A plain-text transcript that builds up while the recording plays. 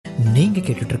நீங்க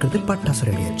கேட்டுட்டு இருக்கிறது பட்டாசு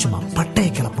ரேடியோ. சும்மா பட்டைய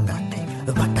கிளப்புங்க.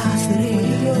 பட்டாசு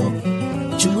ரேடியோ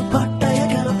சும்மா பட்டைய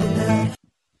கிளப்புங்க.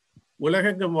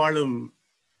 உலகெங்கும் வாழும்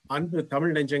அன்பு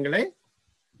தமிழ் நெஞ்சங்களே,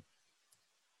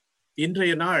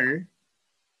 இன்றைய நாள்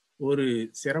ஒரு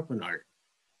சிறப்பு நாள்.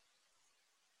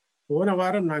 போன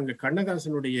வாரம் நாங்கள்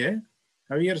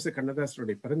கவியரசு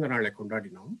கண்ணதாசனுடைய பிறந்த நாளை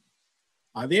கொண்டாடினோம்.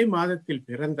 அதே மாதத்தில்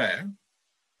பிறந்த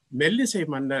மெல்லிசை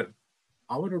மன்னர்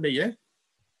அவருடைய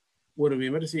ஒரு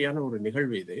விமரிசையான ஒரு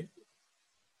நிகழ்வு இது.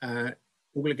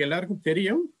 உங்களுக்கு எல்லாருக்கும்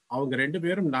தெரியும், அவங்க 2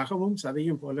 பேரும் நகமும்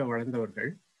சதையும் போல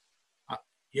வளர்ந்தவர்கள்.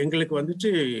 எங்களுக்கு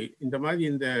இந்த மாதிரி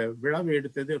இந்த விழாவை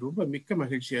எடுத்தது ரொம்ப மிக்க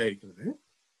மகிழ்ச்சியா இருக்கிறது.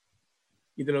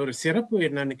 இதுல ஒரு சிறப்பு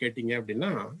என்னன்னு கேட்டீங்க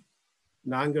அப்படின்னா,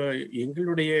 நாங்க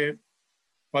எங்களுடைய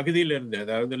பகுதியில இருந்து,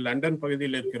 அதாவது லண்டன்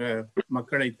பகுதியில் இருக்கிற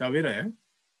மக்களை தவிர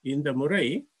இந்த முறை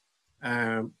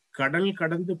கடல்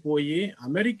கடந்து போய்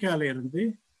அமெரிக்கால இருந்து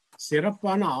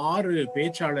சிறப்பான 6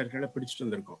 பேச்சாளர்களை பிடிச்சிட்டு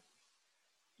வந்திருக்கோம்.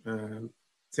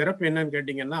 சிறப்பு என்னன்னு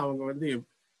கேட்டீங்கன்னா, அவங்க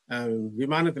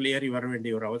விமானத்துல ஏறி வர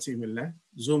வேண்டிய ஒரு அவசியம் இல்லை,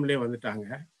 ஜூம்லயே வந்துட்டாங்க.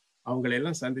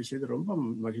 அவங்களெல்லாம் சந்திச்சது ரொம்ப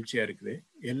மகிழ்ச்சியா இருக்குது.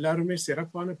 எல்லாருமே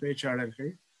சிறப்பான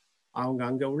பேச்சாளர்கள். அவங்க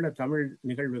அங்க உள்ள தமிழ்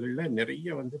நிகழ்வுகள்ல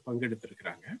நிறைய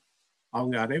பங்கெடுத்திருக்கிறாங்க.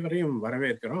 அவங்க அனைவரையும்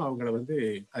வரவேற்கிறோம். அவங்கள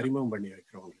அறிமுகம் பண்ணி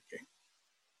வைக்கிறோம். உங்களுக்கு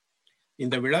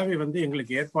இந்த விழாவை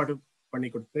எங்களுக்கு ஏற்பாடு பண்ணி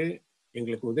கொடுத்து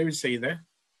எங்களுக்கு உதவி செய்த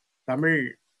தமிழ்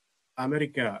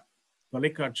அமெரிக்கா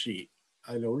தொலைக்காட்சி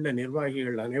அதுல உள்ள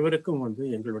நிர்வாகிகள் அனைவருக்கும்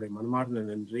எங்களுடைய மனமார்ந்த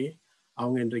நன்றி.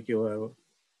 அவங்க இன்றைக்கு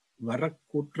வர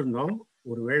கூட்டிருந்தோம்.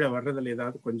 ஒருவேளை வர்றதுல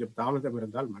ஏதாவது கொஞ்சம் தாமதம்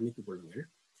இருந்தால் மன்னித்துக் கொள்ளுங்கள்.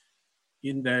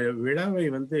 இந்த விழாவை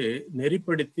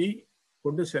நெறிப்படுத்தி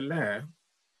கொண்டு செல்ல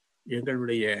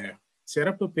எங்களுடைய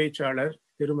சிறப்பு பேச்சாளர்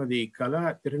திருமதி கலா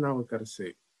திருநாவுக்கரசு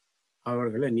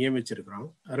அவர்களை நியமிச்சிருக்கிறோம்.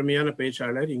 அருமையான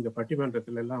பேச்சாளர். இங்க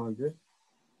பட்டிமன்றத்துல எல்லாம்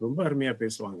ரொம்ப அருமையா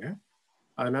பேசுவாங்க.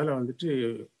 அதனால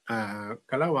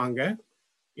கலா வாங்க,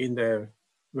 இந்த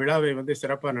விழாவை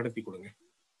சிறப்பா நடத்தி கொடுங்க.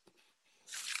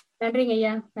 நன்றிங்க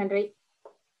ஐயா, நன்றி.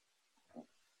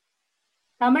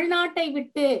 தமிழ்நாட்டை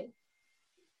விட்டு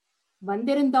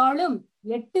வந்திருந்தாலும்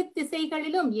 8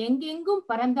 திசைகளிலும் எங்கெங்கும்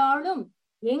பறந்தாலும்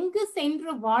எங்கு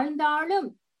சென்று வாழ்ந்தாலும்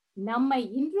நம்மை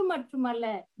இன்று மட்டுமல்ல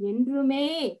என்றுமே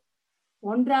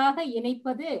ஒன்றாக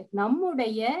இணைப்பது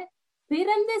நம்முடைய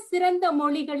பிறந்த சிறந்த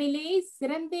மொழிகளிலே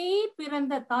சிறந்தே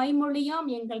பிறந்த தாய்மொழியாம்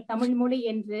எங்கள் தமிழ் மொழி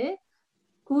என்று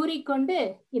கூறிக்கொண்டு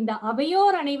இந்த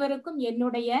அவையோர் அனைவருக்கும்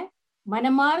என்னுடைய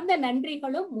மனமார்ந்த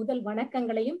நன்றிகளும் முதல்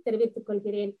வணக்கங்களையும் தெரிவித்துக்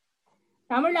கொள்கிறேன்.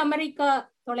 தமிழ் அமெரிக்கா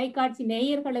தொலைக்காட்சி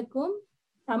நேயர்களுக்கும்,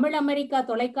 தமிழ் அமெரிக்கா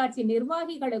தொலைக்காட்சி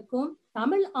நிர்வாகிகளுக்கும்,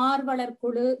 தமிழ் ஆர்வலர்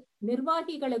குழு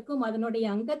நிர்வாகிகளுக்கும், அதனுடைய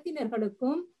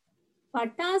அங்கத்தினர்களுக்கும்,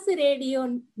 பட்டாசு ரேடியோ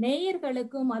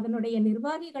நேயர்களுக்கும், அதனுடைய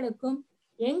நிர்வாகிகளுக்கும்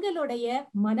எங்களுடைய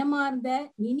மனமார்ந்த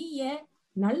இனிய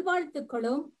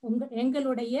நல்வாழ்த்துக்களும்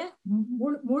எங்களுடைய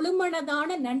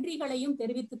முழுமனதான நன்றிகளையும்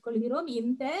தெரிவித்துக் கொள்கிறோம்.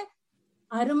 இந்த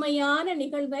அருமையான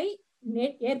நிகழ்வை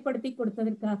ஏற்படுத்தி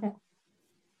கொடுத்ததற்காக.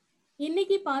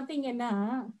 இன்னைக்கு பாத்தீங்கன்னா,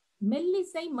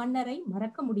 மெல்லிசை மன்னரை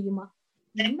மறக்க முடியுமா?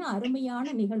 என்ன அருமையான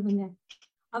நிகழ்வுங்க.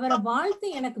 அவரை வாழ்த்து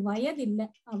எனக்கு வயது இல்லை.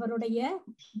 அவருடைய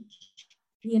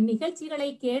நிகழ்ச்சிகளை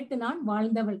கேட்டு நான்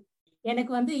வாழ்ந்தவள்.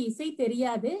 எனக்கு இசை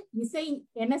தெரியாது. இசை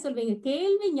என்ன சொல்வீங்க,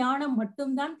 கேள்வி ஞானம்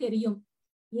மட்டும்தான் தெரியும்.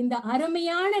 இந்த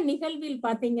அருமையான நிகழ்வில்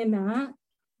பாத்தீங்கன்னா,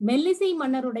 மெல்லிசை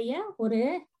மன்னருடைய ஒரு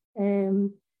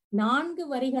 4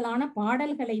 வரிகளான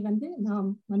பாடல்களை நாம்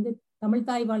தமிழ்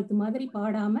தாய் வாழ்த்து மாதிரி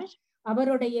பாடாம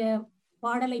அவருடைய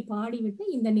பாடலை பாடிவிட்டு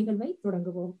இந்த நிகழ்வை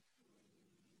தொடங்குவோம்.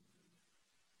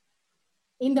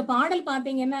 இந்த பாடல்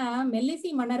பாத்தீங்கன்னா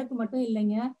மெல்லிசை மன்னருக்கு மட்டும்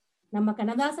இல்லைங்க, நம்ம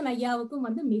கண்ணதாசன் ஐயாவுக்கும்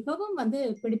மிகவும்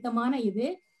பிடித்தமான இது.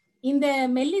 இந்த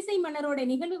மெல்லிசை மன்னரோட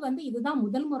நிகழ்வு இதுதான்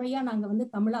முதல் முறையா நாங்க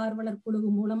தமிழ் ஆர்வலர் குழு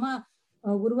மூலமா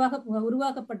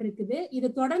உருவாக்கப்பட்டிருக்குது. இது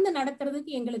தொடர்ந்து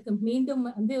நடத்துறதுக்கு எங்களுக்கு மீண்டும்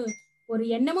ஒரு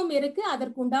எண்ணமும் இருக்கு.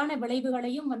 அதற்குண்டான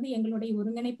விளைவுகளையும் எங்களுடைய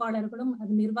ஒருங்கிணைப்பாளர்களும்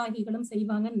அது நிர்வாகிகளும்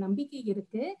செய்வாங்கன்னு நம்பிக்கை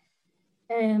இருக்கு.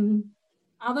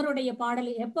 அவருடைய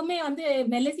பாடல் எப்பவுமே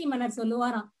மெல்லிசை மன்னர்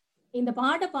சொல்லுவாராம், இந்த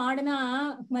பாட்டை பாடுனா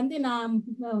நான்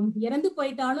இறந்து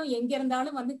போயிட்டாலும் எங்க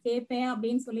இருந்தாலும் கேட்பேன்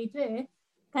அப்படின்னு சொல்லிட்டு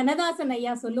கண்ணதாசன்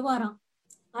ஐயா சொல்லுவாராம்.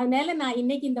 அதனால நான்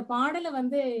இன்னைக்கு இந்த பாடலை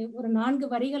ஒரு 4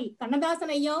 வரிகள்,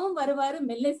 கண்ணதாசன் ஐயாவும் வருவாரு,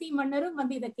 மெல்லிசை மன்னரும்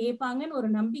இதை கேட்பாங்கன்னு ஒரு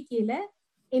நம்பிக்கையில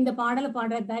இந்த பாடலை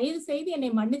பாடுற. தயவு செய்து என்னை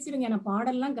மன்னிச்சிருங்க, நான்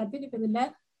பாடல்லாம் கத்துக்கிட்டது இல்ல,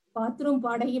 பாத்ரூம்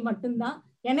பாடகி மட்டும்தான்.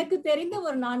 எனக்கு தெரிந்த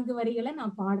ஒரு 4 வரிகளை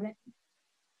நான் பாடுறேன்.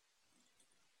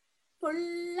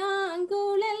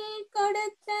 புல்லாங்குழல்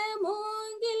கொடுத்த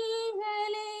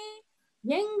மூங்கில்களே,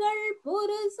 எங்கள்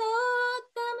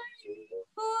புருஷோத்தமன்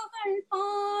புகழ்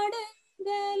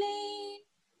பாடுங்களே,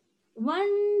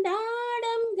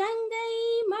 வண்டாடம் கங்கை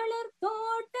மலர்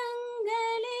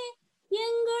தோட்டங்களே,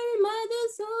 எங்கள்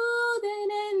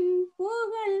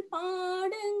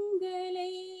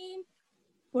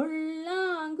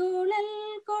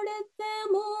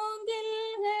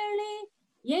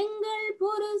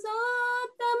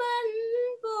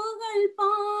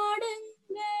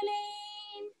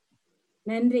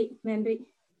நன்றி நன்றி.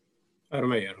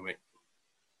 அருமை அருமை.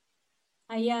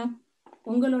 ஐயா,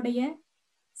 உங்களுடைய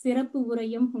சிறப்பு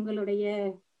உரையும் உங்களுடைய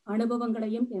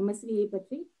அனுபவங்களையும் MSVயை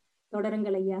பற்றி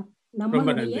தொடருங்கள் ஐயா.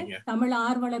 நம்மளுடைய தமிழ்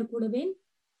ஆர்வலர் குழுவின்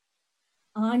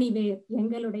ஆணிவேர்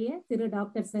எங்களுடைய திரு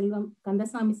டாக்டர் செல்வம்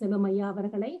கந்தசாமி செல்வம் ஐயா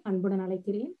அவர்களை அன்புடன்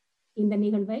அழைக்கிறேன் இந்த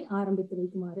நிகழ்வை ஆரம்பித்து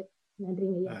வைக்குமாறு.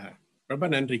 நன்றிங்க ஐயா. ரொம்ப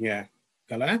நன்றிங்க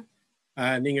கலா.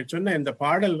 நீங்க சொன்ன இந்த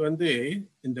பாடல்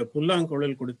இந்த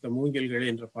புல்லாங்குழல் கொடுத்த மூங்கில்கள்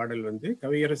என்ற பாடல்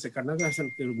கவியரசு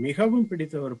கண்ணதாசனுக்கு மிகவும்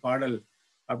பிடித்த ஒரு பாடல்.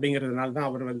 அப்படிங்கிறதுனால தான்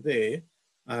அவர்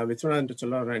விஸ்வநாதன்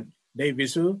சொல்ல, டேய்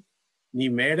விசு, நீ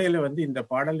மேடையில இந்த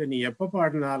பாடலை நீ எப்ப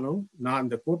பாடினாலும் நான்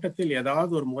அந்த கூட்டத்தில்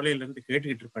ஏதாவது ஒரு மூலையில இருந்து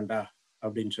கேட்டுக்கிட்டு இருப்பேன்டா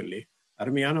அப்படின்னு சொல்லி.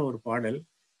 அருமையான ஒரு பாடல்.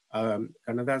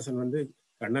 கண்ணதாசன்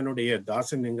கண்ணனுடைய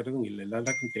தாசன்ங்கிறதும் இல்லை,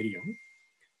 எல்லாருக்கும் தெரியும்.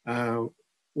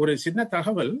 ஒரு சின்ன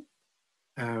தகவல்,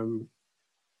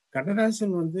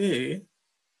 கண்ணதாசன்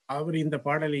அவர் இந்த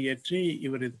பாடலை ஏற்றி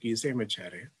இவர் இதுக்கு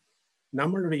இசையமைச்சாரு.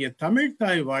 நம்மளுடைய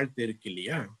தமிழ்தாய் வாழ்த்து இருக்கு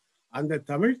இல்லையா, அந்த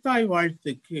தமிழ்தாய்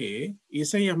வாழ்த்துக்கு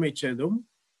இசையமைச்சதும்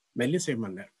மெல்லிசை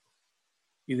மன்னர்.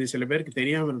 இது சில பேருக்கு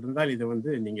தெரியாமல் இருந்தால்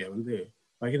இதை நீங்க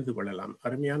பகிர்ந்து கொள்ளலாம்.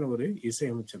 அருமையான ஒரு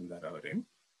இசையமைச்சிருந்தார் அவரு.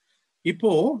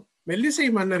 இப்போ மெல்லிசை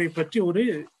மன்னரை பற்றி ஒரு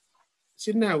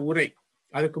சின்ன உரை.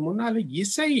 அதுக்கு முன்னால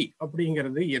இசை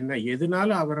அப்படிங்கிறது என்ன, எதனால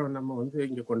அவரை நம்ம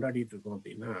இங்க கொண்டாடிட்டு இருக்கோம்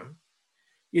அப்படின்னா,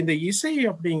 இந்த இசை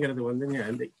அப்படிங்கிறது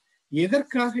இந்த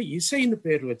எதற்காக இசைன்னு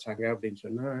பேர் வச்சாங்க அப்படின்னு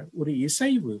சொன்னா, ஒரு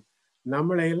இசைவு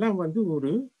நம்மளை எல்லாம்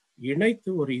ஒரு இணைத்து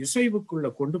ஒரு இசைவுக்குள்ள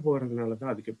கொண்டு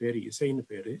போறதுனாலதான் அதுக்கு பேரு இசைன்னு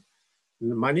பேரு.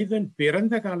 மனிதன்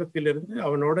பிறந்த காலத்திலிருந்து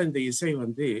அவனோட இந்த இசை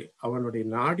அவனுடைய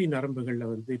நாடி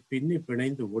நரம்புகள்ல பின்னி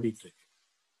பிணைந்து ஓடிட்டு இருக்கு.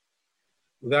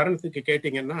 உதாரணத்துக்கு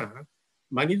கேட்டீங்கன்னா,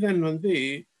 மனிதன்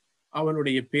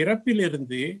அவனுடைய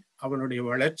பிறப்பிலிருந்து அவனுடைய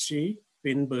வளர்ச்சி,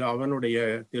 பின்பு அவனுடைய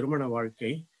திருமண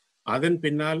வாழ்க்கை, அதன்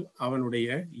பின்னால் அவனுடைய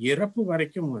இறப்பு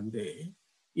வரைக்கும்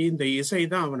இந்த இசை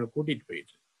தான் அவனை கூட்டிட்டு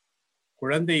போயிட்டு.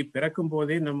 குழந்தை பிறக்கும்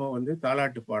போதே நம்ம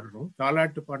தாலாட்டு பாடுறோம்.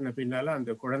 தாலாட்டு பாடின பின்னால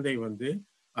அந்த குழந்தை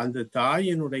அந்த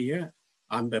தாயினுடைய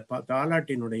அந்த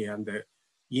தாலாட்டினுடைய அந்த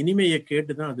இனிமையை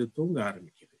கேட்டுதான் அது தூங்க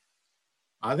ஆரம்பிக்குது.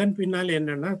 அதன் பின்னால்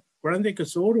என்னன்னா, குழந்தைக்கு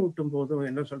சோறு ஊட்டும் போதும்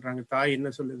என்ன சொல்றாங்க, தாய் என்ன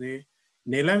சொல்லுது,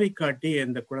 நிலவை காட்டி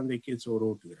அந்த குழந்தைக்கு சோறு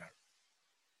ஊட்டுகிறாள்.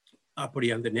 அப்படி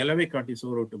அந்த நிலவை காட்டி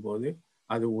சோறு ஊட்டும் போது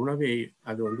அது உணவை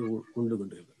அது உண்டு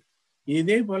கொண்டிருக்கிறது.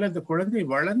 இதே போல இந்த குழந்தை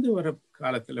வளர்ந்து வர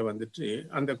காலத்துல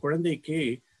அந்த குழந்தைக்கு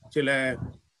சில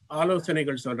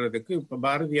ஆலோசனைகள் சொல்றதுக்கு இப்ப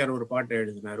பாரதியார் ஒரு பாட்டை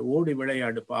எழுதினார். ஓடி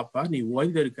விளையாடு பாப்பா, நீ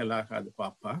ஓய்ந்திருக்கலாகாது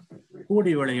பாப்பா,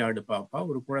 கூடி விளையாடு பாப்பா,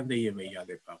 ஒரு குழந்தையை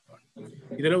வையாதே பாப்பா.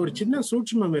 இதுல ஒரு சின்ன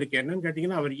சூட்சுமம் இருக்கு. என்னன்னு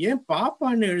கேட்டீங்கன்னா, அவர் ஏன்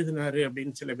பாப்பான்னு எழுதினாரு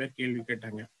அப்படின்னு சில பேர் கேள்வி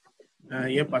கேட்டாங்க.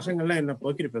 என் பசங்கள்லாம் என்ன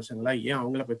போக்கிரி பசங்களா, ஏன்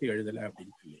அவங்கள பத்தி எழுதல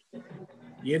அப்படின்னு சொல்லி.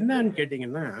 என்னன்னு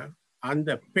கேட்டீங்கன்னா, அந்த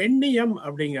பெண்ணியம்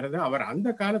அப்படிங்கிறத அவர் அந்த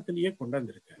காலத்திலேயே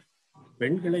கொண்டாந்துருக்காரு.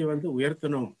 பெண்களை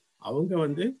உயர்த்தணும்,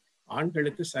 அவங்க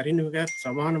ஆண்களுக்கு சரிநிகர்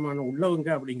சமானமான உள்ளவங்க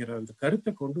அப்படிங்கிற அந்த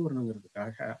கருத்தை கொண்டு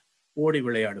வரணுங்கிறதுக்காக ஓடி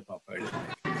விளையாடு பாப்பா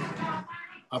எழுதினார்.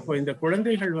 அப்போ இந்த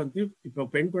குழந்தைகள் இப்போ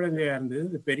பெண் குழந்தையா இருந்தது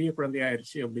இந்த பெரிய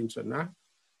குழந்தையாயிருச்சு அப்படின்னு சொன்னா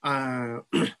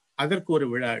அதற்கு ஒரு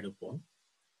விழா எடுப்போம்,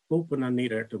 பூப்பு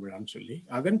நன்னீராட்டு விழான்னு சொல்லி.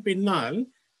 அதன் பின்னால்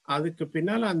அதுக்கு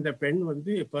பின்னால் அந்த பெண்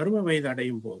பருவ வயது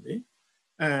அடையும் போது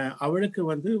அவளுக்கு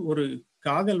ஒரு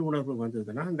காதல் உணர்வு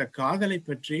வந்ததுன்னா அந்த காதலை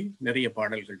பற்றி நிறைய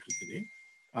பாடல்கள் இருக்குது.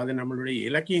 அது நம்மளுடைய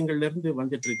இலக்கியங்கள்ல இருந்து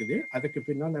வந்துட்டு இருக்குது. அதுக்கு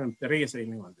பின்னால்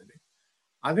திரையிசைன்னு வந்தது.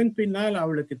 அதன் பின்னால்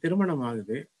அவளுக்கு திருமணம்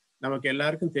ஆகுது. நமக்கு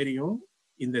எல்லாருக்கும் தெரியும்,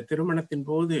 இந்த திருமணத்தின்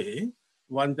போது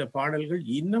வந்த பாடல்கள்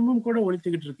இன்னமும் கூட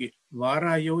ஒலித்துக்கிட்டு இருக்கு.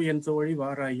 வாராயோ என் தோழி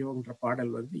வாராயோன்ற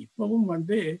பாடல் இப்பவும்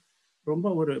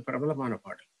ரொம்ப ஒரு பிரபலமான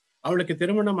பாடல். அவளுக்கு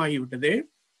திருமணம் ஆகிவிட்டது.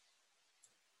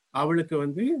 அவளுக்கு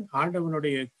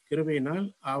ஆண்டவனுடைய கிருபையினால்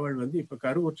அவள் இப்ப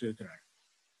கருவுற்று இருக்கிறாள்,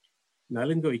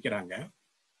 நலுங்கு வைக்கிறாங்க.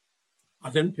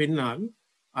 அதன் பின்னால்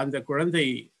அந்த குழந்தை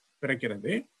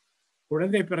பிறக்கிறது.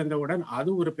 குழந்தை பிறந்தவுடன் அது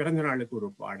ஒரு பிறந்த நாளுக்கு ஒரு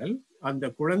பாடல். அந்த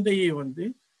குழந்தையை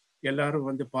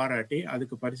எல்லாரும் பாராட்டி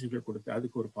அதுக்கு பரிசுகள் கொடுத்து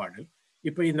அதுக்கு ஒரு பாடல்.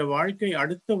 இப்ப இந்த வாழ்க்கை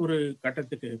அடுத்த ஒரு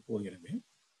கட்டத்துக்கு போகிறது.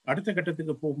 அடுத்த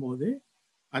கட்டத்துக்கு போகும்போது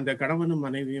அந்த கணவனும்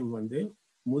மனைவியும்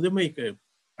முதுமைக்கு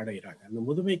அடைகிறாங்க. அந்த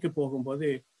முதுமைக்கு போகும்போது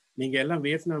நீங்க எல்லாம்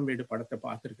வியட்நாம் வீடு படத்தை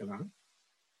பார்த்திருக்கலாம்.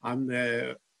 அந்த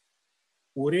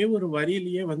ஒரே ஒரு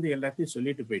வரியிலேயே எல்லாத்தையும்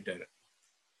சொல்லிட்டு போயிட்டாரு.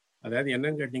 அதாவது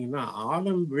என்னன்னு கேட்டீங்கன்னா,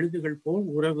 ஆலம் விழுதுகள் போல்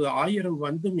உறவு 1000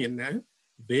 வந்தும் என்ன,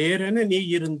 வேறென நீ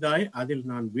இருந்தாய் அதில்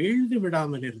நான் வீழ்ந்து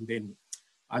விடாமல் இருந்தேன்.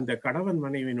 அந்த கணவன்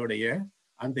மனைவியினுடைய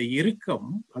அந்த இறுக்கம்,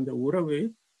 அந்த உறவு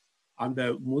அந்த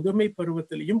முதுமை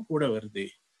பருவத்திலையும் கூட வருது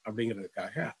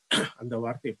அப்படிங்கிறதுக்காக அந்த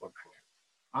வார்த்தையை போட்டாங்க.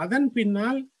 அதன்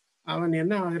பின்னால் அவன்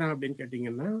என்ன ஆகுறான் அப்படின்னு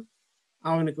கேட்டீங்கன்னா,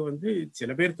 அவனுக்கு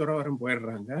சில பேர் துறவரம்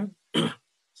போயிடுறாங்க,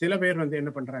 சில பேர் வந்து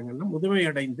என்ன பண்றாங்கன்னா முதுமை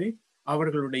அடைந்து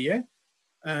அவர்களுடைய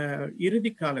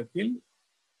இறுதி காலத்தில்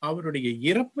அவருடைய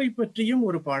இறப்பை பற்றியும்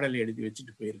ஒரு பாடலை எழுதி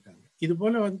வச்சுட்டு போயிருக்காங்க. இது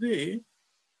போல வந்து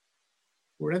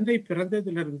குழந்தை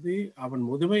பிறந்ததிலிருந்து அவன்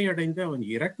முதுமை அடைந்து அவன்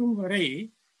இறக்கும் வரை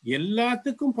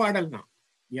எல்லாத்துக்கும் பாடல் தான்.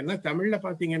 ஏன்னா தமிழ்ல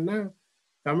பாத்தீங்கன்னா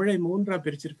தமிழை 3ஆ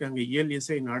பிரிச்சிருக்காங்க, இயல்,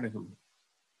 இசை, நாடகம்.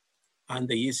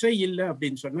 அந்த இசை இல்லை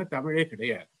அப்படின்னு சொன்னா தமிழே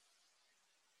கிடையாது.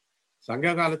 சங்க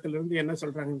காலத்துல இருந்து என்ன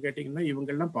சொல்றாங்கன்னு கேட்டீங்கன்னா,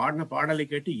 இவங்கெல்லாம் பாடின பாடலை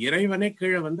கேட்டு இறைவனே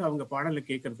கீழே வந்து அவங்க பாடலை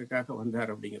கேட்கறதுக்காக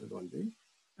வந்தார் அப்படிங்கிறது வந்து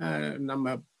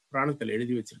நம்ம புராணத்தில்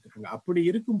எழுதி வச்சிருக்காங்க. அப்படி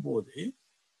இருக்கும்போது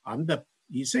அந்த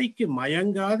இசைக்கு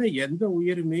மயங்காத எந்த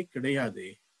உயிருமே கிடையாது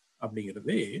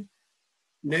அப்படிங்கிறது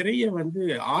நிறைய வந்து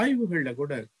ஆய்வுகள்ல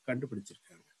கூட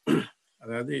கண்டுபிடிச்சிருக்காங்க.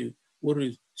 அதாவது ஒரு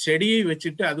செடியை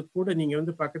வச்சுட்டு அது கூட நீங்க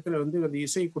வந்து பக்கத்துல வந்து அந்த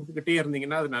இசை கொடுத்துக்கிட்டே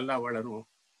இருந்தீங்கன்னா அது நல்லா வளரும்.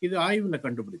 இது ஆய்வுல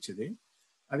கண்டுபிடிச்சது.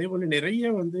 அதே போல நிறைய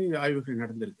வந்து ஆய்வுகள்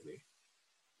நடந்திருக்குது.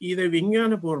 இதை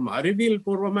விஞ்ஞான பூர்வமா, அறிவியல்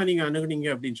பூர்வமா நீங்க அணுகுனீங்க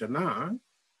அப்படின்னு சொன்னா,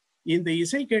 இந்த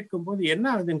இசை கேட்கும் போது என்ன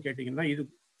ஆகுதுன்னு கேட்டீங்கன்னா, இது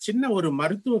சின்ன ஒரு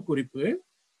மருத்துவ குறிப்பு.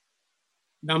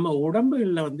 நம்ம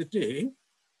உடம்புல வந்துட்டு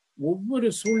ஒவ்வொரு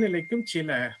சூழ்நிலைக்கும்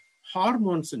சில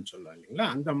ஹார்மோன்ஸ் சொல்லுவாங்க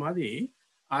இல்லைங்களா, அந்த மாதிரி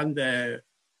அந்த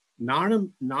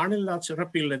நாணில்லா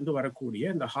சுரப்பில இருந்து வரக்கூடிய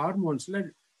அந்த ஹார்மோன்ஸ்ல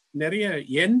நிறைய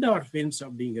என்டார்பின்ஸ்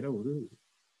அப்படிங்கிற ஒரு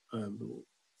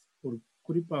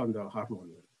குறிப்பா அந்த ஹார்மோன்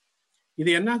வருது. இது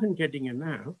என்னாகுன்னு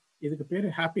கேட்டீங்கன்னா, இதுக்கு பேரு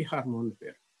ஹாப்பி ஹார்மோன்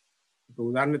பேர். இப்போ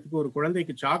உதாரணத்துக்கு ஒரு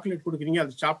குழந்தைக்கு சாக்லேட் கொடுக்குறீங்க,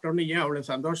 அது சாப்பிட்டோன்னே ஏன் அவ்வளவு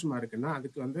சந்தோஷமா இருக்குன்னா,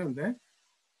 அதுக்கு வந்து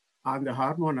அந்த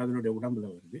ஹார்மோன் அதனுடைய உடம்புல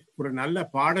வருது. ஒரு நல்ல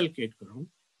பாடல் கேட்கிறோம்,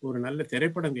 ஒரு நல்ல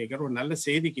திரைப்படம் கேட்கிறோம், ஒரு நல்ல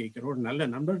செய்தி கேட்கிறோம், ஒரு நல்ல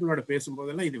நண்பர்களோட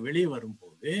பேசும்போதெல்லாம் இது வெளியே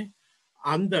வரும்போது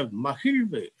அந்த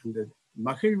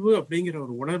மகிழ்வு அப்படிங்கிற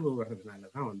ஒரு உணர்வு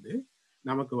வர்றதுனாலதான் வந்து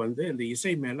நமக்கு வந்து இந்த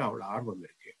இசை மேல அவ்வளவு ஆர்வம்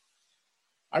இருக்கு.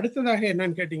 அடுத்ததாக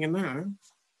என்னன்னு கேட்டீங்கன்னா,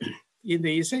 இந்த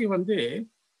இசை வந்து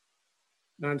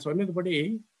நான் சொன்னதுபடி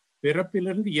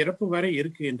பிறப்பிலிருந்து இறப்பு வரை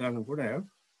இருக்கு என்றாலும் கூட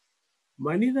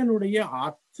மனிதனுடைய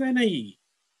அத்தனை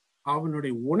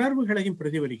அவனுடைய உணர்வுகளையும்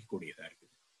பிரதிபலிக்கக்கூடியதா இருக்கு.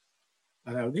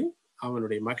 அதாவது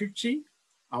அவனுடைய மகிழ்ச்சி,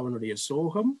 அவனுடைய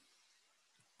சோகம்,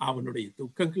 அவனுடைய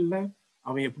துக்கங்கள்ல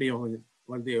அவன் எப்படி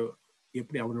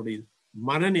அவனுடைய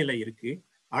மனநிலை இருக்கு.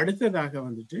 அடுத்ததாக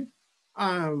வந்துட்டு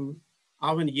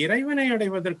அவன் இறைவனை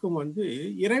அடைவதற்கும் வந்து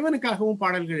இறைவனுக்காகவும்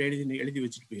பாடல்கள் எழுதி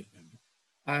வச்சுட்டு போயிருக்காங்க.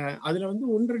 அதுல வந்து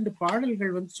 1-2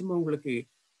 பாடல்கள் வந்து சும்மா உங்களுக்கு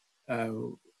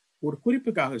ஒரு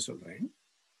குறிப்புக்காக சொல்றேன்.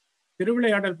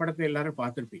 திருவிளையாடல் படத்தை எல்லாரும்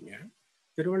பார்த்திருப்பீங்க.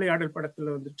 திருவிளையாடல்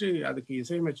படத்துல வந்துட்டு அதுக்கு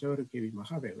இசையமைச்சவர் கே.வி.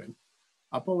 மகாதேவன்.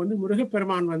 அப்போ வந்து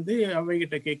முருகப்பெருமான் வந்து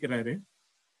அவைகிட்ட கேட்கிறாரு,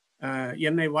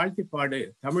 என்னை வாழ்த்தி பாடு,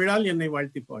 தமிழால் என்னை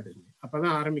வாழ்த்தி பாடு.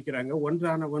 அப்பதான் ஆரம்பிக்கிறாங்க,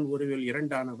 ஒன்றானவன் ஒருவில்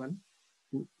இரண்டானவன்,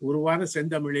 உருவான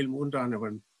செந்தமிழில்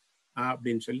மூன்றானவன்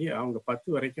அப்படின்னு சொல்லி அவங்க 10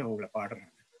 வரைக்கும் அவங்கள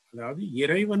பாடுறாங்க. அதாவது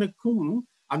இறைவனுக்கும்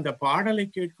அந்த பாடலை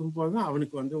கேட்கும் போதுதான்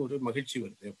அவனுக்கு வந்து ஒரு மகிழ்ச்சி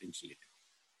வருது அப்படின்னு சொல்லிட்டு.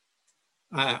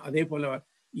 அதே போல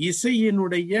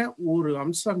இசையினுடைய ஒரு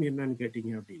அம்சம் என்னன்னு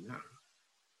கேட்டீங்க அப்படின்னா,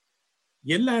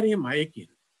 எல்லாரையும்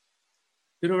மயக்கிது.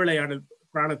 திருவிளையாடல்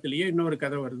புராணத்திலேயே இன்னொரு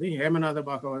கதை வருது. ஹேமநாத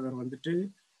பாகவதர் வந்துட்டு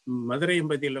மதுரை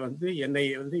எம்பதியில வந்து என்னை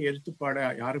வந்து எழுத்துப்பாட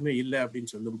யாருமே இல்லை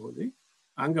அப்படின்னு சொல்லும்போது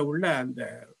அங்க உள்ள அந்த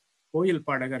கோயில்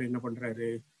பாடகர் என்ன பண்றாரு,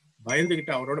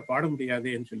 பயந்துகிட்டு அவரோட பாட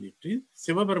முடியாதுன்னு சொல்லிட்டு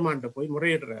சிவபெருமான்கிட்ட போய்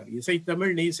முறையிடுறாரு.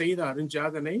 இசைத்தமிழ் நீ செய்த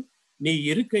அருஞ்சாதனை, நீ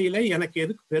இருக்கையில எனக்கு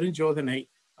எதுக்கு பெருஞ்சோதனை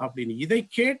அப்படின்னு. இதை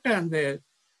கேட்ட அந்த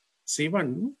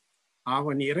சிவன்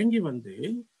அவன் இறங்கி வந்து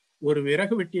ஒரு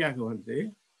விறகு வெட்டியாக வந்து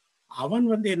அவன்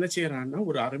வந்து என்ன செய்யறான்னா,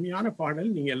 ஒரு அருமையான பாடல்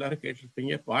நீங்க எல்லாரும்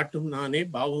கேட்டிருப்பீங்க, பாட்டும் நானே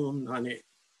பாவமும் நானே,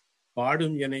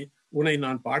 பாடும் என உன்னை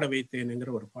நான் பாட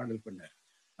வைத்தேனுங்கிற ஒரு பாடல் பண்ணார்.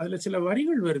 அதுல சில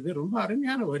வரிகள் வருது, ரொம்ப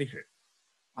அருமையான வரிகள்.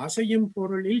 அசையும்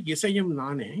பொருளில் இசையும்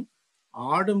நானே,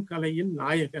 ஆடும் கலையின்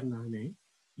நாயகன் நானே,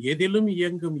 எதிலும்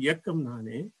இயங்கும் இயக்கம்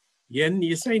நானே, என்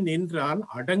இசை நின்றால்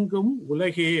அடங்கும்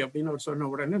உலகே அப்படின்னு அவர் சொன்ன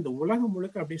உடனே இந்த உலகம்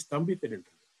முழுக்க அப்படியே ஸ்தம்பித்து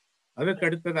நின்றது. அதற்கு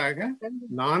அடுத்ததாக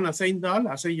நான் அசைந்தால்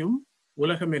அசையும்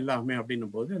உலகம் எல்லாமே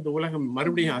அப்படின்னும் போது அந்த உலகம்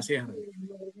மறுபடியும் அசையாது.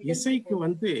 இசைக்கு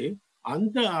வந்து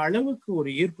அந்த அளவுக்கு ஒரு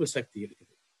ஈர்ப்பு சக்தி இருக்குது.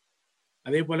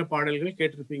 அதே போல பாடல்கள்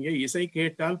கேட்டிருப்பீங்க, இசை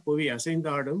கேட்டால் புவி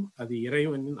அசைந்தாடும், அது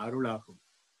இறைவனின் அருளாகும்.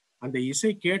 அந்த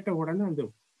இசை கேட்ட உடனே அந்த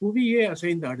புவியே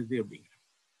அசைந்தாடுது அப்படிங்கிற.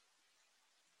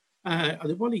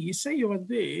 அது போல இசை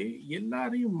வந்து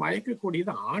எல்லாரையும்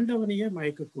மயக்கக்கூடியது, ஆண்டவனையே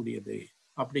மயக்கக்கூடியது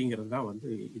அப்படிங்கிறது தான்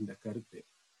வந்து இந்த கருத்து.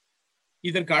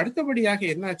 இதற்கு அடுத்தபடியாக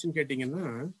என்ன ஆச்சுன்னு கேட்டீங்கன்னா,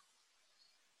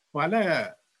 பல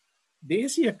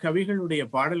தேசிய கவிகளுடைய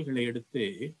பாடல்களை எடுத்து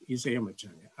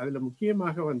இசையமைச்சாங்க. அதுல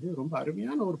முக்கியமாக வந்து ரொம்ப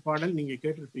அருமையான ஒரு பாடல் நீங்க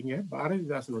கேட்டிருப்பீங்க,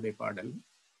 பாரதிதாசனுடைய பாடல்.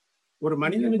 ஒரு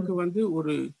மனிதனுக்கு வந்து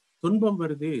ஒரு துன்பம்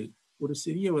வருது, ஒரு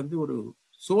சிறிய வந்து ஒரு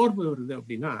சோர்வு வருது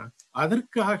அப்படின்னா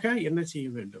அதற்காக என்ன செய்ய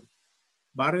வேண்டும்,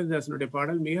 பாரதிதாசனுடைய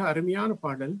பாடல் மிக அருமையான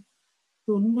பாடல்.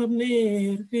 துன்பம்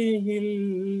நேர்கையில்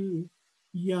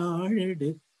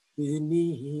யாழெடுத்து நீ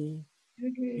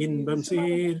இன்பம்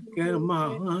சேர்க்க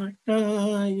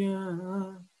மாட்டாயா.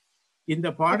 இந்த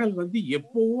பாடல் வந்து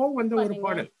எப்பவோ வந்த ஒரு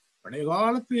பாடல், பழைய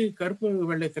காலத்து கருப்பு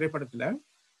வெள்ளை திரைப்படத்துல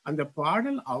அந்த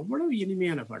பாடல் அவ்வளவு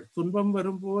இனிமையான பாடல். துன்பம்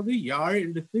வரும்போது யாழ்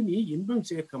எடுத்து நீ இன்பம்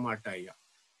சேர்க்க மாட்டாயா.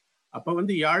 அப்ப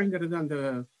வந்து யாழ்ங்கிறது அந்த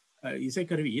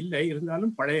இசைக்கருவி இல்லை,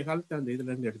 இருந்தாலும் பழைய காலத்து அந்த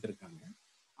இதுல இருந்து எடுத்திருக்காங்க.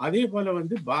 அதே போல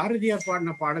வந்து பாரதியார்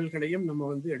பாடின பாடல்களையும் நம்ம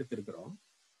வந்து எடுத்திருக்கிறோம்.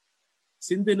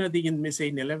 சிந்து நதியின் மிசை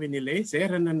நிலவினிலே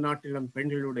சேரனன் நாட்டிலம்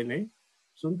பெண்களுடனே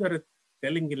சுந்தர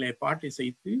தெலுங்கிலே பாட்டி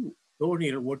செய்து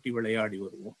தோணியில் ஓட்டி விளையாடி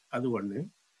வருவோம், அது ஒண்ணு.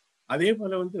 அதே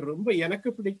போல வந்து ரொம்ப எனக்கு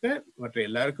பிடித்த, மற்ற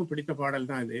எல்லாருக்கும் பிடித்த பாடல்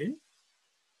தான் இது.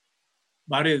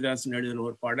 பாரதிதாசன் எழுதின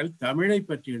ஒரு பாடல், தமிழை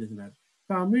பற்றி எழுதினார்.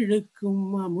 தமிழுக்கும்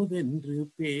அமுதென்று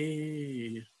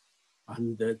பேர்,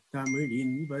 அந்த தமிழ்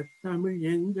இன்ப தமிழ்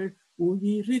எங்கள்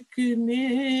உயிருக்கு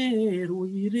நேர்,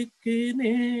 உயிருக்கு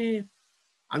நேர்.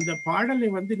 அந்த பாடலை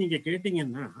வந்து நீங்க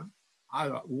கேட்டீங்கன்னா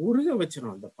உருக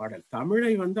வச்சிடும் அந்த பாடல்.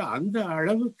 தமிழை வந்து அந்த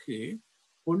அளவுக்கு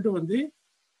கொண்டு வந்து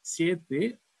சேர்த்து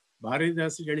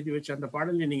பாரதிதாசன் எழுதி வச்ச அந்த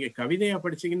பாடலை நீங்க கவிதையா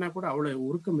படிச்சீங்கன்னா கூட அவ்வளவு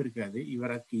உருக்கம் இருக்காது.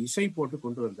 இவருக்கு இசை போட்டு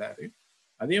கொண்டு வந்தாரு.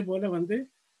 அதே போல வந்து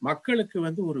மக்களுக்கு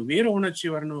வந்து ஒரு வீர உணர்ச்சி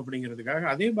வரணும் அப்படிங்கிறதுக்காக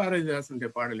அதே பாரதிதாசனுடைய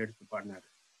பாடல் எடுத்து பாடினாரு.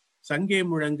 சங்கே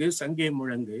முழங்கு சங்கே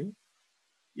முழங்கு,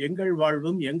 எங்கள்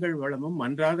வாழ்வும் எங்கள் வளமும்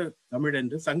மன்றாத தமிழ்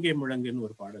என்று சங்கே முழங்குன்னு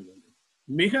ஒரு பாடல் வந்து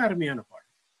மிக அருமையான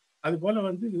பாடல். அது போல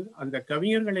வந்து அந்த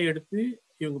கவிஞர்களை எடுத்து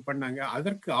இவங்க பண்ணாங்க.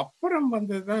 அதற்கு அப்புறம்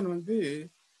வந்ததுதான் வந்து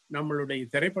நம்மளுடைய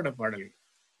திரைப்பட பாடல்கள்.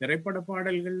 திரைப்பட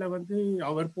பாடல்கள்ல வந்து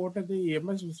அவர் போட்டது,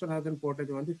 MS விஸ்வநாதன்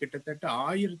போட்டது வந்து கிட்டத்தட்ட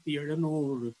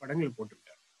 1700 படங்கள்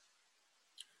போட்டிருக்காரு.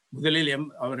 முதலில்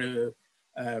அவரு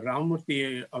ராமமூர்த்தி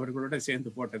அவர்களோட சேர்ந்து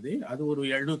போட்டது அது ஒரு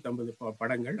 750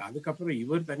 படங்கள். அதுக்கப்புறம்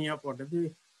இவர் தனியா போட்டது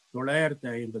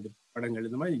 950 படங்கள்.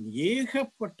 இந்த மாதிரி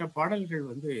ஏகப்பட்ட பாடல்கள்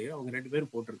வந்து அவங்க 2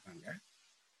 பேரும் போட்டிருக்காங்க.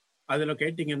 அதுல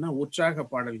கேட்டீங்கன்னா உற்சாக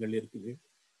பாடல்கள் இருக்குது.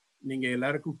 நீங்க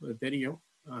எல்லாருக்கும் தெரியும்,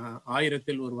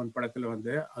 1000ல் ஒருவன் படத்துல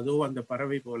வந்து அதுவும் அந்த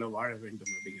பறவை போல வாழ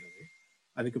வேண்டும் அப்படிங்கிறது.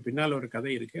 அதுக்கு பின்னால் ஒரு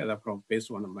கதை இருக்கு, அது அப்புறம்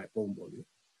பேசுவோம் நம்ம போகும்போது.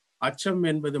 அச்சம்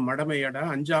என்பது மடமையடா,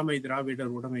 அஞ்சாமை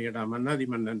திராவிடர் உடமையடா, மன்னாதி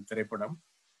மன்னன் திரைப்படம்.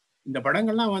 இந்த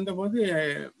படங்கள்லாம் வந்தபோது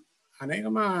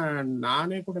அநேகமா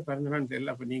நானே கூட பிறந்தனான்னு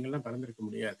தெரியல, அப்ப நீங்கள்லாம் பிறந்திருக்க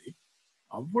முடியாது.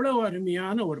 அவ்வளவு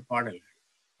அருமையான ஒரு பாடல்கள்.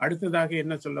 அடுத்ததாக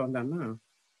என்ன சொல்ல வந்தான்னா,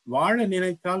 வாழ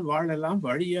நினைத்தால் வாழலாம்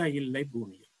வழியா இல்லை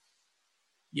பூமியில்.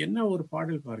 என்ன ஒரு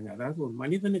பாடல் பாருங்க. அதாவது ஒரு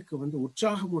மனிதனுக்கு வந்து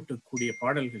உற்சாகமூட்டக்கூடிய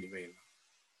பாடல்கள் இவையெல்லாம்.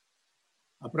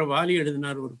 அப்புறம் வாலி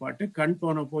எழுதினார் ஒரு பாட்டு, கண்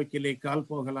போன போக்கிலே கால்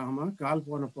போகலாமா, கால்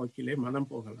போன போக்கிலே மனம்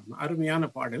போகலாமா. அருமையான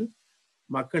பாடல்,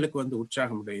 மக்களுக்கு வந்து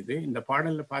உற்சாகம் உடையது. இந்த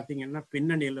பாடல்ல பாத்தீங்கன்னா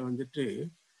பின்னணியில வந்துட்டு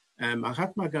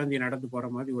மகாத்மா காந்தி நடந்து போற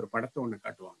மாதிரி ஒரு படத்தை ஒண்ணு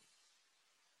காட்டுவாங்க.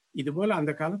 இது போல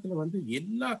அந்த காலத்துல வந்து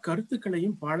எல்லா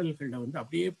கருத்துக்களையும் பாடல்கள்ல வந்து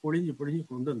அப்படியே பொழிஞ்சு பொழிஞ்சு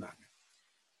கொண்டு வந்தாங்க.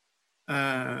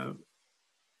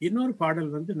 இன்னொரு பாடல்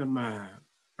வந்து நம்ம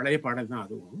பழைய பாடல் தான்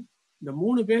அதுவும். இந்த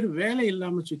 3 பேர் வேலை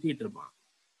இல்லாம சுத்திட்டு இருப்பான்.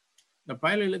 இந்த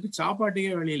பயல்களுக்கு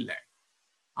சாப்பாட்டுக்கே வழி இல்லை.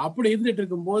 அப்படி இருந்துட்டு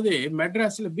இருக்கும் போது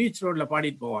மெட்ராஸ்ல பீச் ரோட்ல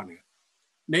பாடிட்டு போவானுங்க.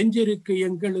 நெஞ்சிருக்கு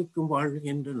எங்களுக்கும்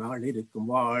வாழ்கின்ற நாள் இருக்கும்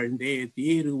வாழ்ந்தே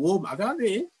தீருவோம். அதாவது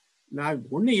நான்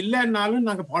ஒண்ணு இல்லைன்னாலும்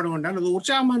நாங்க பாடுவோம்டான்னு, அது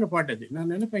உற்சாகமான பாட்டு. அது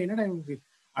நான் நினைப்பேன், என்னடா இவங்களுக்கு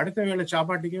அடுத்த வேளை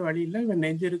சாப்பாட்டுக்கே வழி இல்லை, இவன்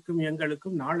நெஞ்சிருக்கும்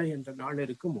எங்களுக்கும் நாளை என்ற நாள்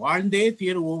இருக்கும் வாழ்ந்தே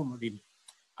தீருவோம் அப்படின்னு.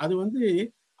 அது வந்து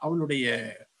அவனுடைய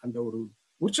அந்த ஒரு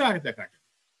உற்சாகத்தை காட்டு.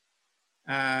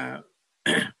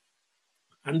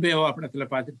 அன்பேவா படத்துல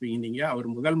பார்த்துருப்பீங்க நீங்க. அவர்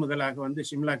முதலாக வந்து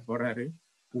சிம்லாக்கு போறாரு.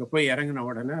 அங்க போய் இறங்கின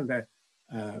உடனே அந்த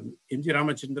MG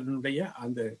ராமச்சந்திரனுடைய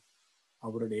அந்த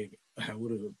அவருடைய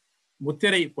ஒரு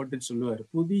முத்திரை போட்டு சொல்லுவார்,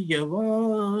 புதிய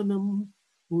வானம்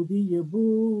புதிய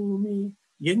பூமி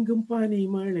எங்கும் பனி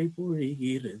மழை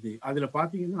பொழிகிறது. அதுல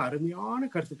பாத்தீங்கன்னா அருமையான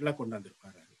கருத்துக்களை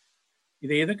கொண்டாந்துருப்பாரு.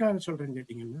 இதை எதுக்காக சொல்றேன்னு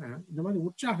கேட்டீங்கன்னா, இந்த மாதிரி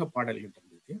உற்சாக பாடல்கள்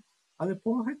இருந்தது. அது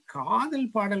போக காதல்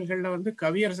பாடல்கள்ல வந்து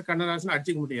கவியரசு கண்ணதாசன்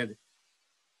அடிச்சுக்க முடியாது.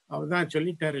 அவர் தான்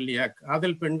சொல்லிட்டாரு இல்லையா,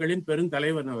 காதல் பெண்களின்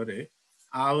பெருந்தலைவன் அவரு.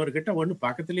 அவர்கிட்ட ஒண்ணு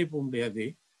பக்கத்திலே போக முடியாது.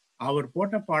 அவர்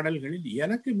போட்ட பாடல்களில்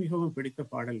எனக்கு மிகவும் பிடித்த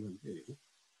பாடல் வந்து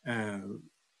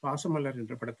பாசமலர்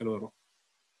என்ற படத்துல வரும்,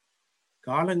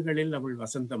 காலங்களில் அவள்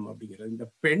வசந்தம் அப்படிங்கிறது. இந்த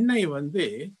பெண்ணை வந்து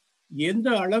எந்த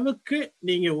அளவுக்கு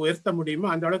நீங்க உயர்த்த முடியுமோ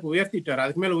அந்த அளவுக்கு உயர்த்திட்டார்.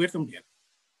 அதுக்கு மேல உயர்த்த முடியாது.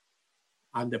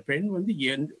 அந்த பெண் வந்து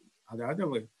அதாவது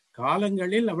அவள்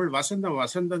காலங்களில் அவள் வசந்தம்,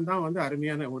 வசந்தம் தான் வந்து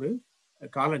அருமையான ஒரு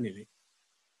காலநிலை.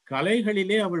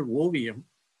 கலைகளிலே அவள் ஓவியம்,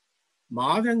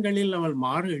 மாதங்களில் அவள்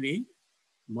மார்கழி,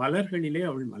 மலர்களிலே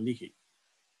அவள் மல்லிகை.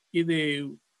 இது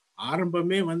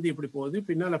ஆரம்பமே வந்து இப்படி போகுது,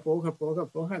 பின்னால போக போக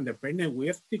போக அந்த பெண்ணை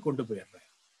உயர்த்தி கொண்டு போயிடுற.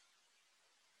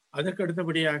 அதற்கு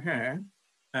அடுத்தபடியாக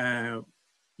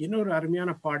இன்னொரு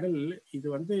அருமையான பாடல், இது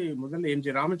வந்து முதல்ல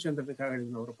எம்ஜி ராமச்சந்திரனுக்காக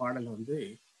எழுதின ஒரு பாடலை வந்து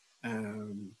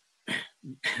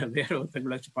வேற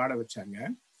ஒருத்தங்களை வச்சு பாட வச்சாங்க.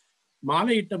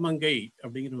 மாலையிட்ட மங்கை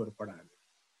அப்படிங்கிற ஒரு படம், அது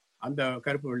அந்த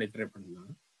கருப்பு வெள்ளை திரைப்படம்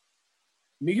தான்.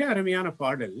 மிக அருமையான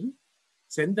பாடல்.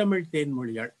 செந்தமிழ்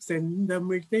தேன்மொழியாள்,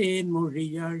 செந்தமிழ்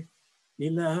தேன்மொழியாள்,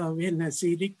 நிலாவென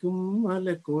சிரிக்கும்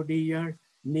மலர்கொடியாள்,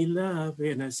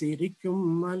 நிலாவென சிரிக்கும்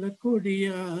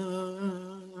மலர்கொடியாள்,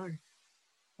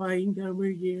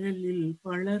 பைந்தமிழ் ஏழில்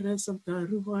பழரசம்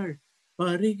தருவாள்,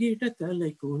 பருகிட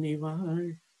தலை குனிவாள்.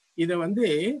 இத வந்து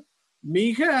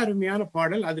மிக அருமையான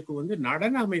பாடல். அதுக்கு வந்து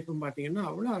நடன அமைப்பு பார்த்தீங்கன்னா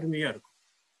அவ்வளவு அருமையா இருக்கும்.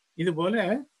 இது போல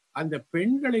அந்த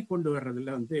பெண்களை கொண்டு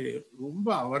வர்றதுல வந்து ரொம்ப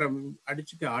அவரை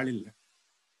அடிச்சுக்க ஆள் இல்லை.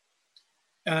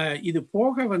 இது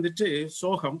போக வந்துட்டு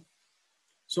சோகம்,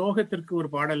 சோகத்திற்கு ஒரு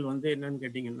பாடல் வந்து என்னன்னு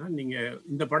கேட்டீங்கன்னா, நீங்க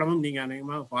இந்த படமும் நீங்க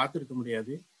அநேகமாக பார்த்துருக்க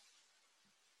முடியாது.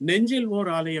 நெஞ்சில் ஓர்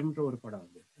ஆலயம்ன்ற ஒரு படம்.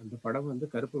 அது அந்த படம் வந்து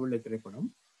கருப்பு வெள்ளை திரைப்படம்.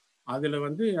 அதுல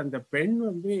வந்து அந்த பெண்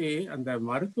வந்து அந்த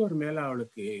மருத்துவர் மேல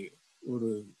அவளுக்கு ஒரு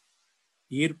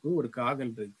ஈர்ப்பு, ஒரு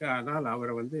காதல் இருக்கு. ஆனால்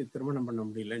அவரை வந்து திருமணம் பண்ண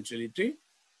முடியலன்னு சொல்லிட்டு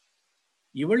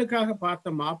இவளுக்காக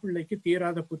பார்த்த மாப்பிள்ளைக்கு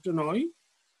தீராத புற்றுநோய்.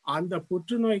 அந்த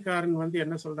புற்றுநோய்க்காரன் வந்து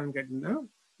என்ன சொல்றான்னு கேட்டீங்கன்னா,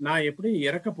 நான் எப்படி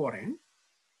இறக்க போறேன்,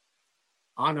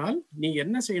 ஆனால் நீ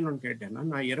என்ன செய்யணும்னு கேட்டேன்னா,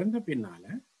 நான் இறந்த பின்னால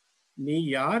நீ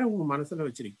யார உங்க மனசுல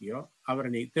வச்சிருக்கியோ அவரை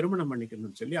நீ திருமணம்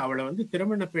பண்ணிக்கணும்னு சொல்லி அவளை வந்து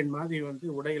திருமண பெண் மாதிரி வந்து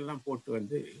உடையெல்லாம் போட்டு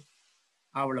வந்து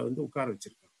அவளை வந்து உட்கார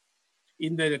வச்சிருக்கான்.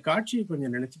 இந்த காட்சியை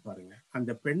கொஞ்சம் நினைச்சு பாருங்க,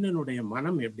 அந்த பெண்ணினுடைய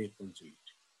மனம் எப்படி இருக்குன்னு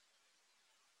சொல்லிட்டு.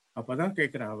 அப்பதான்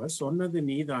கேட்கிறா, அவ சொன்னது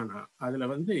நீதானா. அதுல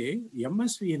வந்து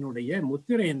எம்எஸ்வியினுடைய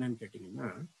முத்திரை என்னன்னு கேட்டீங்கன்னா,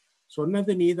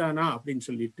 சொன்னது நீதானா அப்படின்னு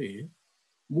சொல்லிட்டு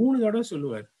 3 தடவை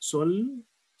சொல்லுவார். சொல்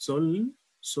சொல்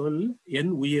சொல்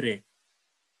என் உயிரே.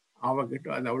 அவகிட்ட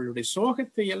அது அவளுடைய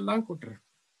சோகத்தை எல்லாம் கொட்டுற.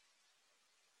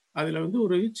 அதுல வந்து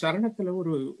ஒரு சரணத்துல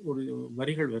ஒரு ஒரு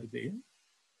வரிகள் வருது.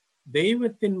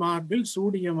 தெய்வத்தின் மார்பில்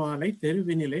சூடிய மாலை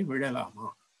தெருவினிலே விழலாமா,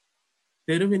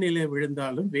 தெருவினிலே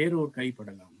விழுந்தாலும் வேறொரு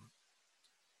கைப்படலாமா,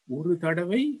 ஒரு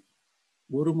தடவை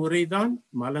ஒரு முறைதான்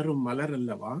மலரும் மலர்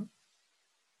அல்லவா,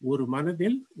 ஒரு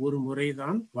மனதில் ஒரு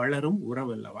முறைதான் வளரும்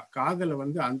உறவு அல்லவா. காதலை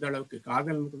வந்து அந்த அளவுக்கு,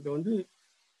 காதல்ன்றது வந்து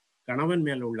கணவன்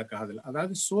மேல உள்ள காதல்.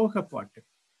 அதாவது சோகப்பாட்டு.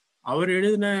 அவர்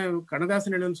எழுதின,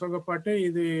 கண்ணதாசன் எழுதின சோகப்பாட்டு.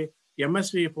 இது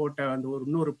எம்எஸ்வி போட்ட அந்த ஒரு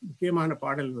இன்னொரு முக்கியமான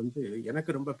பாடல் வந்து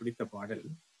எனக்கு ரொம்ப பிடித்த பாடல்,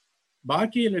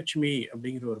 பாக்கியலட்சுமி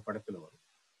அப்படிங்கிற ஒரு படத்துல வரும்.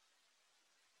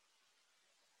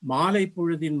 மாலை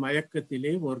பொழுதின்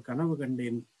மயக்கத்திலே ஒரு கனவு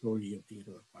கண்டேன் தோழி அப்படிங்கிற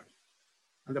ஒரு பாடல்.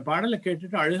 அந்த பாடலை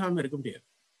கேட்டுட்டு அழுகாம இருக்க முடியாது,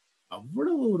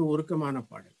 அவ்வளவு ஒரு உருக்கமான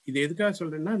பாடல். இது எதுக்காக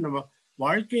சொல்றேன்னா, நம்ம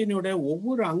வாழ்க்கையினுடைய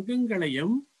ஒவ்வொரு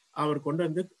அங்கங்களையும் அவர்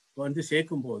கொண்டு வந்து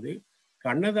சேர்க்கும் போது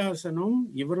கண்ணதாசனும்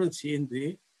இவரும் சேர்ந்து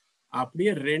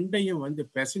அப்படியே ரெண்டையும் வந்து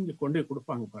பிசைஞ்சு கொண்டு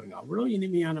கொடுப்பாங்க பாருங்க, அவ்வளவு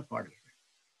இனிமையான பாடல்கள்.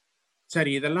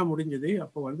 சரி, இதெல்லாம் முடிஞ்சது.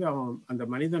 அப்போ வந்து அவன், அந்த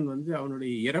மனிதன் வந்து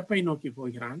அவனுடைய இறப்பை நோக்கி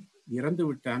போகிறான், இறந்து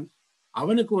விட்டான்.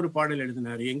 அவனுக்கு ஒரு பாடல்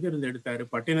எழுதினாரு. எங்க இருந்து எடுத்தாரு?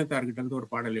 பட்டினத்தார்கிட்ட இருந்து ஒரு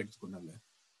பாடல் எடுத்துக்கொண்டாங்க.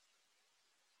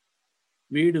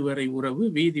 வீடு வரை உறவு,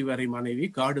 வீதி வரை மனைவி,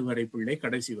 காடு வரை பிள்ளை,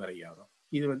 கடைசி வரை யாரோ.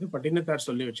 இது வந்து பட்டினத்தார்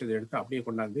சொல்லி வச்சதை எடுத்து அப்படியே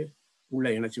கொண்டாந்து உள்ள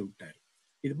இணைச்சு விட்டாரு.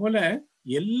 இது போல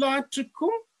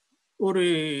எல்லாற்றுக்கும் ஒரு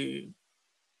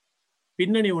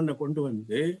பின்னணி ஒண்ணு கொண்டு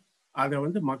வந்து அதை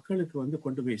வந்து மக்களுக்கு வந்து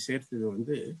கொண்டு போய் சேர்த்தது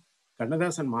வந்து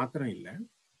கண்ணதாசன் மாத்திரம் இல்லை.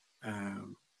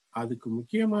 அதுக்கு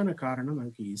முக்கியமான காரணம்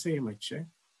அதுக்கு இசையமைச்ச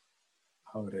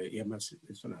அவர் எம்எஸ்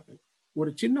விஸ்வநாதன்.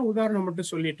 ஒரு சின்ன உதாரணம்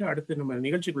மட்டும் சொல்லிட்டு அடுத்து நம்ம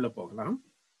நிகழ்ச்சிக்குள்ள போகலாம்.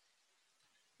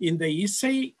 இந்த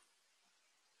இசை,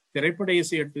 திரைப்பட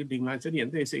இசை எடுத்துக்கிட்டீங்களா சரி,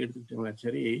 எந்த இசை எடுத்துக்கிட்டீங்களா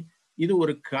சரி, இது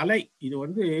ஒரு கலை. இது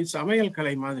வந்து சமையல்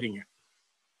கலை மாதிரிங்க.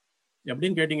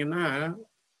 எப்படின்னு கேட்டீங்கன்னா,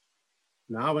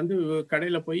 நான் வந்து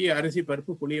கடையில போய் அரிசி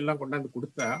பருப்பு புளியெல்லாம் கொண்டாந்து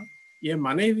கொடுத்தா என்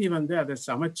மனைவி வந்து அதை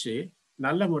சமைச்சு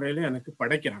நல்ல முறையில எனக்கு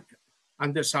படைக்கிறாங்க.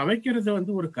 அந்த சமைக்கிறது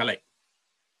வந்து ஒரு கலை.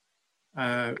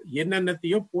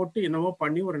 என்னென்னத்தையோ போட்டு என்னவோ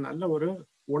பண்ணி ஒரு நல்ல ஒரு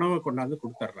உணவை கொண்டாந்து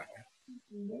கொடுத்துட்றாங்க.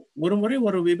 ஒரு முறை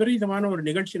ஒரு விபரீதமான ஒரு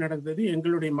நிகழ்ச்சி நடந்தது.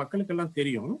 எங்களுடைய மக்களுக்கெல்லாம்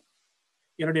தெரியும்.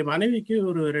 என்னுடைய மனைவிக்கு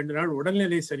ஒரு 2 நாள்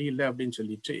உடல்நிலை சரியில்லை அப்படின்னு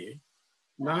சொல்லிட்டு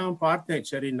நான் பார்த்தேன்.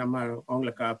 சரி, நம்ம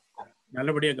அவங்களை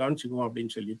நல்லபடியா கவனிச்சுக்குவோம்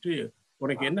அப்படின்னு சொல்லிட்டு,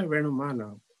 உனக்கு என்ன வேணுமா,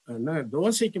 நான் என்ன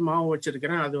தோசைக்கு மாவு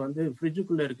வச்சிருக்கிறேன், அது வந்து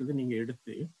ஃப்ரிட்ஜுக்குள்ள இருக்குது, நீங்க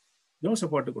எடுத்து தோசை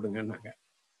போட்டு கொடுங்கன்னாங்க.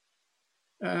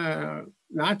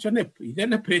 நான் சொன்னேன், இது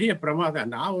என்ன பெரிய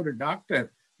பிரமாதம், நான் ஒரு டாக்டர்,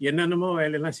 என்னென்னமோ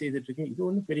வேலையெல்லாம் செய்துட்டு இருக்கேன், இது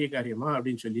ஒன்றும் பெரிய காரியமா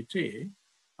அப்படின்னு சொல்லிட்டு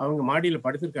அவங்க மாடியில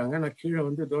படுத்திருக்காங்க. நான் கீழே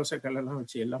வந்து தோசை கல்லெல்லாம்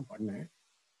வச்சு எல்லாம் பண்ணேன்.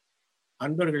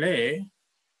 அன்பர்களே,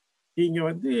 நீங்க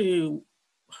வந்து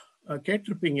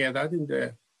கேட்டிருப்பீங்க, அதாவது இந்த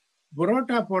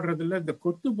புரோட்டா போடுறதுல இந்த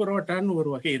கொத்து புரோட்டான்னு ஒரு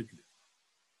வகை இருக்குது.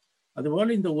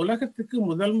 அதுபோல இந்த உலகத்துக்கு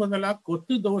முதலா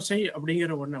கொத்து தோசை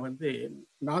அப்படிங்கிற ஒன்றை வந்து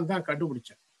நான் தான்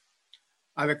கண்டுபிடிச்சேன்.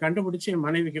 அதை கண்டுபிடிச்சு என்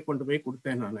மனைவிக்கு கொண்டு போய்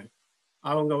கொடுத்தேன். நான்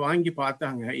அவங்க வாங்கி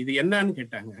பார்த்தாங்க. இது என்னன்னு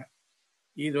கேட்டாங்க.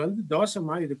 இது வந்து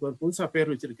தோசைமா, இதுக்கு ஒரு புதுசா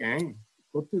பேர் வச்சிருக்கேன்,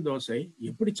 கொத்து தோசை.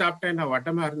 எப்படி சாப்பிட்டேன்? நான்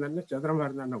வட்டமா இருந்தேன்னா சதுரமா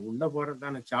இருந்தேன், நான் உள்ள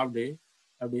போறதுதானே சாப்பிடு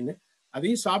அப்படின்னு.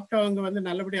 அதையும் சாப்பிட்டு அவங்க வந்து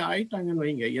நல்லபடியா ஆயிட்டாங்கன்னு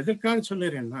வைங்க. எதற்காக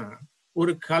சொல்லுறேன்னா,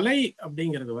 ஒரு கலை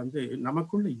அப்படிங்கிறது வந்து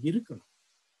நமக்குள்ள இருக்கணும்.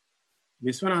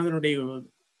 விஸ்வநாதனுடைய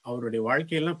அவருடைய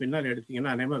வாழ்க்கையெல்லாம் பின்னால்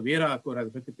எடுத்தீங்கன்னா அதே மாதிரி வீர அக்பர்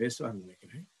அதை பத்தி பேசுவார்னு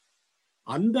நினைக்கிறேன்.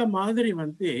 அந்த மாதிரி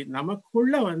வந்து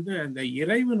நமக்குள்ள வந்து அந்த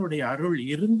இறைவனுடைய அருள்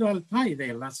இருந்தால்தான்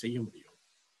இதையெல்லாம் செய்ய முடியும்.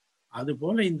 அது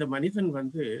போல இந்த மனிதன்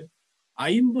வந்து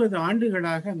 50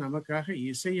 ஆண்டுகளாக நமக்காக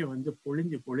இசையை வந்து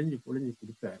பொழிஞ்சு பொழிஞ்சு பொழிஞ்சு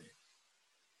கொடுத்தாரு.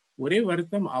 ஒரே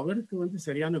வருத்தம், அவருக்கு வந்து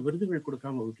சரியான விருதுகள்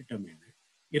கொடுக்காம விட்டுட்டோமே.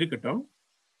 இருக்கட்டும்,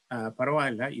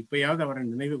 பரவாயில்ல, இப்பயாவது அவரை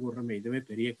நினைவு கூறுறோமே, இதுவே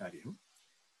பெரிய காரியம்.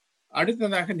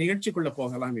 அடுத்ததாக நிகழ்ச்சிக்குள்ள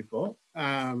போகலாம். இப்போ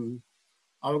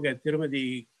அவங்க திருமதி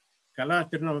கலா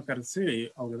திருநாவுக்கரசு,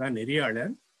 அவங்க தான்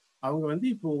நெறியாளர். அவங்க வந்து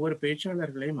இப்போ ஒவ்வொரு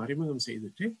பேச்சாளர்களையும் அறிமுகம்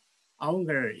செய்துட்டு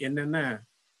அவங்க என்னென்ன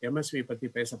எம்எஸ்வி பத்தி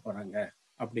பேச போறாங்க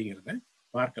அப்படிங்கிறத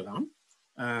பார்க்கலாம்.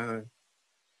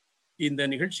 இந்த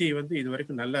நிகழ்ச்சியை வந்து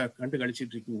இதுவரைக்கும் நல்லா கண்டு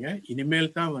கழிச்சிட்டு இருக்கீங்க.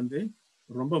 இனிமேல் தான் வந்து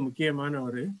ரொம்ப முக்கியமான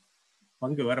ஒரு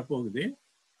பங்கு வரப்போகுது.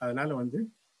 அதனால வந்து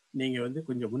நீங்க வந்து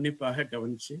கொஞ்சம் உன்னிப்பாக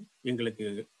கவனிச்சு எங்களுக்கு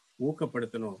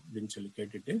ஊக்கப்படுத்தணும் அப்படின்னு சொல்லி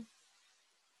கேட்டுட்டு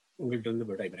உங்கள்கிட்ட இருந்து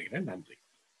விடைபெறுகிறேன். நன்றி.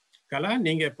 கலா,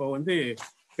 நீங்க இப்போ வந்து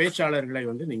பேச்சாளர்களை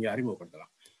வந்து நீங்க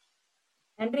அறிமுகப்படுத்தலாம்.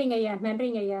 நன்றிங்க ஐயா,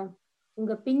 நன்றிங்க ஐயா.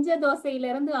 உங்க பிஞ்ச தோசையில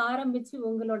இருந்து ஆரம்பிச்சு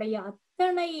உங்களுடைய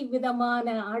அத்தனை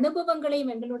விதமான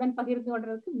அனுபவங்களையும் எங்களுடன் பகிர்ந்து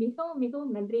கொண்டதுக்கு மிகவும்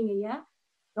மிகவும் நன்றிங்க ஐயா.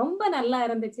 ரொம்ப நல்லா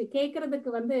இருந்துச்சு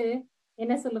கேட்கறதுக்கு. வந்து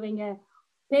என்ன சொல்லுவீங்க,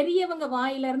 பெரியவங்க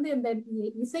வாயில இருந்து இந்த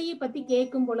இசையை பத்தி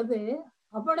கேட்கும் பொழுது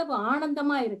அவ்வளவு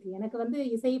ஆனந்தமா இருக்கு. எனக்கு வந்து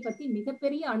இசையை பத்தி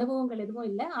மிகப்பெரிய அனுபவங்கள் எதுவும்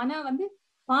இல்லை. ஆனா வந்து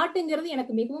பாட்டுங்கிறது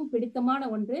எனக்கு மிகவும் பிடித்தமான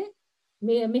ஒன்று.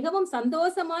 மிகவும்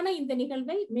சந்தோஷமான இந்த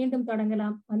நிகழ்வை மீண்டும்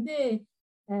தொடங்கலாம். வந்து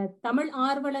தமிழ்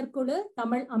ஆர்வலர் குழு,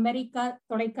 தமிழ் அமெரிக்கா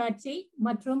தொலைக்காட்சி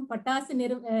மற்றும் பட்டாசு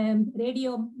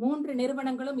ரேடியோ 3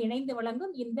 நிறுவனங்களும் இணைந்து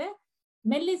வழங்கும் இந்த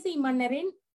மெல்லிசை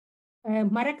மன்னரின்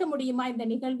மறக்க முடியுமா இந்த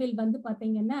நிகழ்வில் வந்து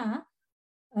பாத்தீங்கன்னா,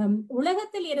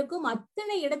 உலகத்தில் இருக்கும்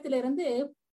அத்தனை இடத்திலிருந்து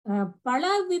பல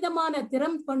விதமான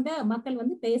திறம் கொண்ட மக்கள்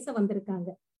வந்து பேச வந்திருக்காங்க.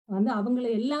 வந்து அவங்களை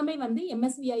எல்லாமே வந்து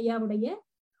எம்எஸ்வி ஐயாவுடைய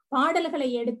பாடல்களை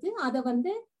எடுத்து அதை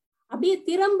வந்து அப்படியே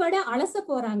திறம்பட அலச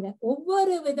போறாங்க.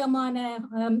 ஒவ்வொரு விதமான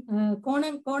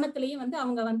கோணத்திலையும் வந்து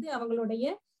அவங்க வந்து அவங்களுடைய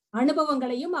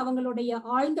அனுபவங்களையும் அவங்களுடைய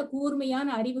ஆழ்ந்த கூர்மையான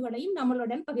அறிவுகளையும்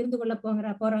நம்மளுடன் பகிர்ந்து கொள்ள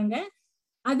போறாங்க.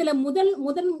 அதுல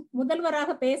முதல்வராக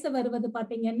பேச வருவது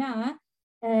பாத்தீங்கன்னா,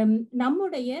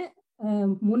 நம்முடைய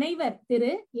முனைவர்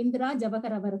திரு இந்திரா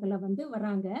ஜவஹர் அவர்களை வந்து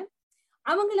வராங்க.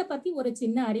 அவங்கள பத்தி ஒரு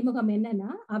சின்ன அறிமுகம்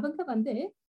என்னன்னா, அவங்க வந்து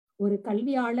ஒரு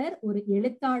கல்வியாளர், ஒரு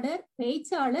எழுத்தாளர்,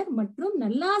 பேச்சாளர் மற்றும்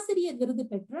நல்லாசிரியர் விருது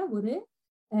பெற்ற ஒரு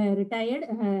ரிட்டையர்டு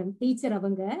டீச்சர்.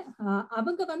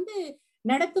 அவங்க வந்து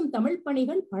நடத்தும் தமிழ்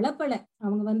பணிகள் பல.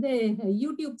 அவங்க வந்து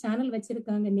யூடியூப் சேனல்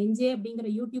வச்சிருக்காங்க, நெஞ்சே அப்படிங்கிற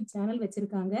யூடியூப் சேனல்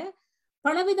வச்சிருக்காங்க.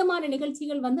 பலவிதமான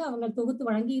நிகழ்ச்சிகள் வந்து அவங்க தொகுத்து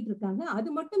வழங்கிட்டு இருக்காங்க.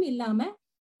 அது மட்டும் இல்லாம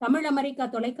தமிழ் அமெரிக்கா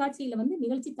தொலைக்காட்சியில வந்து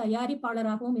நிகழ்ச்சி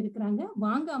தயாரிப்பாளராகவும் இருக்கிறாங்க.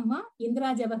 வாங்க அம்மா, இந்திரா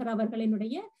ஜவஹர்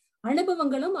அவர்களினுடைய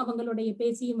அனுபவங்களும் அவங்களுடைய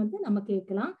பேச்சையும் வந்து நம்ம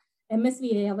கேட்கலாம் எம்எஸ்வி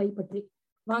ஐயாவை பற்றி.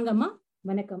 வாங்கம்மா,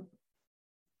 வணக்கம்.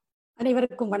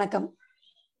 அனைவருக்கும் வணக்கம்.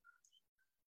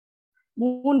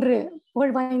 3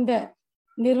 புகழ்வாய்ந்த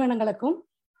நிறுவனங்களுக்கும்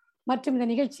மற்றும் இந்த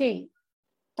நிகழ்ச்சியை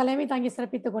தலைமை தாங்கி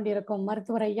சிறப்பித்துக் கொண்டிருக்கும்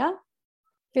மருத்துவர் ஐயா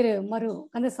திரு மரு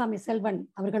கந்தசாமி செல்வன்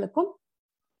அவர்களுக்கும்,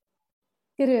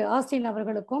 திரு ஆஸ்டின்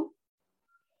அவர்களுக்கும்,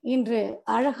 இன்று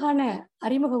அழகான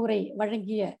அறிமுக உரை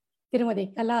வழங்கிய திருமதி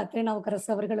கலா திருநாவுக்கரசு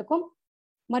அவர்களுக்கும்,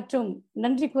 மற்றும்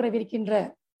நன்றி கூறவிருக்கின்ற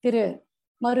திரு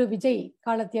மரு விஜய்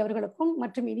காலத்தி அவர்களுக்கும்,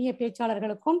 மற்றும் இனிய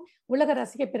பேச்சாளர்களுக்கும், உலக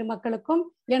ரசிக பெருமக்களுக்கும்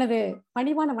எனது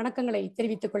பணிவான வணக்கங்களை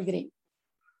தெரிவித்துக் கொள்கிறேன்.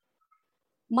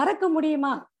 மறக்க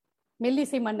முடியுமா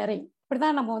மெல்லிசை மன்னரை?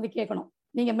 இப்படிதான் நம்ம வந்து கேட்கணும்.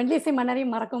 நீங்க மெல்லிசை மன்னரை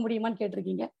மறக்க முடியுமான்னு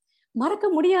கேட்டிருக்கீங்க. மறக்க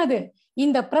முடியாது.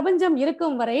 இந்த பிரபஞ்சம்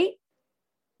இருக்கும் வரை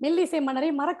மெல்லிசை மன்னரை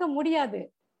மறக்க முடியாது.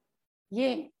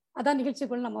 ஏன்? அதான்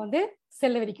நிகழ்ச்சிக்குள் நம்ம வந்து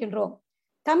செல்லவிருக்கின்றோம்.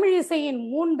 தமிழ் இசையின்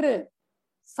 3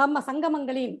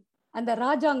 சங்கமங்களின் அந்த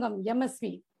ராஜாங்கம்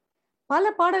எம்எஸ்வி பல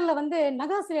பாடல்ல வந்து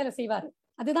நகாசு வேலை செய்வார்.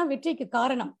 அதுதான் வெற்றிக்கு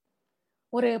காரணம்.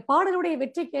 ஒரு பாடலுடைய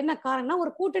வெற்றிக்கு என்ன காரணம்னா,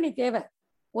 ஒரு கூட்டணி தேவை.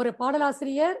 ஒரு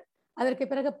பாடலாசிரியர், அதற்கு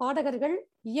பிறகு பாடகர்கள்,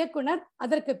 இயக்குனர்,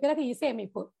 அதற்கு பிறகு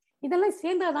இசையமைப்பு, இதெல்லாம்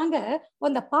சேர்ந்தாதாங்க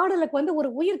அந்த பாடலுக்கு வந்து ஒரு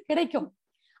உயிர் கிடைக்கும்.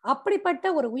 அப்படிப்பட்ட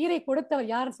ஒரு உயிரை கொடுத்தவர்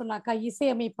யாருன்னு சொன்னாக்கா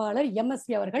இசையமைப்பாளர்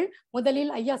MSV அவர்கள்.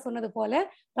 முதலில் ஐயா சொன்னது போல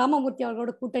ராமமூர்த்தி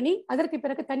அவர்களோட கூட்டணி, அதற்கு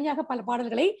பிறகு தனியாக பல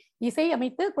பாடல்களை இசை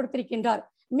அமைத்து கொடுத்திருக்கின்றார்.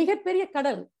 மிகப்பெரிய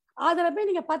கடல். அதுல போய்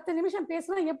நீங்க 10 நிமிஷம்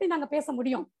பேசினா எப்படி நாங்க பேச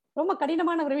முடியும்? ரொம்ப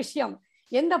கடினமான ஒரு விஷயம்.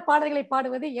 எந்த பாடல்களை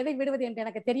பாடுவது, எதை விடுவது என்று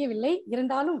எனக்கு தெரியவில்லை.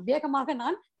 இருந்தாலும் வேகமாக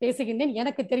நான் பேசுகின்றேன்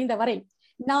எனக்கு தெரிந்த வரை.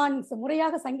 நான்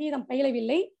முறையாக சங்கீதம்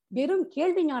பயிலவில்லை, வெறும்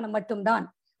கேள்வி ஞானம் மட்டும்தான்.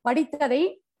 படித்ததை,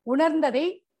 உணர்ந்ததை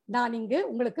நான் இங்கு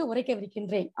உங்களுக்கு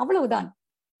உரைக்கவிருக்கின்றேன், அவ்வளவுதான்.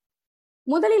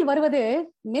 முதலில் வருவது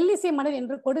மெல்லிசை மணல்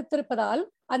என்று கொடுத்திருப்பதால்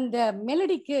அந்த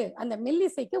மெலடிக்கு, அந்த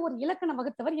மெல்லிசைக்கு ஒரு இலக்கணம்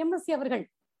வகுத்தவர் MSV அவர்கள்.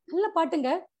 நல்ல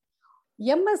பாட்டுங்க.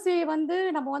 MSV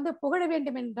நம்ம புகழ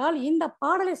வேண்டும் என்றால் இந்த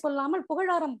பாடலை சொல்லாமல்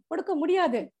புகழாரம் கொடுக்க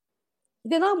முடியாது.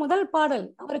 இதுதான் முதல் பாடல்.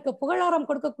 அவருக்கு புகழாரம்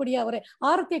கொடுக்கக்கூடிய, ஒரு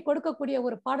ஆரத்தை கொடுக்கக்கூடிய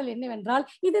ஒரு பாடல் என்னவென்றால்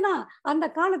இதுதான். அந்த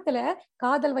காலத்துல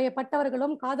காதல்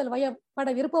வயப்பட்டவர்களும் காதல்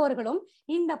வயப்படவிருப்பவர்களும்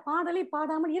இந்த பாடலை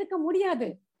பாடாமல் இருக்க முடியாது.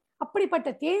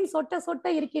 அப்படிப்பட்ட தேன் சொட்ட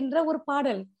சொட்ட இருக்கின்ற ஒரு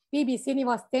பாடல். PB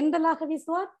சீனிவாஸ் தென்றலாக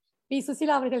வீசுவார், P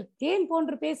சுசீலா அவர்கள் தேன்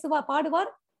போன்று பாடுவார்.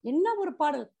 என்ன ஒரு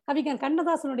பாடல்! கவிஞர்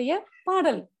கண்ணதாசனுடைய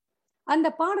பாடல். அந்த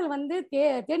பாடல்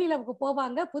தேனிலவுக்கு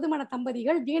போவாங்க புதுமண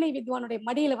தம்பதிகள். வீணை வித்வானுடைய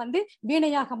மடியில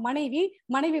வீணையாக மனைவி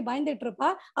பயந்துட்டு இருப்பா.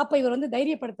 அப்ப இவர்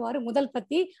தைரியப்படுத்துவாரு. முதல்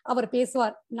பத்தி அவர்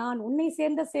பேசுவார். நான் உன்னை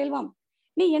சேர்ந்த செல்வம்,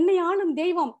 நீ என்னை ஆளும்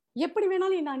தெய்வம், எப்படி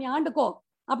வேணாலும் நான் ஆண்டுக்கோ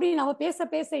அப்படின்னு அவ பேச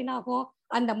பேச என்ன ஆகும்,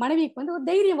 அந்த மனைவிக்கு ஒரு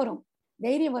தைரியம் வரும்.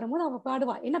 தைரியம் வரும்போது அவ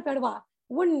பாடுவா. என்ன பாடுவா?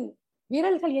 உன்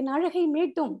விரல்கள் என் அழகை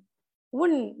மீட்டும்,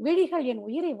 உன் விழிகள் என்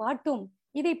உயிரை வாட்டும்.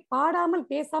 இதை பாடாமல்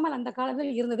பேசாமல் அந்த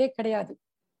காலத்தில் இருந்ததே கிடையாது.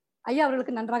 ஐயா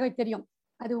அவர்களுக்கு நன்றாக தெரியும்.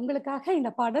 அது உங்களுக்காக இந்த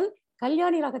பாடல்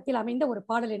கல்யாணி ராகத்தில் அமைந்த ஒரு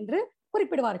பாடல் என்று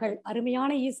குறிப்பிடுவார்கள்.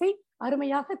 அருமையான இசை,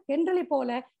 அருமையாக தென்றலை போல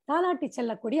தாலாட்டி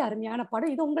செல்லக்கூடிய அருமையான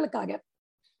பாடல். இது உங்களுக்காக.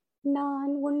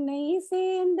 நான் உன்னை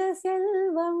சேர்ந்த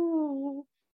செல்வம்,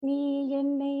 நீ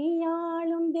என்னை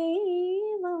ஆளும்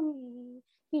தெய்வம்,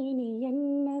 இனி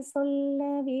என்ன சொல்ல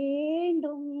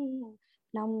வேண்டும்,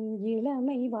 நம்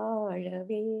இளமை வாழ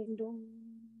வேண்டும்.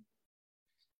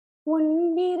 உன்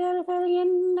விரல்கள்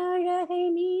என் அழகை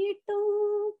மீட்டும்,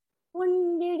 உன்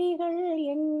விழிகள்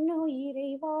என் உயிரை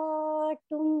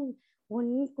வாட்டும்,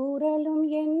 உன் குரலும்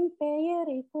என்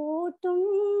பெயரை கூட்டும்,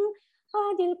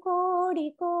 அதில் கோடி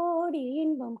கோடி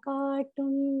இன்பம்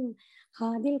காட்டும்,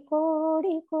 அதில்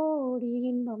கோடி கோடி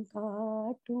இன்பம்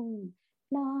காட்டும்.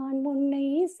 நான் உன்னை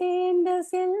சேர்ந்த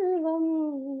செல்வம்,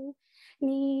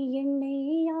 நீ என்னை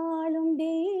ஆளும்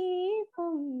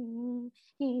தெய்வம்,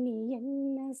 இனி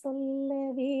என்ன சொல்ல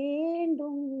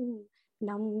வேண்டும்,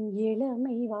 நம்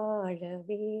இளமை வாழ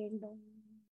வேண்டும்.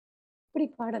 இப்படி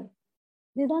பாடல்.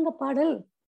 இதுதாங்க பாடல்.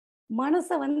 மனச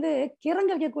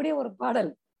கிறங்க வைக்கக்கூடிய ஒரு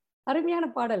பாடல். அருமையான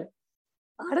பாடல்.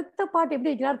 அடுத்த பாட்டு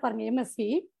எப்படி இருக்கிறார் பாருங்க MSV.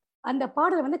 அந்த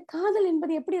பாடல் காதல்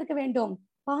என்பது எப்படி இருக்க வேண்டும்?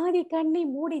 பாதி கண்ணை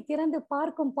மூடி திறந்து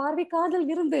பார்க்கும் பார்வை காதல்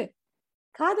விருந்து.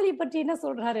 காதலை பற்றி என்ன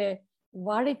சொல்றாரு?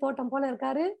 வாழை தோட்டம் போல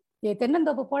இருக்காரு,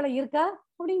 தென்னந்தோப்பு போல இருக்கா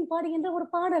அப்படின்னு பாடுகின்ற ஒரு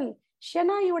பாடல்.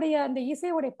 ஷெனாயுடைய அந்த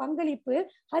இசையுடைய பங்களிப்பு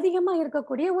அதிகமா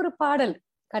இருக்கக்கூடிய ஒரு பாடல்.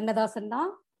 கண்ணதாசன் தான்,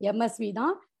 MSV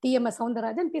தான், TMS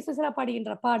சௌந்தரராஜன், P சுசீலா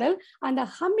பாடுகின்ற பாடல். அந்த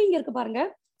ஹம்மிங் இருக்கு பாருங்க,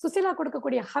 சுசீலா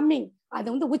கொடுக்கக்கூடிய ஹம்மிங்,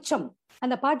 அது உச்சம்.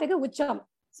 அந்த பாட்டுக்கு உச்சம்.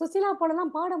 சுசீலா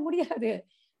போலலாம் பாட முடியாது.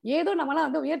 ஏதோ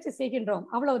நம்மளாம் முயற்சி செய்கின்றோம்,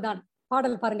 அவ்வளவுதான்.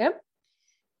 பாடல் பாருங்க.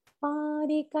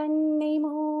 பாதி கண்ணை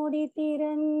மூடி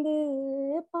திறந்து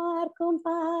பார்க்கும்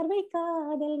பார்வை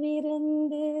காதல்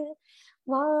விருந்து,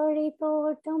 வாழை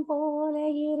தோட்டம் போல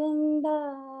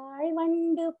இருந்தாள்,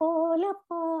 வண்டு போல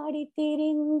பாடி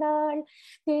திரிந்தாள்,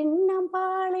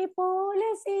 தென்னம்பாளை போல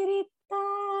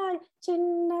சிரித்தாள்,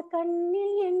 சின்ன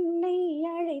கண்ணில் என்னை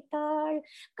அழைத்தாள்,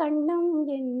 கண்ணம்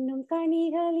என்னும்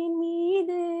கனிகளின்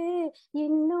மீது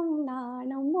இன்னும்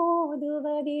நானும்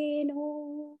மோதுவதேனோ,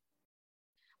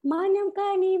 மனம்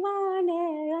கனிவான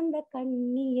அந்த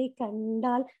கண்ணியை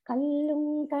கண்டால்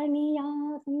கல்லும்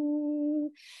கனியாகும்,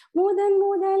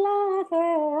 முதலாக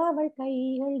அவள்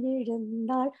கைகள்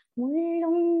விழுந்தால்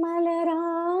முள்ளும்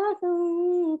மலராகும்,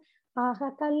 ஆக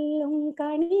கல்லும்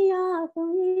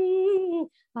கனியாகும்,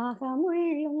 ஆக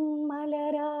முள்ளும்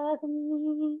மலராகும்.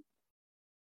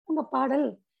 உங்க பாடல்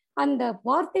அந்த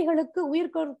வார்த்தைகளுக்கு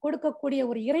உயிர் கொடுக்கக்கூடிய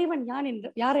ஒரு இறைவன்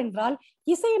யார் என்றால்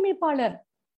இசையமைப்பாளர்.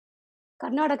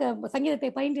 கர்நாடக சங்கீதத்தை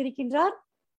பயின்றிருக்கின்றார்.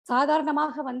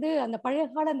 சாதாரணமாக அந்த பழைய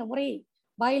கால அந்த முறை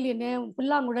வயலின்,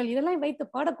 புல்லாங்குழல் இதெல்லாம் வைத்து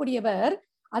பாடக்கூடியவர்.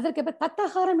 அதற்கு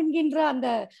தத்தகாரம் என்கின்ற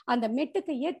அந்த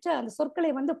மெட்டுக்கு ஏற்ற அந்த சொற்களை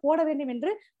போட வேண்டும்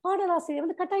என்று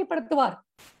பாடலாசிரியர் கட்டாயப்படுத்துவார்.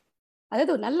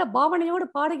 அதாவது நல்ல பாவனையோடு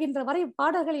பாடுகின்ற வரை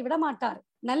பாடல்களை விடமாட்டார்,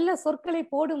 நல்ல சொற்களை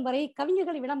போடும் வரை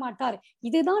கவிஞர்களை விடமாட்டார்.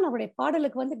 இதுதான் அவருடைய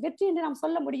பாடலுக்கு வெற்றி என்று நாம்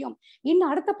சொல்ல முடியும்.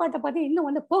 இன்னும் அடுத்த பாட்டை பார்த்து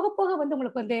இன்னும் போக போக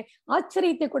உங்களுக்கு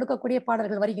ஆச்சரியத்தை கொடுக்கக்கூடிய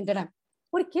பாடல்கள் வருகின்றன.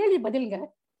 ஒரு கேள்வி பதிலுங்க.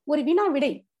 ஒரு வினா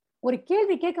விடை, ஒரு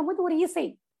கேள்வி கேட்கும் போது ஒரு இசை,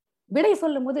 விடை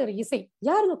சொல்லும் போது ஒரு இசை.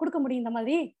 யாருங்க கொடுக்க முடியும் இந்த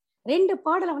மாதிரி? 2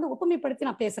 பாடலை வந்து ஒப்புமைப்படுத்தி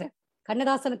நான் பேசுறேன்.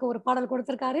 கண்ணதாசனுக்கு ஒரு பாடல்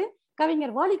கொடுத்திருக்காரு,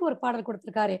 கவிஞர் வாலிக்கு ஒரு பாடல்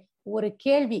கொடுத்திருக்காரு. ஒரு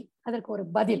கேள்வி, அதற்கு ஒரு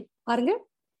பதில். பாருங்க.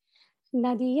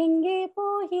 நதி எங்கே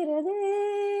போகிறது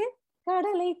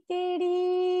கடலை தேடி,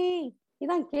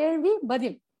 இதான் கேள்வி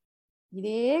பதில்.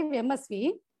 இதே MSV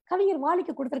கவிஞர்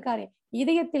வாலிக்கு கொடுத்திருக்காரு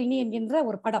இதயத்தில் நீ என்கின்ற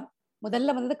ஒரு படம்.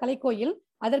 முதல்ல வந்தது கலைக்கோயில்,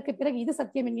 அதற்கு பிறகு இது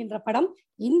சத்தியம் என்கின்ற படம்.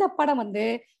 இந்த படம் வந்து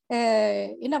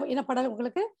என்ன படம்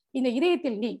உங்களுக்கு? இந்த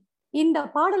இதயத்தில் நீ. இந்த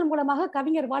பாடல் மூலமாக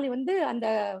கவிஞர் வாலி வந்து அந்த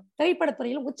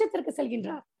திரைப்படத்துறையில் உச்சத்திற்கு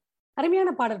செல்கின்றார். அருமையான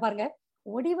பாடல் பாருங்க.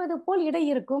 ஒடிவது போல் இடை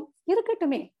இருக்கும்,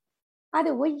 இருக்கட்டுமே. அது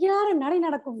ஒய்யார நடை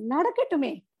நடக்கும்,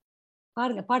 நடக்கட்டுமே.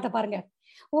 பாருங்க, பாட்டை பாருங்க.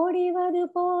 ஓடிவது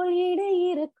போல் இடை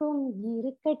இருக்கும்,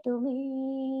 இருக்கட்டுமே.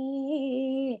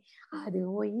 அது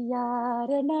ஒய்யார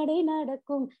நடை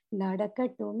நடக்கும்,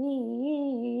 நடக்கட்டுமே.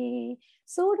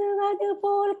 சுடுவது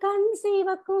போல் கண்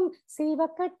சிவக்கும்,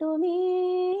 சிவக்கட்டுமே.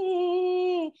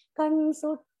 கண்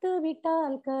சுட்டு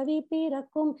விட்டால் கவி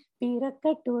பிறக்கும்,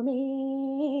 பிறக்கட்டுமே.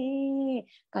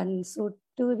 கண்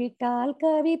சுட்டு விட்டால்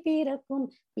கவி பிறக்கும்,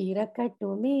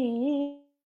 பிறக்கட்டுமே.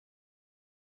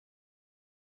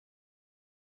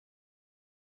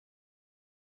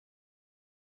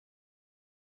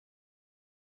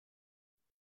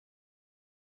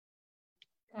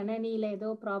 கணனியில ஏதோ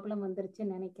ப்ராப்ளம்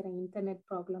வந்துருச்சுன்னு நினைக்கிறேன், இன்டர்நெட்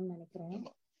ப்ராப்ளம் நினைக்கிறேன்.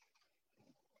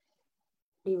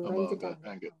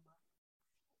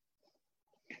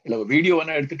 இல்ல வீடியோ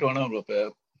வேணா எடுத்துட்டு வேணா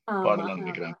பாடலாம்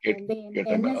நினைக்கிறேன்.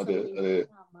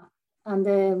 அந்த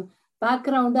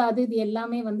பேக்ரவுண்ட் அது இது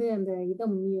எல்லாமே வந்து அந்த இதை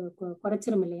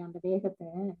குறைச்சிரும் இல்லையா, அந்த வேகத்தை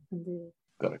வந்து.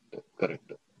 Correct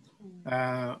correct.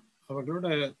 அவர்களோட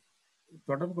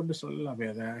தொடர்பு கொண்டு சொல்லலாமே,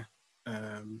 அதை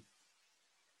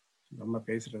நம்ம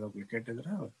பேசுறத உங்களுக்கு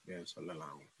கேட்டதுன்னா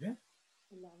சொல்லலாம் உங்களுக்கு.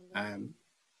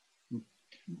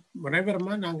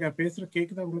 முனைவரமா நாங்க பேசுற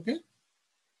கேக்குதா உங்களுக்கு?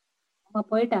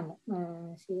 போயிட்டாங்க,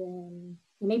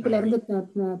 இணைப்புல இருந்து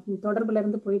தொடர்புல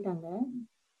இருந்து போயிட்டாங்க.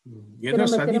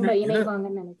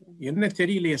 என்ன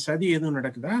தெரியலையே, சதி எதுவும்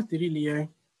நடக்குதா தெரியலையே,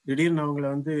 திடீர்னு அவங்கள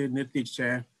வந்து நிறுத்திடுச்சே.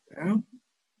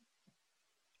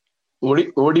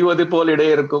 ஓடிவது போல் இடை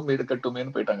இருக்கும்,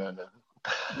 இருக்கட்டுமேன்னு போயிட்டாங்க.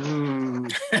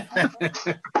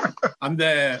 அந்த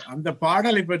அந்த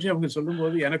பாடலை பற்றி அவங்க சொல்லும்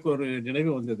போது எனக்கு ஒரு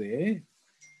நினைவு வந்தது.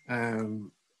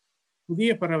 புதிய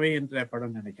பறவை என்ற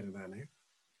படம் நினைக்கிறேன் நானு.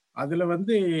 அதுல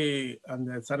வந்து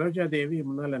அந்த சரோஜா தேவி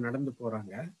முன்னால நடந்து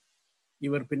போறாங்க,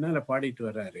 இவர் பின்னால பாடிட்டு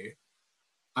வர்றாரு.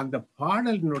 அந்த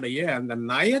பாடலினுடைய அந்த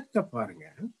நயத்தை பாருங்க.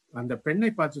 அந்த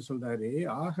பெண்ணை பார்த்து சொல்றாரு,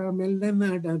 ஆக மெல்ல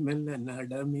நட மெல்ல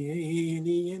நடமே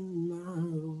நீ என்ன,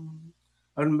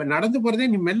 அவன் நடந்து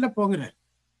போறதே நீ மெல்ல போங்கிற.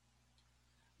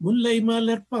 முல்லை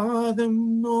மலர் பாதம்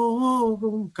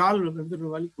நோகும், கால் வந்து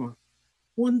வலிக்கும்.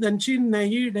 உந்தன் சின்ன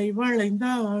இடை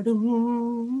வளைந்தாடும்,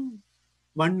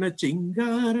 வண்ண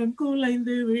சிங்காரன்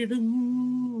குலைந்து விடும்.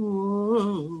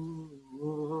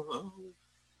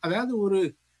 அதாவது ஒரு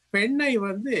பெண்ணை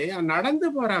வந்து நடந்து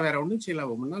போறா, வேற ஒண்ணும் செய்யல,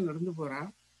 முன்னால் நடந்து போறா.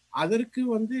 அதற்கு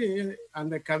வந்து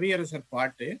அந்த கவியரசர்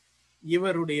பாட்டு,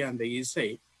 இவருடைய அந்த இசை,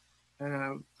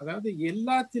 அதாவது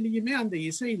எல்லாத்திலையுமே அந்த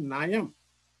இசை நயம்.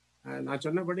 நான்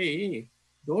சொன்னபடி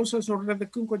தோசை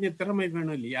சொல்றதுக்கும் கொஞ்சம் திறமை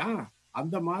வேணும் இல்லையா,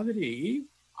 அந்த மாதிரி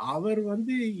அவர்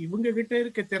வந்து இவங்க கிட்ட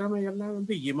இருக்க திறமை எல்லாம்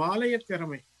வந்து இமாலய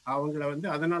திறமை. அவங்கள வந்து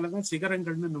அதனாலதான்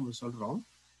சிகரங்கள்னு நம்ம சொல்றோம்.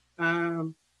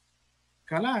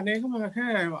 கலா அநேகமாக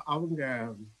அவங்க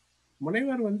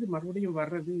முனைவர் வந்து மறுபடியும்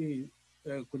வர்றது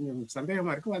கொஞ்சம்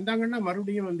சந்தேகமா இருக்கு. வந்தாங்கன்னா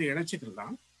மறுபடியும் வந்து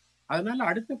இணைச்சிக்கலாம். அதனால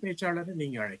அடுத்த பேச்சாளரை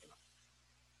நீங்க அழைக்கலாம்.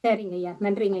 சரிங்க ஐயா,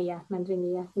 நன்றிங்க ஐயா, நன்றிங்க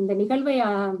ஐயா. இந்த நிகழ்வை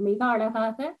மிக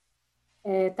அழகாக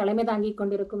தலைமை தாங்கி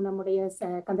கொண்டிருக்கும் நம்முடைய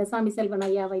கந்தசாமி செல்வன்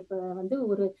ஐயாவை வந்து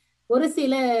ஒரு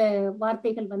சில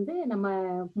வார்த்தைகள் வந்து நம்ம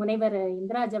முனைவர்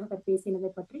இந்திராஜ் அவர்கள் பேசினதை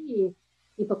பற்றி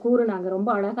இப்ப கூறுனாங்க, ரொம்ப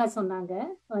அழகா சொன்னாங்க.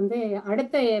 வந்து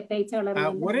அடுத்த பேச்சாளர்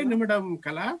ஒரே நிமிடம்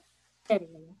கலா.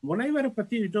 சரிங்க. முனைவரை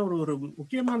பத்தி ஒரு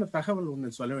முக்கியமான தகவல்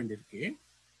ஒண்ணு சொல்ல வேண்டியிருக்கு.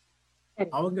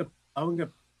 அவங்க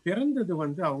பிறந்தது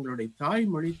வந்து அவங்களுடைய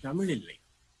தாய்மொழி தமிழ் இல்லை.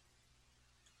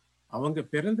 அவங்க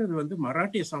பிறந்தது வந்து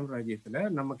மராட்டிய சாம்ராஜ்யத்துல.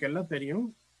 நமக்கு எல்லாம் தெரியும்,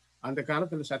 அந்த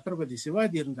காலத்துல சத்ரபதி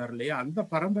சிவாஜி இருந்தார் இல்லையா, அந்த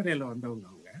பரம்பரையில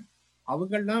வந்தவங்க.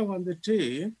 அவங்கெல்லாம் வந்துட்டு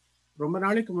ரொம்ப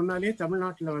நாளைக்கு முன்னாலே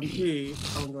தமிழ்நாட்டுல வந்து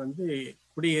அவங்க வந்து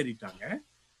குடியேறிட்டாங்க.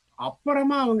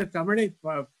 அப்புறமா அவங்க தமிழை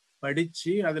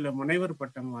படிச்சு அதுல முனைவர்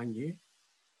பட்டம் வாங்கி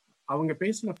அவங்க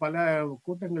பேசின பல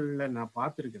கூட்டங்கள்ல நான்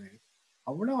பார்த்திருக்கிறேன்.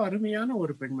 அவ்வளவு அருமையான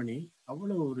ஒரு பெண்மணி,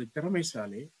 அவ்வளவு ஒரு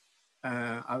திறமைசாலி.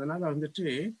 அதனால வந்துட்டு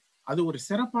அது ஒரு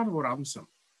சிறப்பான ஒரு அம்சம்.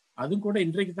 அதுவும் கூட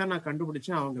இன்றைக்கு தான் நான்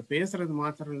கண்டுபிடிச்சேன், அவங்க பேசுறது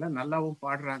மாத்திரம் இல்ல, நல்லாவும்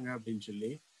பாடுறாங்க அப்படின்னு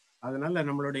சொல்லி. அதனால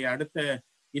நம்மளுடைய அடுத்த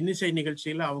இன்னிசை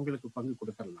நிகழ்ச்சியில அவங்களுக்கு பங்கு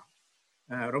கொடுத்துடலாம்.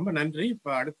 ரொம்ப நன்றி. இப்ப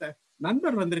அடுத்த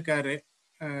நண்பர் வந்திருக்காரு.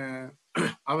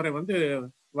 அவரை வந்து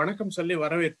வணக்கம் சொல்லி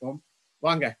வரவேற்போம்.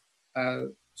 வாங்க.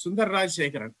 சுந்தர்ராஜ்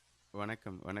சேகரன்.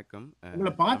 வணக்கம். வணக்கம்.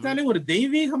 உங்களை பார்த்தாலே ஒரு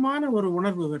தெய்வீகமான ஒரு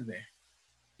உணர்வு வருது.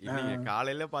 இல்லைங்க,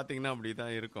 காலையில பாத்தீங்கன்னா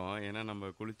அப்படிதான் இருக்கும். ஏன்னா நம்ம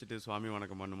குளிச்சுட்டு சுவாமி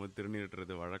வணக்கம் பண்ணும்போது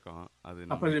திருநீர்றது வழக்கம். அது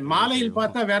அப்ப மாலையில்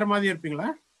பார்த்தா வேற மாதிரி இருப்பீங்களா?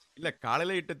 இல்ல,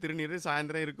 காலையில இட்ட திருநீர்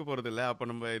சாயந்தரம் இருக்க போறது இல்ல. அப்ப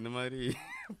நம்ம இந்த மாதிரி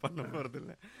பண்ண போறது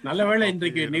இல்ல. நல்ல வேளை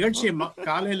இன்றைக்கு நிகழ்ச்சியை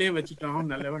காலையிலேயே வச்சுட்டோம்.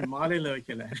 நல்ல வேளை மாலையில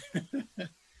வைக்கல.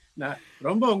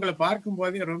 ரொம்ப உங்களை பார்க்கும்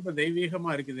போதே ரொம்ப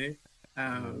தெய்வீகமா இருக்குது.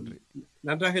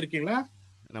 நன்றாக இருக்கீங்களா?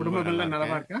 குடும்பங்கள்லாம்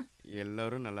நலமா இருக்கா?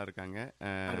 எல்லாரும் நல்லா இருக்காங்க.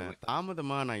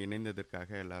 தாமதமா நான் இணைந்ததற்காக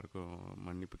எல்லாருக்கும்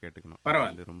மன்னிப்பு கேட்டுக்கணும்.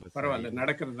 பரவாயில்ல, ரொம்ப பரவாயில்ல.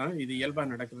 நடக்கிறது தான், இது இயல்பா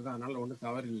நடக்கிறது தான். அதனால ஒன்றும்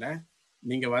தவறு இல்லை.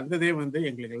 நீங்க வந்ததே வந்து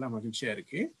எங்களுக்கு எல்லாம் மகிழ்ச்சியா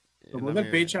இருக்கு.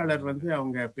 முதல் பேச்சாளர் வந்து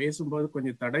அவங்க பேசும்போது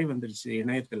கொஞ்சம் தடை வந்துருச்சு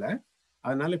இணையத்துல.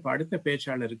 அதனால இப்ப அடுத்த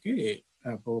பேச்சாளருக்கு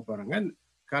போக போறாங்க.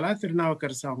 கலா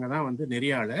திருநாவுக்கரசு அவங்க தான் வந்து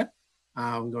நெறியாளர்.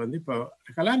 அவங்க வந்து இப்போ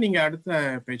கலா, நீங்க அடுத்த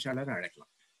பேச்சாளர்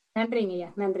அழைக்கலாம். நன்றிங்க ஐயா.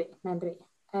 நன்றி நன்றி.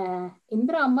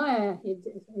 இந்திரா அம்மா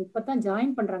இப்பதான்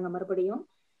ஜாயின் பண்றாங்க மறுபடியும்.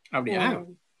 அப்படியா?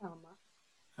 ஆமா.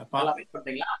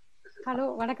 ஹலோ,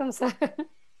 வணக்கம் சார்.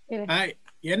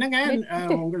 என்னங்க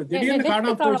உங்களுக்கு திடீர்னு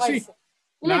காணாம போச்சு?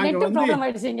 நெட் ப்ராப்ளம்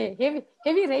ஆயிடுச்சுங்க.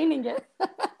 ஹெவி ரெயினிங்க.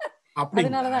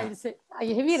 அதனாலதான் ஆயிடுச்சு.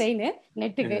 Heavy rain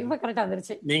நெட்டுக்கு. இப்ப கரெக்டா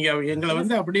வந்துருச்சு. நீங்க எங்களை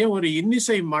வந்து அப்படியே ஒரு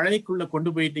இன்னிசை மழைக்குள்ள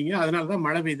கொண்டு போயிட்டீங்க. அதனாலதான்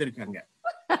மழை பெய்திருக்காங்க.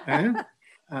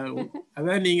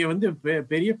 அதான் நீங்க வந்து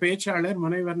பெரிய பேச்சாளர்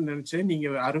முனைவர் நினைச்சேன். நீங்க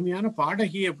அருமையான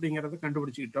பாடகி அப்படிங்கறத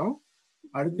கண்டுபிடிச்சுக்கிட்டோம்.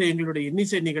 அடுத்து எங்களுடைய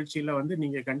இன்னிசை நிகழ்ச்சியில வந்து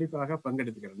நீங்க கண்டிப்பாக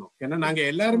பங்கெடுத்துக்கிறணும். ஏன்னா நாங்க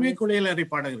எல்லாருமே குளியலறை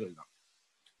பாடகர்கள் தான்.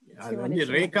 அது வந்து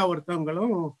ரேகா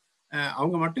ஒருத்தவங்களும்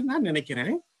அவங்க மட்டும்தான்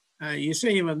நினைக்கிறேன்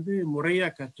இசை வந்து முறையா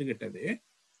கற்றுக்கிட்டது.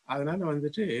 அதனால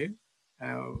வந்துட்டு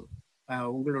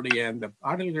உங்களுடைய அந்த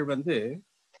பாடல்கள் வந்து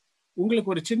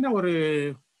உங்களுக்கு ஒரு சின்ன ஒரு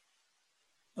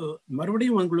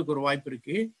மறுபடியும் உங்களுக்கு ஒரு வாய்ப்பு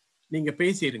இருக்கு. நீங்க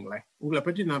பேசிடுங்களேன். உங்களை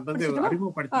பற்றி நான் வந்து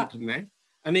அறிமுகப்படுத்திட்டு இருந்தேன்.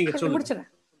 நீங்க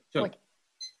சொல்லுங்க.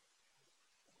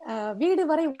 வீடு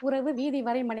வரை உறவு, வீதி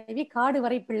வரை மனைவி, காடு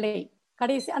வரை பிள்ளை,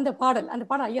 கடைசி அந்த பாடல்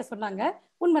ஐயா சொன்னாங்க.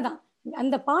 உண்மைதான்.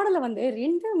 அந்த பாடலை வந்து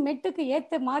 2 மெட்டுக்கு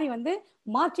ஏத்த மாதிரி வந்து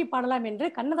மாற்றி பாடலாம் என்று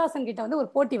கண்ணதாசன் கிட்ட வந்து ஒரு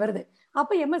போட்டி வருது.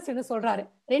 அப்ப எம்எஸ்வி வந்து சொல்றாரு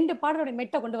 2 பாடலோட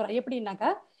மெட்டை கொண்டு வர. எப்படின்னாக்கா,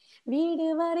 வீடு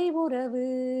வரை உறவு,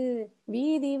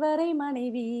 வீதி வரை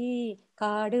மனைவி,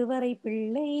 காடு வரை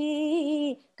பிள்ளை,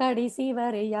 கடைசி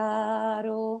வரை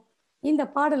யாரோ. இந்த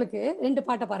பாடலுக்கு 2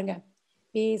 பாட்டை பாருங்க.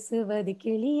 பேசுவது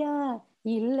கிளியா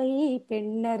இல்லை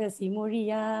பெண்ணரசி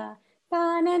மொழியா,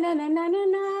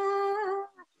 தானனனனனா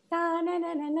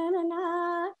தானனனனனா,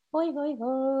 ஹோய் ஹோய்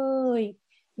ஹோய்.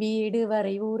 வீடு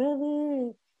வரை உறவு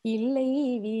இல்லை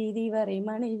வீதி வரை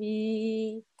மனைவி,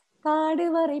 காடு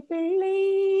வரை பிள்ளை,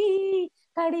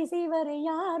 கடைசி வரை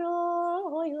யாரோ,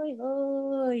 ஹோய் ஹோய்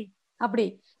ஹோய். அப்படி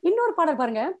இன்னொரு பாடல்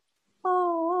பாருங்க. ஓ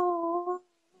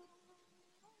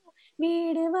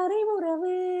வீடு வரை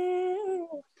உறவு,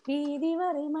 வீதி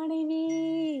வரை மனைவி,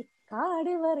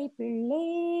 காடு வரை பிள்ளை,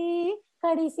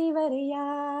 கடைசி வரை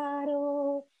யாரோ.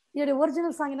 இதோட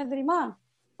ஒரிஜினல் சாங் என்ன தெரியுமா?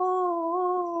 ஓ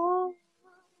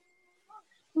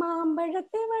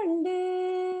மாம்பழத்து வண்டு,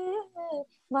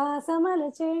 வாசமல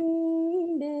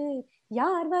செண்டு,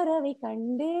 யார் வரவை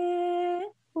கண்டு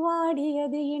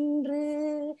வாடியது என்று.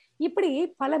 இப்படி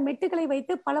பல மெட்டுகளை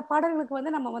வைத்து பல பாடல்களுக்கு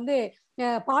வந்து நம்ம வந்து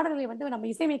பாடல்களை வந்து நம்ம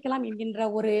இசையமைக்கலாம் என்கின்ற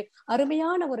ஒரு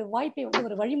அருமையான ஒரு வாய்ப்பை வந்து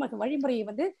ஒரு வழிமுறையை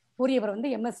வந்து கூறியவர்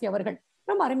வந்து எம்எஸ்வி அவர்கள்.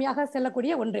 ரொம்ப அருமையாக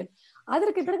செல்லக்கூடிய ஒன்று.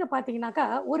 அதற்கு பிறகு பாத்தீங்கன்னாக்கா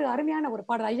ஒரு அருமையான ஒரு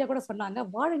பாடல் ஐயா கூட சொன்னாங்க,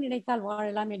 வாழ நினைத்தால்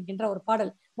வாழலாம் என்கின்ற ஒரு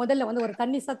பாடல். முதல்ல வந்து ஒரு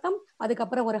தண்ணி சத்தம்,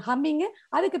 அதுக்கப்புறம் ஒரு ஹம்மிங்,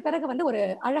 அதுக்கு பிறகு வந்து ஒரு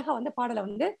அழகா வந்து பாடலை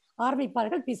வந்து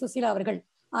ஆரம்பிப்பார்கள் பி. சுசீலா அவர்கள்.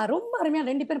 ரொம்ப அருமையா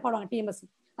 2 பேரும் பாடுவாங்க டிஎம்எஸ்.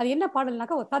 அது என்ன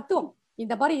பாடல்னாக்கா ஒரு தத்துவம்.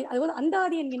 இந்த மாதிரி அது வந்து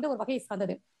அந்தாதி என்கின்ற ஒரு வகையை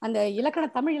சார்ந்தது. அந்த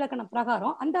தமிழ் இலக்கணம்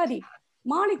பிரகாரம் அந்தாதி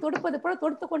மாலை தொடுப்பது போல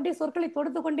தொடுத்து கொண்டே சொற்களை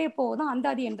தொடுத்து கொண்டே போவதுதான்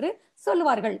அந்தாதி என்று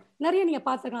சொல்லுவார்கள். நிறைய நீங்க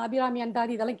பார்த்துக்கலாம். அபிராமி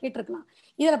அந்தாதி இதெல்லாம் கேட்டிருக்கலாம்.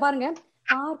 இதுல பாருங்க,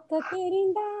 பார்க்க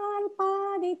தெரிந்தால்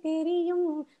பாதை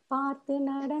தெரியும், பார்த்து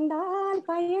நடந்தால்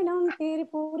பயணம்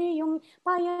புரியும்,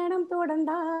 பயணம்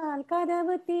தொடர்ந்தால்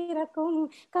கதவு திறக்கும்,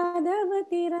 கதவு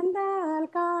திறந்தால்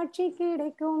காட்சி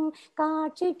கிடைக்கும்,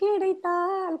 காட்சி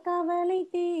கிடைத்தால் கவலை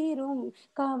தீரும்,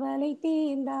 கவலை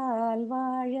தீர்ந்தால்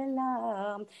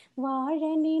வாழலாம், வாழ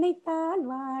நினைத்தால்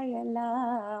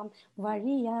வாழலாம்,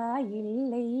 வழியா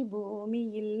இல்லை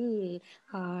பூமியில்,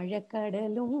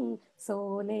 ஆழக்கடலும்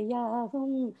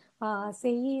சோலையாகும்,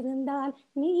 ஆசை இருந்தால்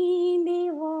நீந்தி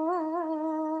வா.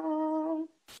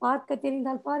 பார்க்க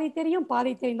தெரிந்தால் பாதை தெரியும்,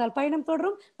 பாதை தெரிந்தால் பயணம்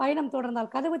தொடரும், பயணம்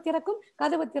தொடர்ந்தால் கதவு திறக்கும்,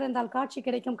 கதவு திறந்தால் காட்சி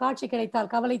கிடைக்கும், காட்சி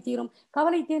கிடைத்தால் கவலை தீரும்,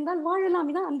 கவலை தீர்ந்தால் வாழலாம்.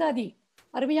 இதான் அந்தாதி.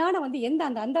 அருமையான வந்து எந்த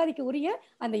அந்த அந்தாதிக்கு உரிய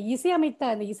அந்த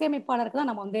இசையமைத்த அந்த இசையமைப்பாளருக்கு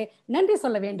தான் நம்ம வந்து நன்றி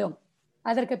சொல்ல வேண்டும்.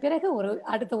 அதற்கு பிறகு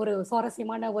அடுத்த ஒரு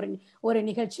சுவாரஸ்யமான ஒரு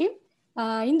நிகழ்ச்சி.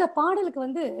 இந்த பாடலுக்கு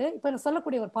வந்து இப்ப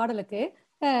சொல்லக்கூடிய ஒரு பாடலுக்கு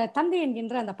தந்தை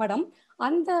என்கின்ற அந்த படம்,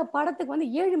 அந்த படத்துக்கு வந்து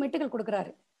 7 மெட்டுகள்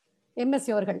கொடுக்கிறாரு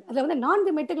MSV அவர்கள். அதுல வந்து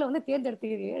 4 மெட்டுகளை வந்து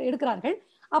எடுக்கிறார்கள்.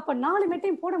 அப்ப 4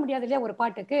 மெட்டையும் போட முடியாது இல்லையா ஒரு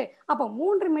பாட்டுக்கு. அப்ப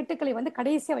 3 மெட்டுக்களை வந்து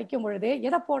கடைசியா வைக்கும் பொழுது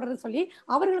எதை போடுறதுன்னு சொல்லி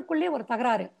அவர்களுக்குள்ளே ஒரு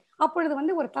தகராறு. அப்பொழுது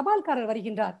வந்து ஒரு தபால்காரர்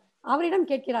வருகின்றார். அவரிடம்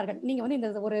கேட்கிறார்கள், நீங்க வந்து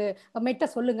இந்த ஒரு மெட்டை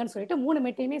சொல்லுங்கன்னு சொல்லிட்டு 3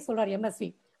 மெட்டையுமே சொல்றாரு MSV.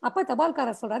 அப்ப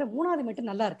தபால்காரர் சொல்றாரு, 3வது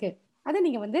மெட்டு நல்லா இருக்கு, அதை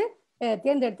நீங்க வந்து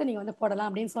தேர்ந்தெடுத்து நீங்க வந்து போடலாம்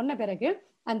அப்படின்னு சொன்ன பிறகு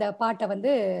அந்த பாட்டை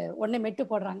வந்து ஒன்னை மெட்டு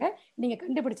போடுறாங்க. நீங்க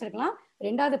கண்டுபிடிச்சிருக்கலாம்.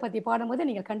 2வது பத்தி பாடும்போது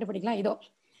நீங்க கண்டுபிடிக்கலாம். இதோ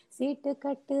சீட்டு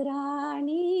கட்டு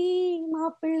ராணி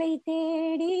மாப்பிள்ளை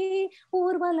தேடி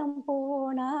ஊர்வலம்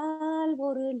போனால்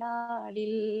ஒரு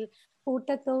நாளில்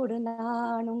கூட்டத்தோடு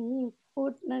நானும்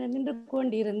நின்று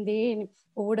கொண்டிருந்தேன்.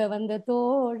 கூட வந்த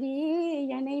தோழி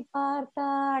என்னை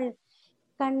பார்த்தாள்,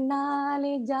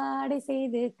 கண்ணாலே ஜாடை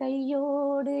செய்து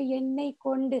கையோடு என்னை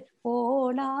கொண்டு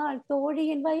போனால்.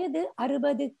 தோழியின் வயது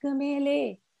 60க்கு மேலே,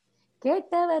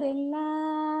 கேட்டவர்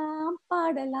எல்லாம்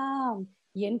பாடலாம்,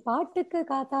 என் பாட்டுக்கு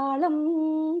காத்தாளம்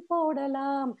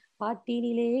போடலாம்.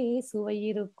 பாட்டினிலே சுவை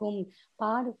இருக்கும்,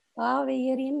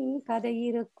 பாவையரின் கதை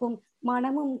இருக்கும்,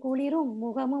 மனமும் குளிரும்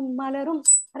முகமும் மலரும்.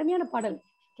 அருமையான பாடல்.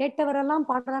 கேட்டவரெல்லாம்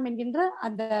பாடலாம் என்கின்ற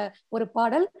அந்த ஒரு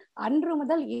பாடல் அன்று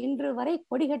முதல் இன்று வரை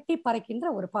கொடிகட்டி பறக்கின்ற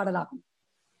ஒரு பாடலாகும்.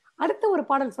 அடுத்த ஒரு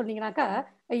பாடல் சொன்னீங்கன்னாக்கா,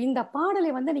 இந்த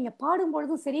பாடலை வந்து நீங்க பாடும்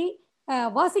பொழுதும் சரி,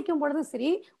 வாசிக்கும் பொழுதும்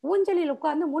சரி, ஊஞ்சலில்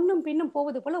உட்கார்ந்து முன்னும் பின்னும்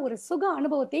போவது போல ஒரு சுக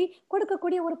அனுபவத்தை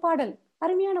கொடுக்கக்கூடிய ஒரு பாடல்.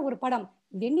 அருமையான ஒரு படம்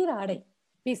வெண்ணிற ஆடை.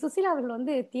 பி. சுசீலா அவர்கள்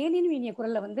வந்து தேனின் இனிய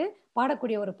குரல்ல வந்து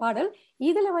பாடக்கூடிய ஒரு பாடல்.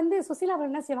 இதுல வந்து சுசீலா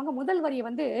அவர்கள் என்ன செய்வாங்க, முதல் வரியை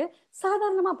வந்து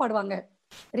சாதாரணமா பாடுவாங்க.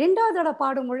 2வது தடவை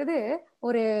பாடும் பொழுது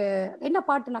ஒரு என்ன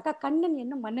பாட்டுனாக்கா, கண்ணன்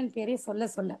என்னும் மன்னன் பேரை சொல்ல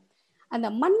சொல்ல, அந்த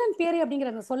மன்னன் பேரை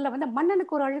அப்படிங்கிற அந்த சொல்ல வந்து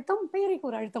மன்னனுக்கு ஒரு அழுத்தம், பெயரைக்கு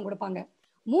ஒரு அழுத்தம் கொடுப்பாங்க.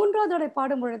 3வது தடவை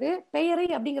பாடும் பொழுது பெயரை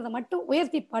அப்படிங்கிறத மட்டும்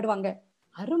உயர்த்தி பாடுவாங்க.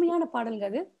 அருமையான பாடல்ங்க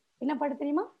அது. என்ன பாட்டு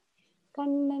தெரியுமா?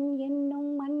 கண்ணன்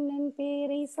என்னும் மன்னன்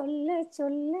பேரை சொல்ல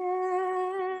சொல்ல.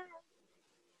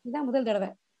 இதுதான் முதல் தடவை.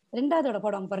 2வது தடவை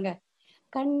பாடுவாங்க பாருங்க,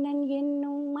 கண்ணன்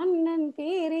என்னும் மன்னன்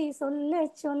பேரை சொல்ல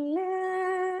சொல்ல.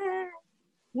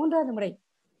 3வது முறை,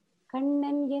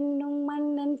 கண்ணன் என்னும்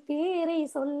மன்னன் பேரை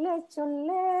சொல்ல சொல்ல,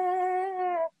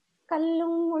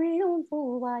 கல்லும் முள்ளும்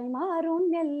பூவாய் மாறும்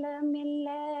மெல்ல மெல்ல.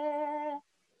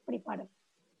 இப்படி பாடல்.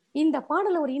 இந்த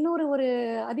பாடல இன்னொரு ஒரு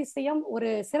அதிசயம், ஒரு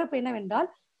சிறப்பு என்னவென்றால்,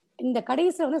 இந்த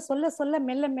கடைசியில வந்து சொல்ல சொல்ல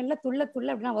மெல்ல மெல்ல துள்ள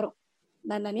துள்ள அப்படின்னா வரும்.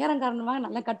 நான் நேரம் காரணமாக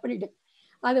நல்லா கட் பண்ணிட்டு,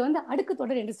 அது வந்து அடுக்கு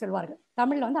தொடர் என்று சொல்வார்கள்.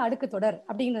 தமிழ்ல வந்து அடுக்கு தொடர்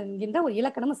அப்படிங்கிற ஒரு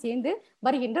இலக்கணமும் சேர்ந்து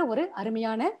வருகின்ற ஒரு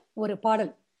அருமையான ஒரு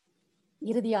பாடல்.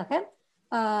 இறுதியாக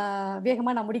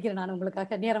வேகமா நான் முடிக்கிறேன், நான்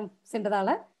உங்களுக்காக நேரம் சென்றதால.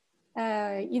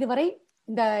 இதுவரை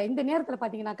இந்த நேரத்துல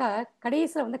பாத்தீங்கன்னாக்கா,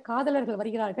 கடைசியில வந்து காதலர்கள்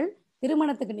வருகிறார்கள்,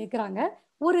 திருமணத்துக்கு நிற்கிறாங்க.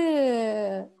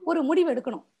 ஒரு முடிவு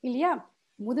எடுக்கணும் இல்லையா?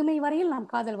 முதுமை வரையில் நாம்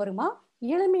காதல் வருமா,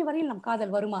 இளமை வரையில் நம்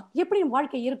காதல் வருமா, எப்படி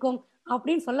வாழ்க்கை இருக்கும்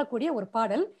அப்படின்னு சொல்லக்கூடிய ஒரு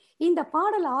பாடல். இந்த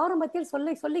பாடல் ஆரம்பத்தில்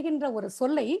சொல்லுகின்ற ஒரு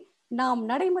சொல்லை நாம்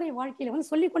நடைமுறை வாழ்க்கையில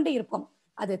வந்து சொல்லிக்கொண்டே இருப்போம்.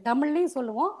 அது தமிழ்லையும்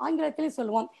சொல்லுவோம், ஆங்கிலத்திலையும்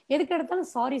சொல்லுவோம். எதுக்கு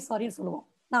எடுத்தாலும் சாரி சாரின்னு சொல்லுவோம்.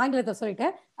 நான் ஆங்கிலத்தை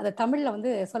சொல்லிட்டேன். அதை தமிழ்ல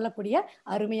வந்து சொல்லக்கூடிய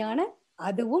அருமையான,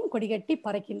 அதுவும் கொடிகட்டி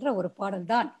பறக்கின்ற ஒரு பாடல்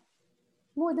தான்.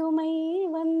 முதுமை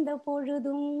வந்த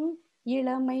பொழுதும்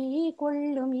இளமை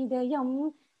கொள்ளும் இதயம்,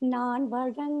 நான்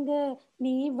வழங்க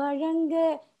நீ வழங்க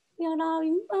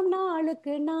இன்பம்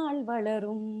நாளுக்கு நாள்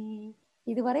வளரும்.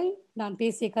 இதுவரை நான்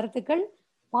பேசிய கருத்துக்கள்,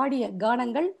 பாடிய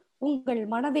கானங்கள் உங்கள்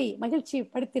மனதை மகிழ்ச்சி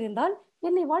படுத்திருந்தால்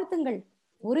என்னை வாழ்த்துங்கள்.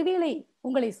 ஒருவேளை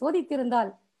உங்களை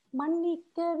சோதித்திருந்தால்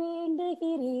மன்னிக்க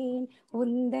வேண்டுகிறேன்,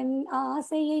 உந்தன்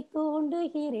ஆசையை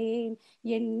தோண்டுகிறேன்,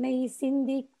 என்னை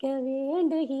சிந்திக்க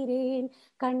வேண்டுகிறேன்,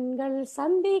 கண்கள்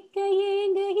சந்திக்க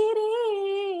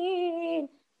ஏங்குகிறேன்,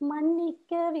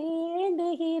 மன்னிக்க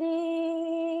வேண்டுகிறேன்.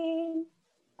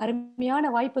 அருமையான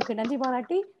வாய்ப்புக்கு நன்றி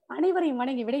பாராட்டி அனைவரையும்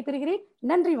வணங்கி விடைபெறுகிறேன்.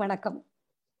 நன்றி, வணக்கம்.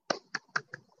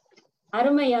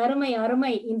 அருமை அருமை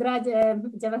அருமை. இந்திரா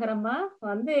ஜவஹரம்மா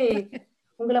வந்து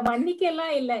உங்களை மன்னிக்க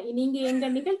எல்லாம் இல்ல, நீங்க எங்க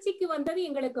நிகழ்ச்சிக்கு வந்தது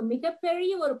எங்களுக்கு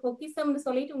மிகப்பெரிய ஒரு பொக்கிஷம்னு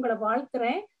சொல்லிட்டு உங்களை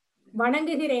வாழ்த்துறேன்,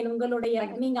 வணங்குகிறேன். உங்களுடைய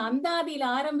நீங்க அந்தாதியில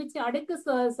ஆரம்பிச்சு அடுக்கு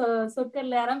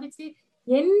சொற்கள்ல ஆரம்பிச்சு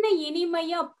என்ன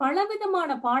இனிமையா பலவிதமான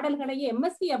பாடல்களையும்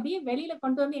MSV அப்படியே வெளியில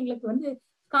கொண்டு வந்து எங்களுக்கு வந்து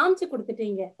காமிச்சு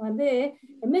கொடுத்துட்டீங்க. வந்து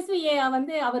MSV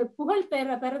வந்து அவர் புகழ்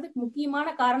பெறதுக்கு முக்கியமான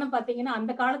காரணம் பாத்தீங்கன்னா,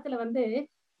 அந்த காலத்துல வந்து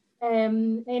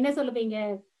என்ன சொல்லுவீங்க,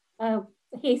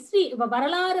 ஹிஸ்டரி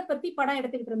வரலாறு பத்தி படம்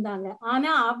எடுத்துக்கிட்டு இருந்தாங்க.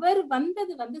 ஆனா அவர்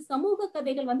வந்தது வந்து சமூக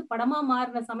கதைகள் வந்து படமா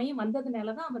மாறின சமயம்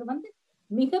வந்ததுனாலதான் அவர் வந்து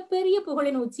மிகப்பெரிய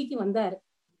புகழின் உச்சிக்கு வந்தாரு.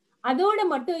 அதோட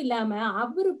மட்டும் இல்லாம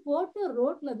அவரு போட்ட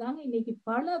ரோட்ல தாங்க இன்னைக்கு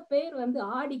பல பேர் வந்து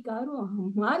ஆடி காரும்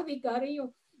மாருதி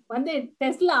காரையும் வந்து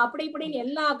டெஸ்லா அப்படி இப்படின்னு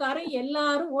எல்லா காரையும்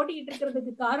எல்லாரும் ஓட்டிக்கிட்டு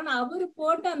இருக்கிறதுக்கு காரணம் அவரு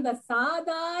போட்ட அந்த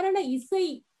சாதாரண இசை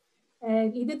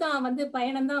இதுதான் வந்து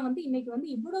பயணம் தான் வந்து இன்னைக்கு வந்து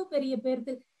இவ்வளவு பெரிய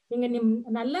பேருக்கு நீங்க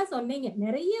நல்லா சொன்னீங்க.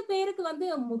 நிறைய பேருக்கு வந்து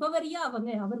முகவரியா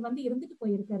அவர் வந்து இருந்துட்டு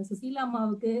போயிருக்காரு. சுசீலா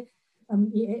அம்மாவுக்கு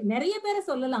நிறைய பேரை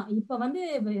சொல்லலாம். இப்ப வந்து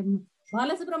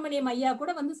பாலசுப்ரமணியம் ஐயா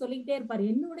கூட வந்து சொல்லிக்கிட்டே இருப்பாரு,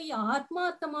 என்னுடைய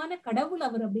ஆத்மார்த்தமான கடவுள்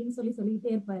அவர் அப்படின்னு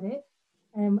சொல்லிக்கிட்டே இருப்பாரு.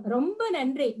 ரொம்ப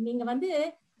நன்றி. நீங்க வந்து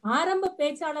ஆரம்ப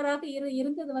பேச்சாளராக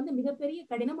இருந்தது வந்து மிகப்பெரிய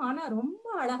கடினம். ஆனா ரொம்ப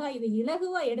அழகா இதை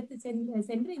இலகுவா எடுத்து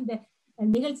சென்று இந்த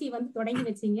நிகழ்ச்சி வந்து தொடங்கி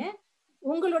வச்சீங்க.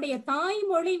 உங்களுடைய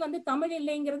தாய்மொழி வந்து தமிழ்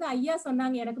இல்லைங்கிறது ஐயா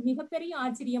சொன்னாங்க. எனக்கு மிகப்பெரிய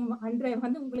ஆச்சரியம். அன்று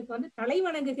வந்து உங்களுக்கு வந்து தலை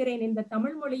வணங்குகிறேன். இந்த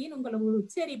தமிழ் மொழியின் உங்களுடைய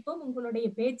உச்சரிப்பும் உங்களுடைய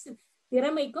பேச்சு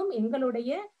திறமைக்கும்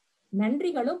எங்களுடைய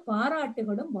நன்றிகளும்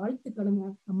பாராட்டுகளும் வாழ்த்துக்களும்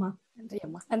அம்மா. நன்றி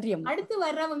அம்மா. நன்றி அம்மா. அடுத்து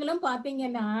வர்றவங்களும்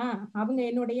பாத்தீங்கன்னா அவங்க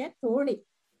என்னுடைய தோழி.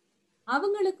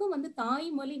 அவங்களுக்கும் வந்து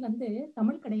தாய்மொழி வந்து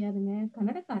தமிழ் கிடையாதுங்க,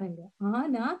 கன்னடக்காரங்க.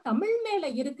 ஆனா தமிழ் மேல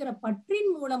இருக்கிற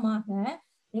பற்றின் மூலமாக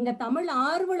எங்க தமிழ்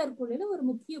ஆர்வலர் குழுல ஒரு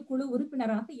முக்கிய குழு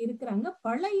உறுப்பினராக இருக்கிறாங்க.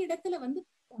 பல இடத்துல வந்து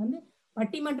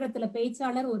பட்டிமன்றத்துல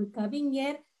பேச்சாளர், ஒரு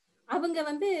கவிஞர். அவங்க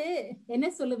வந்து என்ன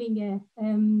சொல்லுவீங்க,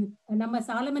 நம்ம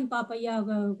சாலமன் பாப்பையா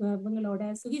அவங்களோட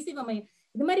சுகிசிவமைய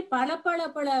இது மாதிரி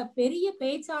பல பெரிய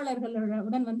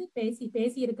பேச்சாளர்களுடன் வந்து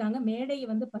பேசி இருக்காங்க. மேடையை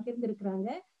வந்து பகிர்ந்திருக்கிறாங்க.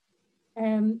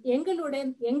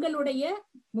 எங்களுடைய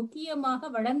முக்கியமாக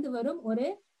வளர்ந்து வரும் ஒரு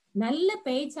நல்ல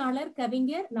பேச்சாளர்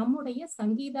கவிஞர் நம்முடைய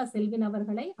சங்கீதா செல்வின்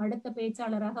அவர்களை அடுத்த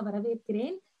பேச்சாளராக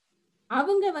வரவேற்கிறேன்.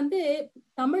 அவங்க வந்து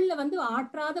தமிழ்ல வந்து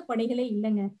ஆற்றாத பணிகளே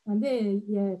இல்லைங்க. வந்து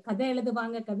கதை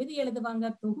எழுதுவாங்க, கவிதை எழுதுவாங்க,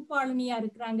 தொகுப்பாளனியா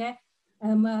இருக்கிறாங்க,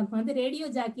 வந்து ரேடியோ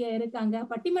ஜாக்கியா இருக்காங்க,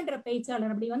 பட்டிமன்ற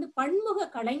பேச்சாளர், அப்படி வந்து பன்முக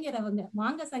கலைஞர் அவங்க.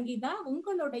 வாங்க சங்கீதா,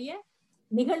 உங்களுடைய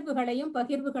நிகழ்வுகளையும்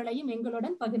பகிர்வுகளையும்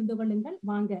எங்களுடன் பகிர்ந்து கொள்ளுங்கள்.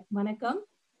 வாங்க. வணக்கம்.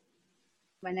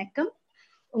 வணக்கம்.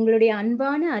 உங்களுடைய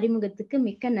அன்பான அறிமுகத்துக்கு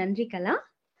மிக்க நன்றி கலா.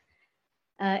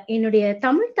 என்னுடைய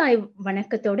தமிழ்தாய்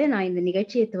வணக்கத்தோட நான் இந்த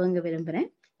நிகழ்ச்சியை துவங்க விரும்புறேன்.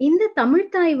 இந்த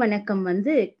தமிழ்தாய் வணக்கம்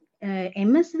வந்து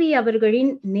MSV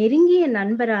அவர்களின் நெருங்கிய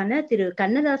நண்பரான திரு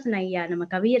கண்ணதாசன் ஐயா, நம்ம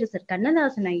கவியரசர்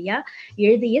கண்ணதாசன் ஐயா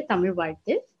எழுதிய தமிழ்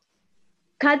வாழ்த்து.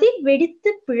 கதிர்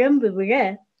வெடித்து பிழம்பு விழ,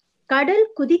 கடல்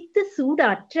குதித்து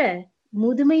சூடாற்ற,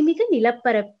 முதுமை மிகு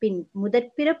நிலப்பரப்பின்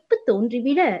முதற்பிறப்பு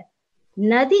தோன்றிவிட,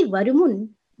 நதி வருமுன்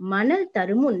மணல்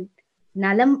தருமுன்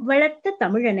நலம் வளர்த்த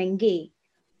தமிழனங்கே,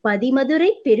 பதிமதுரை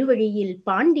பெருவழியில்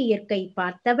பாண்டியர்க்கை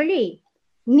பார்த்தவளே,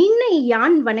 நின்னை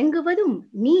யான் வணங்குவதும்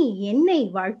நீ என்னை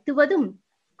வாழ்த்துவதும்,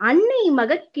 அன்னை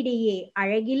மகற்கிடையே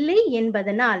அழகில்லை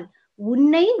என்பதனால்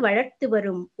உன்னை வளர்த்து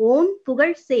வரும் ஓன்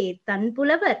புகழ் சேர்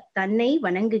தன்புலவர் தன்னை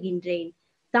வணங்குகின்றேன்,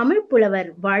 தமிழ் புலவர்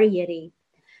வாழியரே.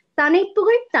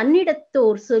 தனைப்புகழ்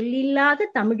தன்னிடத்தோர் சொல்லில்லாத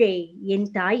தமிழே, என்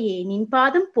தாயே நின்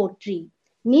பாதம் போற்றி,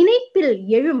 நினைப்பில்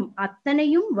எழும்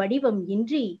அத்தனையும் வடிவம்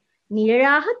இன்றி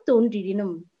நிழலாக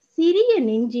தோன்றினும், சிறிய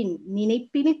நெஞ்சின்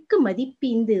நினைப்பினுக்கு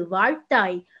மதிப்பீந்து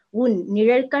வாழ்த்தாய், உன்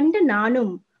நிழல் கண்ட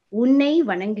நானும் உன்னை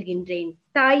வணங்குகின்றேன்.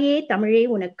 தாயே தமிழே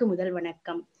உனக்கு முதல்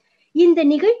வணக்கம். இந்த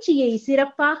நிகழ்ச்சியை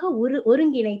சிறப்பாக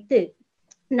ஒருங்கிணைத்து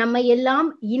நம்மை எல்லாம்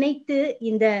இணைத்து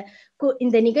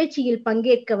இந்த நிகழ்ச்சியில்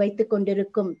பங்கேற்க வைத்துக்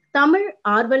கொண்டிருக்கும் தமிழ்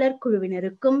ஆர்வலர்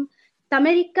குழுவினருக்கும்,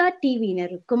 அமெரிக்கா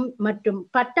டிவியினருக்கும் மற்றும்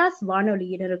பட்டாஸ்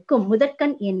வானொலியினருக்கும்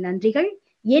முதற்கண் என் நன்றிகள்.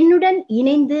 என்னுடன்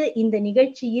இணைந்து இந்த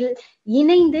நிகழ்ச்சியில்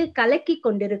இணைந்து கலக்கி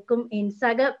கொண்டிருக்கும் என்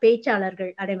சக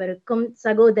பேச்சாளர்கள் அனைவருக்கும்,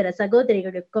 சகோதர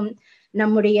சகோதரிகளுக்கும்,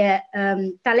 நம்முடைய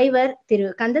தலைவர் திரு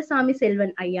கந்தசாமி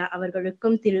செல்வன் ஐயா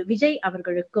அவர்களுக்கும், திரு விஜய்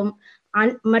அவர்களுக்கும்,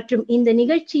 மற்றும் இந்த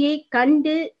நிகழ்ச்சியை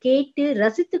கண்டு கேட்டு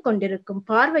ரசித்து கொண்டிருக்கும்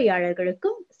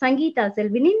பார்வையாளர்களுக்கும் சங்கீதா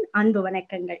செல்வினின் அன்பு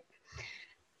வணக்கங்கள்.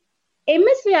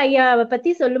 MSV ஐயாவை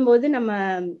பத்தி சொல்லும் போது நம்ம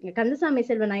கந்தசாமி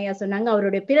செல்வன் ஐயா சொன்னாங்க,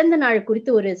 அவருடைய பிறந்த நாள்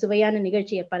குறித்து ஒரு சுவையான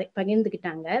நிகழ்ச்சியை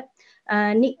பகிர்ந்துகிட்டாங்க.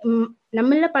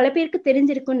 நம்மள பல பேருக்கு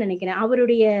தெரிஞ்சிருக்கும்னு நினைக்கிறேன்.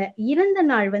 அவருடைய இறந்த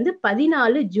நாள் வந்து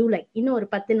 14 ஜூலை. இன்னும் ஒரு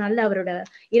 10 நாள்ல அவரோட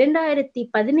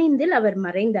 2015 அவர்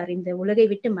மறைந்தார், இந்த உலகை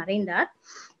விட்டு மறைந்தார்.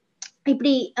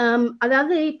 இப்படி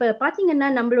அதாவது இப்ப பாத்தீங்கன்னா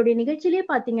நம்மளுடைய நிகழ்ச்சியிலேயே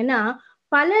பாத்தீங்கன்னா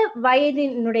பல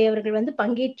வயதினுடையவர்கள் வந்து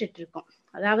பங்கேற்றுட்டு இருக்கோம்.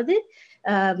 அதாவது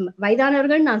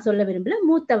வயதானவர்கள் நான் சொல்ல விரும்பல,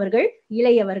 மூத்தவர்கள்,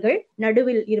 இளையவர்கள்,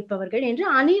 நடுவில் இருப்பவர்கள் என்று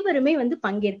அனைவருமே வந்து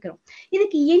பங்கேற்கிறோம்.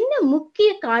 இதுக்கு என்ன முக்கிய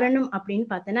காரணம் அப்படின்னு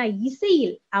பார்த்தோன்னா,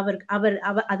 இசையில்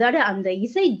அதாவது அந்த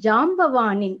இசை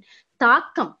ஜாம்பவானின்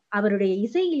தாக்கம், அவருடைய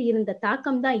இசையில் இருந்த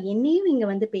தாக்கம் தான் என்னையும் இங்க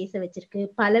வந்து பேச வச்சிருக்கு,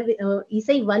 பல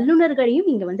இசை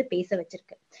வல்லுநர்களையும் இங்க வந்து பேச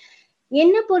வச்சிருக்கு.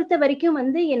 என்னை பொறுத்த வரைக்கும்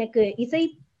வந்து எனக்கு இசை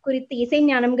குறித்து இசை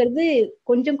ஞானம்ங்கிறது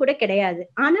கொஞ்சம் கூட கிடையாது.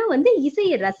 ஆனா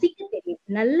இசையை ரசிக்க தெரியும்.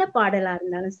 நல்ல பாடலா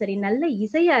இருந்தாலும் சரி, நல்ல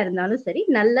இசையா இருந்தாலும் சரி,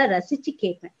 நல்லா ரசிச்சு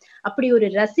கேட்பேன். அப்படி ஒரு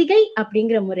ரசிகை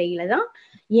அப்படிங்கிற முறையில தான்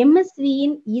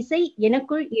MSVயின் இசை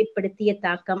எனக்குள் ஏற்படுத்திய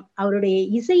தாக்கம், அவருடைய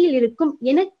இசையில் இருக்கும்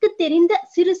எனக்கு தெரிந்த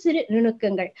சிறு சிறு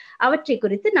நுணுக்கங்கள், அவற்றை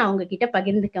குறித்து நான் உங்ககிட்ட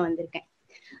பகிர்ந்துக்க வந்திருக்கேன்.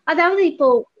 அதாவது இப்போ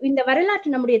இந்த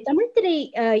வரலாற்று, நம்முடைய தமிழ்த்திரை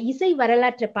இசை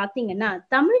வரலாற்றை பாத்தீங்கன்னா,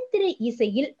 தமிழ்த்திரை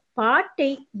இசையில் பாட்டை,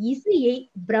 இசையை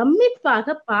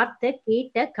பிரமிப்பாக பார்த்த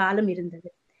கேட்ட காலம் இருந்தது.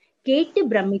 கேட்டு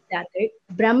பிரமித்தார்கள்,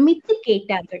 பிரமித்து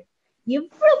கேட்டார்கள்.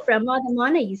 எவ்வளவு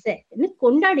பிரமாதமான இசைன்னு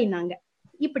கொண்டாடினாங்க.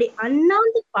 இப்படி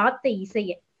அண்ணாந்து பார்த்த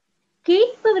இசைய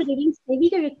கேட்பவர்களின்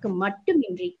செவிகளுக்கு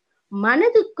மட்டுமின்றி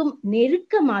மனதுக்கும்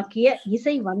நெருக்கமாக்கிய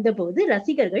இசை வந்தபோது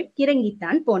ரசிகர்கள்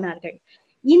கிறங்கித்தான் போனார்கள்.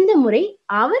 இந்த முறை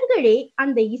அவர்களே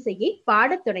அந்த இசையை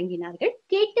பாடத் தொடங்கினார்கள்.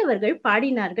 கேட்டவர்கள்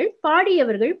பாடினார்கள்,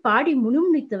 பாடியவர்கள் பாடி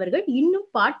முணுமுணுத்தவர்கள் இன்னும்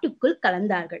பாட்டுக்குள்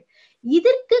கலந்தார்கள்.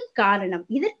 இதற்கு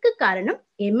காரணம்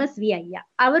MSV ஐயா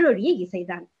அவருடைய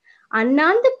இசைதான்.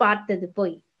 அண்ணாந்து பார்த்தது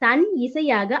போய் தன்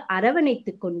இசையாக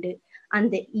அரவணைத்துக் கொண்டு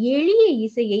அந்த எளிய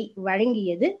இசையை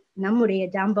வழங்கியது நம்முடைய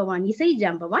ஜாம்பவான், இசை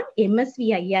ஜாம்பவான் MSV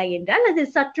ஐயா என்றால் அது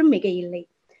சற்றும் மிக இல்லை.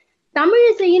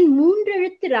 தமிழிசையின் 3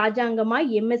 எழுத்து ராஜாங்கமாய்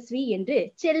MSV என்று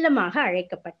செல்லமாக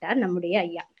அழைக்கப்பட்டார் நம்முடைய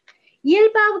ஐயா.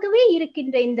 இயல்பாகவே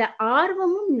இருக்கின்ற இந்த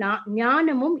ஆர்வமும்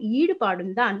ஞானமும்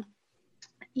ஈடுபாடும் தான்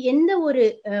எந்த ஒரு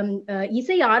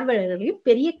இசை ஆர்வலர்களையும்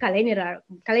பெரிய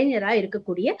கலைஞரா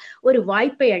இருக்கக்கூடிய ஒரு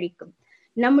வாய்ப்பை அளிக்கும்.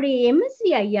 நம்முடைய MSV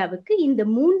ஐயாவுக்கு இந்த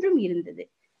 3ம் இருந்தது.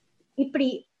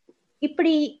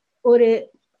 இப்படி ஒரு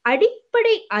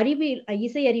அடிப்படை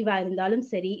இசை அறிவா இருந்தாலும்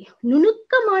சரி,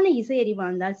 நுணுக்கமான இசை அறிவா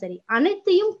இருந்தாலும் சரி,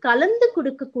 அனைத்தையும் கலந்து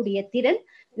கொடுக்கக்கூடிய திறன்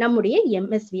நம்முடைய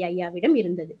MSV ஐயாவிடம்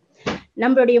இருந்தது.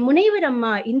 நம்மளுடைய முனைவர்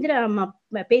அம்மா இந்திரா அம்மா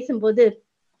பேசும்போது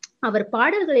அவர்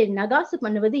பாடல்களை நகாசு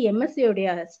பண்ணுவது MSV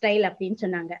உடைய ஸ்டைல் அப்படின்னு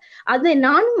சொன்னாங்க. அதை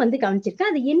நானும்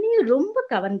கவனிச்சிருக்கேன். அது என்னையும் ரொம்ப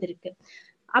கவர்ந்திருக்கு.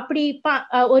 அப்படி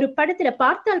ஒரு படத்துல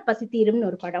பார்த்தால் பசி தீரும்னு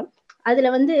ஒரு படம்,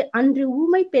 அதுல அன்று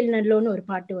ஊமை பெண்ணல்லோன்னு ஒரு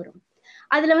பாட்டு வரும்.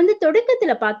 அதுல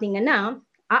தொடக்கத்துல பாத்தீங்கன்னா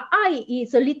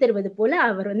சொல்லி தருவது போல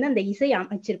அவர் அந்த இசை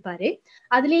அமைச்சிருப்பாரு.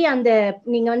 அதுலயே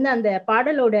நீங்க அந்த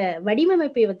பாடலோட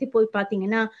வடிவமைப்பை போய்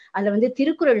பாத்தீங்கன்னா அதுல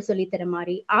திருக்குறள் சொல்லித்தர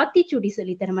மாதிரி, ஆத்திச்சூடி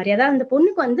சொல்லித்தர மாதிரி. அதாவது அந்த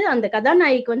பொண்ணுக்கு அந்த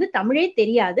கதாநாயகிக்கு தமிழே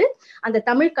தெரியாது, அந்த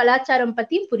தமிழ் கலாச்சாரம்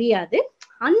பத்தியும் புரியாது.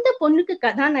 அந்த பொண்ணுக்கு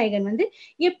கதாநாயகன்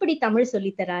எப்படி தமிழ்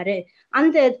சொல்லித்தராரு,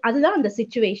 அதுதான் அந்த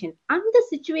சிச்சுவேஷன். அந்த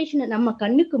சிச்சுவேஷன் நம்ம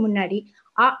கண்ணுக்கு முன்னாடி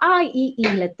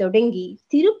ல தொடங்கி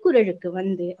திருக்குறளுக்கு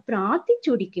அப்புறம்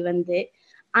ஆத்திச்சூடிக்கு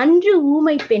அன்று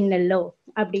ஊமை பெண்ணல்லோ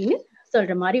அப்படின்னு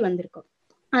சொல்ற மாதிரி வந்திருக்கும்.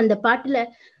 அந்த பாட்டுல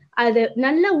அது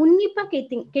நல்லா உன்னிப்பா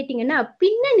கேட்டீங்கன்னா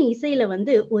பின்னணி இசையில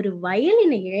ஒரு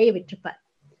வயலினை இழைய விட்டுருப்பார்.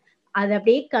 அது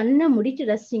அப்படியே கண்ணை முடிச்சு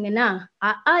ரசிச்சீங்கன்னா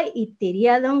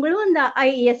தெரியாதவங்களும் அந்த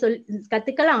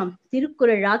கத்துக்கலாம்,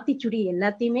 திருக்குறள் ஆத்திச்சூடி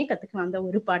எல்லாத்தையுமே கத்துக்கலாம் அந்த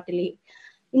ஒரு பாட்டிலேயே.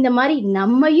 இந்த மாதிரி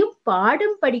நம்மையும்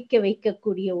பாடம் படிக்க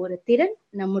வைக்கக்கூடிய ஒரு திறன்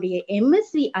நம்முடைய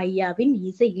MSV ஐயாவின்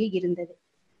இசையில் இருந்தது.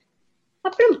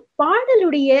 அப்புறம்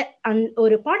பாடலுடைய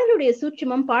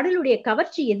சூட்சுமம், பாடலுடைய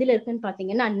கவர்ச்சி எதுல இருக்குன்னு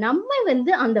பாத்தீங்கன்னா, நம்ம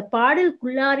அந்த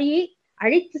பாடலுக்குள்ளாரையே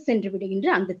அழைத்து சென்று விடுகின்ற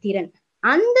அந்த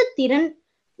திறன்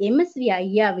MSV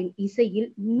ஐயாவின்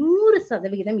இசையில்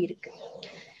 100% இருக்கு.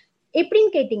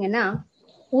 எப்படின்னு கேட்டீங்கன்னா,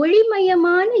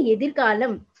 ஒளிமயமான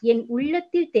எதிர்காலம் என்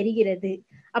உள்ளத்தில் தெரிகிறது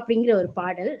அப்படிங்கிற ஒரு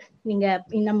பாடல். நீங்க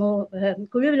நம்ம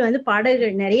குழுவில்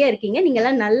பாடல்கள் நிறைய இருக்கீங்க, நீங்க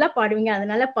எல்லாம் நல்லா பாடுவீங்க,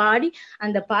 அதனால பாடி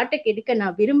அந்த பாட்டை கெடுக்க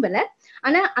நான் விரும்பல.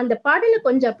 ஆனா அந்த பாடலை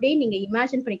கொஞ்சம் அப்படியே நீங்க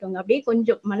இமேஜின் பண்ணிக்கோங்க, அப்படியே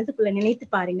கொஞ்சம் மனதுக்குள்ள நினைத்து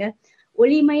பாருங்க.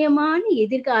 ஒளிமயமான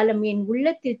எதிர்காலம் என்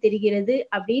உள்ளத்தில் தெரிகிறது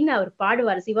அப்படின்னு அவர்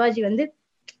பாடுவார். சிவாஜி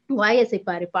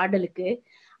வாயசைப்பாரு பாடலுக்கு.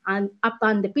 அப்ப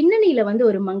அந்த பின்னணியில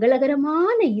ஒரு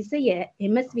மங்களகரமான இசைய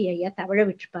MSV ஐயா தவழ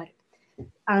விட்டுருப்பாரு.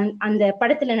 அந்த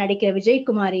படத்துல நடிக்கிற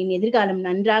விஜயகுமாரின் எதிர்காலம்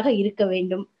நன்றாக இருக்க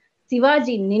வேண்டும்,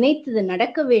 சிவாஜி நினைத்தது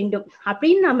நடக்க வேண்டும்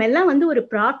அப்படின்னு நாம எல்லாம் ஒரு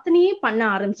பிரார்த்தனையே பண்ண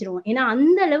ஆரம்பிச்சிருவோம். ஏன்னா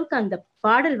அந்த அளவுக்கு அந்த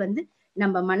பாடல்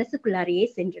நம்ம மனசுக்குள்ளாரையே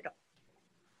சென்றுடும்.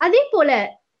 அதே போல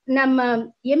நம்ம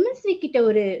MSV கிட்ட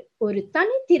ஒரு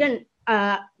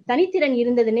தனித்திறன்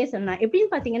இருந்ததுன்னே சொன்னா.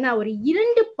 எப்படின்னு பாத்தீங்கன்னா, ஒரு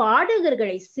 2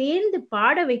 பாடகர்களை சேர்ந்து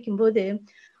பாட வைக்கும் போது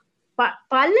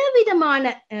பலவிதமான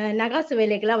நகாசு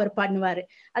வேலைகளை அவர் பண்ணுவாரு.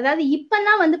 அதாவது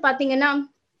இப்பெல்லாம் பாத்தீங்கன்னா,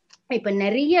 இப்ப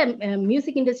நிறைய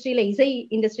மியூசிக் இண்டஸ்ட்ரியில, இசை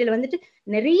இண்டஸ்ட்ரியில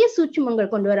நிறைய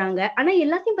சூட்சுமங்கள் கொண்டு வராங்க. ஆனா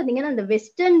எல்லாத்தையும் பாத்தீங்கன்னா அந்த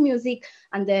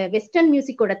வெஸ்டர்ன்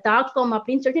மியூசிக்கோட தாக்கம்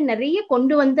அப்படின்னு சொல்லிட்டு நிறைய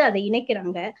கொண்டு அதை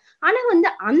இணைக்கிறாங்க. ஆனா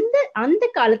அந்த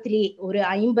காலத்திலேயே ஒரு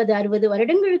 50-60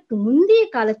 வருடங்களுக்கு முந்தைய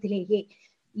காலத்திலேயே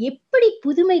எப்படி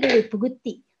புதுமைகளை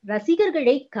புகுத்தி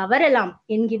ரசிகர்களை கவரலாம்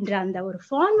என்கின்ற அந்த ஒரு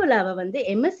ஃபார்முலாவை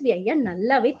MSV ஐயா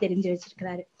நல்லாவே தெரிஞ்சு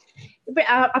வச்சிருக்கிறாரு. இப்ப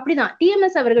அப்படிதான்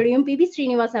டிஎம்எஸ் அவர்களையும் பிபி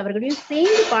ஸ்ரீனிவாஸ் அவர்களையும்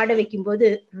சேர்ந்து பாட வைக்கும் போது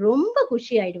ரொம்ப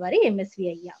குஷி ஆயிடுவாரு எம்எஸ்வி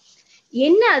ஐயா.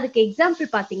 என்ன அதுக்கு எக்ஸாம்பிள்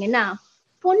பாத்தீங்கன்னா,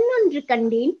 பொன்னொன்று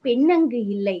கண்டேன் பெண்ணங்கு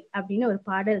இல்லை அப்படின்னு ஒரு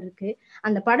பாடல் இருக்கு.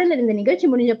 அந்த பாடல் இந்த நிகழ்ச்சி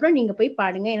முடிஞ்சப்பறம் நீங்க போய்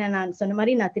பாடுங்க. ஏன்னா நான் சொன்ன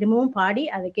மாதிரி நான் திரும்பவும் பாடி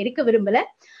அதை கெடுக்க விரும்பல.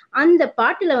 அந்த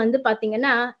பாட்டுல வந்து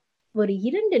பாத்தீங்கன்னா, ஒரு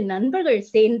 2 நண்பர்கள்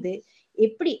சேர்ந்து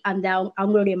எப்படி அந்த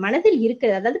அவங்களுடைய மனதில்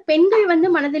இருக்கிறது, அதாவது பெண்கள் வந்து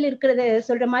மனதில் இருக்கிறத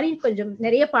சொல்ற மாதிரி கொஞ்சம்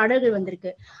நிறைய பாடல்கள்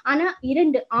வந்திருக்கு. ஆனா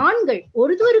 2 ஆண்கள்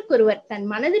ஒருவருக்கொருவர் தன்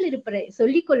மனதில் இருப்பதை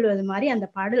சொல்லிக் கொள்வது மாதிரி அந்த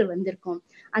பாடல் வந்திருக்கும்.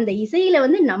 அந்த இசையில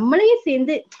வந்து நம்மளையே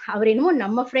சேர்ந்து அவர் என்னமோ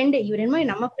நம்ம ஃப்ரெண்டு, இவர் என்னமோ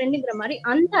நம்ம ஃப்ரெண்டுங்கிற மாதிரி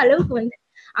அந்த அளவுக்கு வந்து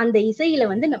அந்த இசையில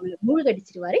வந்து நம்மள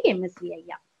மூழ்கடிச்சிருவாரு எம்எஸ்வி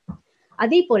ஐயா.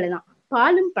 அதே போலதான்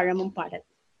பாலும் பழமும் பாடல்,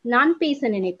 நான் பேச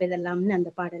நினைப்பதெல்லாம்னு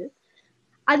அந்த பாடல்.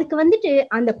 அதுக்கு வந்துட்டு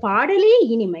அந்த பாடலே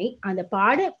இனிமை, அந்த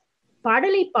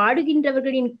பாடலை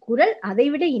பாடுகின்றவர்களின் குரல் அதை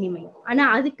விட இனிமை. ஆனா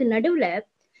அதுக்கு நடுவுல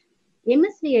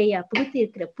எம்எஸ்வி ஐயா புகுத்தி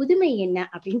இருக்கிற புதுமை என்ன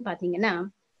அப்படின்னு பாத்தீங்கன்னா,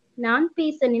 நான்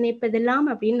பேச நினைப்பதெல்லாம்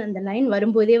அப்படின்னு அந்த லைன்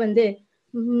வரும்போதே வந்து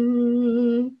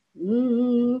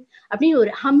அப்படின்னு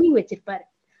ஒரு ஹம்மிங் வச்சிருப்பாரு.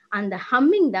 அந்த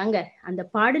ஹம்மிங் தாங்க அந்த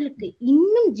பாடலுக்கு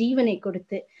இன்னும் ஜீவனை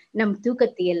கொடுத்து நம்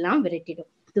தூக்கத்தை எல்லாம்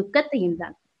விரட்டிடும், துக்கத்தையும்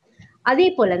தான். அதே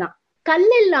போலதான்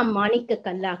கல்லெல்லாம் மாணிக்க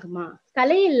கல்லாகுமா,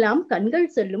 கலையெல்லாம் கண்கள்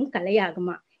சொல்லும்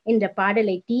கலையாகுமா என்ற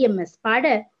பாடலை டிஎம்எஸ் பாட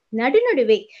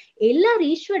நடுநடுவே எல்லார்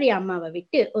ஈஸ்வரி அம்மாவை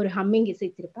விட்டு ஒரு ஹம்மிங்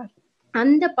இசைத்திருப்பார்.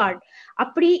 அந்த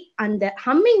அப்படி அந்த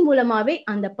ஹம்மிங் மூலமாவே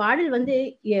அந்த பாடல் வந்து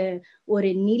ஒரு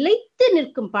நிலைத்து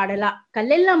நிற்கும் பாடலா,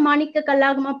 கல்லெல்லாம் மாணிக்க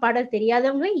கல்லாகுமா பாடல்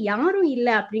தெரியாதவங்களே யாரும்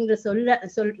இல்லை அப்படிங்கிற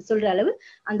சொல்ற அளவு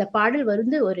அந்த பாடல்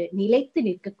வந்து ஒரு நிலைத்து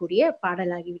நிற்கக்கூடிய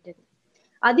பாடலாகிவிட்டது.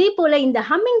 அதே போல இந்த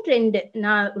ஹம்மிங் ட்ரெண்ட்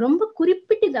நான் ரொம்ப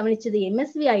குறிப்பிட்டு கவனிச்சது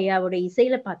எம்எஸ்வி ஐயாவோட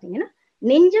இசையில பாத்தீங்கன்னா,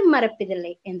 நெஞ்சம்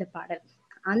மறப்பதில்லை என்ற பாடல்.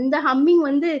 அந்த ஹம்மிங்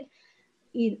வந்து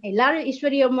எல்லாரும்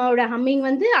ஈஸ்வரி அம்மாவோட ஹம்மிங்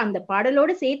வந்து அந்த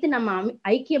பாடலோட சேர்த்து நம்ம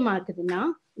ஐக்கியமாக்குதுன்னா,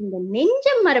 இந்த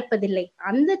நெஞ்சம் மறப்பதில்லை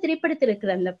அந்த திரைப்படத்தில்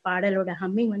இருக்கிற அந்த பாடலோட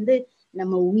ஹம்மிங் வந்து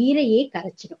நம்ம உயிரையே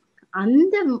கரைச்சிடும்.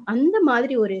 அந்த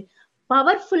மாதிரி ஒரு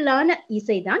பவர்ஃபுல்லான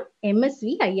இசைதான்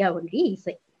எம்எஸ்வி ஐயாவுடைய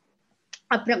இசை.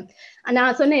 அப்புறம்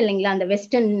நான் சொன்னேன் இல்லைங்களா, அந்த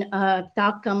வெஸ்டர்ன்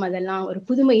தாக்கம் அதெல்லாம் ஒரு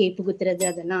புதுமையை புகுத்துறது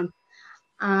அதெல்லாம்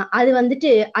அது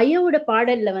வந்துட்டு ஐயாவோட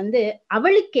பாடல்ல வந்து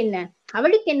அவளுக்கு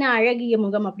என்ன அழகிய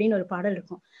முகம் அப்படின்னு ஒரு பாடல்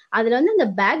இருக்கும். அதுல வந்து அந்த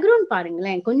பேக்ரவுண்ட்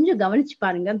பாருங்களேன், கொஞ்சம் கவனிச்சு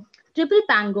பாருங்க, ட்ரிபிள்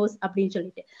பேங்கோஸ் அப்படின்னு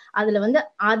சொல்லிட்டு அதுல வந்து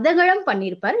அதகலம்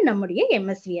பண்ணியிருப்பாரு நம்முடைய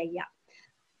எம்எஸ்வி ஐயா.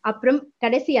 அப்புறம்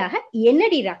கடைசியாக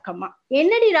என்னடி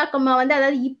ராக்கம்மா வந்து,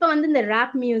 அதாவது இப்ப வந்து இந்த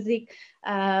ராப் மியூசிக்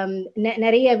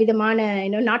நிறைய விதமான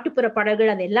நாட்டுப்புற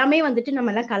பாடல்கள் அது எல்லாமே வந்துட்டு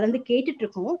நம்ம எல்லாம் கலந்து கேட்டுட்டு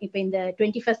இருக்கோம் இப்ப இந்த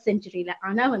 21st செஞ்சுரியில.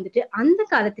 ஆனா வந்துட்டு அந்த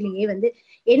காலத்திலேயே வந்து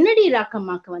என்னடி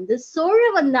ராக்கம்மாக்கு வந்து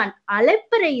சோழவந்தான்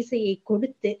அலைப்பற இசையை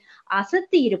கொடுத்து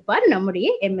அசத்தி இருப்பார் நம்முடைய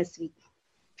எம்எஸ்வி.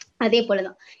 அதே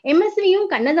போலதான் எம்எஸ்வியும்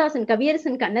கண்ணதாசன்,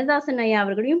 கவியரசன் கண்ணதாசன் ஐயா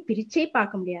அவர்களையும் பிரிச்சே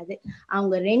பார்க்க முடியாது.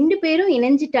 அவங்க 2 பேரும்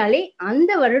இணைஞ்சிட்டாலே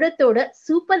அந்த வருடத்தோட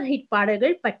சூப்பர் ஹிட்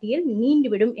பாடல்கள் பட்டியல்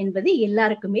நீண்டுவிடும் என்பது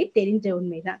எல்லாருக்குமே தெரிஞ்ச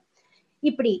உண்மைதான்.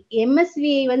 இப்படி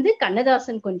எம்எஸ்வியை வந்து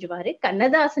கண்ணதாசன் கொஞ்சுவாரு,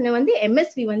 கண்ணதாசனை வந்து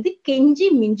எம்எஸ்வி வந்து கெஞ்சி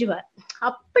மிஞ்சுவார்.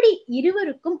 அப்படி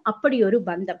இருவருக்கும் அப்படி ஒரு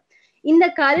பந்தம்.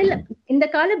 இந்த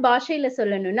கால பாஷையில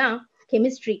சொல்லணும்னா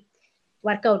கெமிஸ்ட்ரி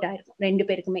ஒர்க் அவுட் ஆயிருக்கும் 2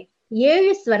 பேருக்குமே.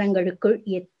 7 ஸ்வரங்களுக்குள்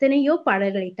எத்தனையோ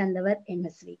பாடல்களை தந்தவர்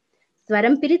எம்எஸ்வி.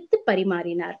 ஸ்வரம் பிரித்து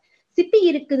பரிமாறினார். சிப்பி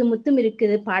இருக்குது முத்தும்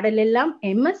இருக்குது பாடல் எல்லாம்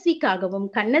எம்எஸ்விக்காகவும்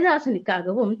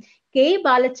கண்ணதாசனுக்காகவும் கே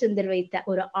பாலச்சந்தர் வைத்த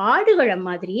ஒரு ஆடுகளம்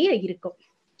மாதிரியே இருக்கும்.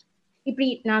 இப்படி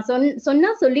நான் சொன்னா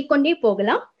சொல்லிக்கொண்டே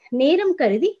போகலாம். நேரம்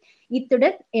கருதி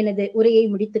இத்துடன் எனது உரையை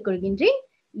முடித்துக் கொள்கின்றேன்.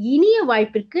 இனிய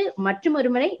வாய்ப்பிற்கு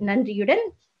மற்றொரு முறை நன்றியுடன்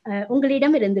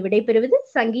உங்களிடம் இருந்து விடைபெறுவது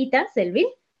சங்கீதா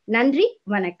செல்வின். நன்றி,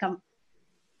 வணக்கம்.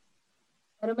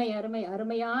 அருமை அருமை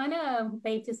அருமையான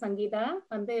பேச்சு சங்கீதா.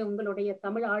 வந்து உங்களுடைய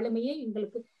தமிழ் ஆளுமையை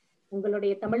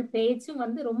உங்களுடைய தமிழ் பேச்சும்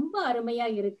வந்து ரொம்ப அருமையா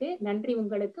இருக்கு. நன்றி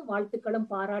உங்களுக்கு, வாழ்த்துக்களும்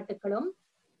பாராட்டுக்களும்.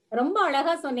 ரொம்ப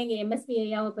அழகா சொன்னீங்க எம்எஸ்வி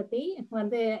ஐயாவை பத்தி.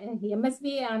 வந்து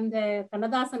எம்எஸ்வி அந்த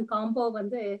கண்ணதாசன் காம்போ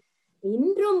வந்து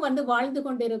இன்றும் வந்து வாழ்ந்து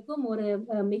கொண்டிருக்கும் ஒரு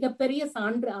மிகப்பெரிய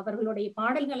சான்று. அவர்களுடைய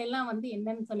பாடல்கள் எல்லாம் வந்து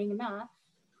என்னன்னு சொன்னீங்கன்னா,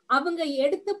 அவங்க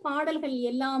எடுத்த பாடல்கள்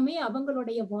எல்லாமே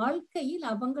அவங்களுடைய வாழ்க்கையில்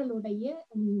அவங்களுடைய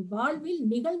வாழ்வில்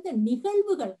நிகழ்ந்த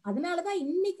நிகழ்வுகள். அதனாலதான்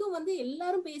இன்னைக்கும் வந்து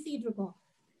எல்லாரும் பேசிட்டு இருக்கோம்.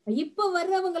 இப்ப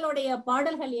வர்றவங்களுடைய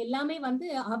பாடல்கள் எல்லாமே வந்து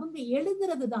அவங்க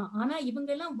எழுதுறதுதான். ஆனா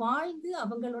இவங்க எல்லாம் வாழ்ந்து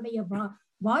அவங்களுடைய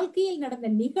வாழ்க்கையில் நடந்த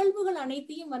நிகழ்வுகள்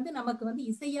அனைத்தையும் வந்து நமக்கு வந்து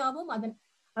இசையாவும்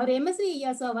அவர் எம்எஸ்வி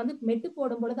ஐயாசா வந்து மெட்டு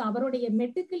போடும் பொழுது அவருடைய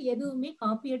மெட்டுக்கள் எதுவுமே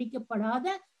காப்பி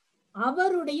அடிக்கப்படாத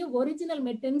அவருடைய ஒரிஜினல்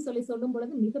மெட்டுன்னு சொல்லும்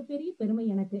பொழுது மிகப்பெரிய பெருமை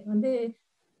எனக்கு. வந்து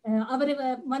அவரு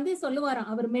வந்து சொல்லுவாராம்,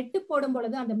 அவர் மெட்டு போடும்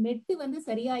பொழுது அந்த மெட்டு வந்து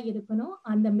சரியா இருக்கணும்,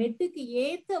 அந்த மெட்டுக்கு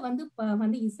ஏத்த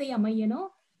வந்து இசை அமையணும்,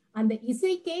 அந்த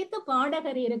இசைக்கேத்த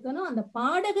பாடகர் இருக்கணும், அந்த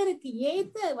பாடகருக்கு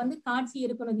ஏத்த வந்து காட்சி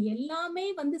இருக்கணும். இது எல்லாமே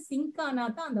வந்து சிங்க் ஆனா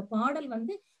தான் அந்த பாடல்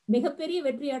வந்து மிகப்பெரிய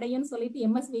வெற்றி அடையும்னு சொல்லிட்டு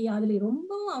எம்எஸ்வி அதுல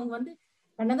ரொம்பவும் அவங்க வந்து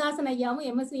கண்ணதாசன் ஐயாவும்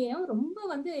எம்எஸ்வி ஐயாவும் ரொம்ப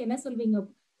வந்து என்ன சொல்வீங்க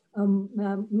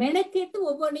மெனக்கெட்டு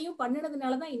ஒவ்வொன்றையும்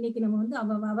பண்ணினதுனாலதான் இன்னைக்கு நம்ம வந்து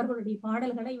அவர்களுடைய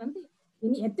பாடல்களை வந்து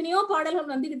எத்தனையோ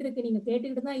பாடல்கள் வந்துகிட்டு இருக்கு, நீங்க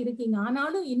கேட்டுக்கிட்டு தான் இருக்கீங்க.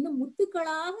 ஆனாலும் இன்னும்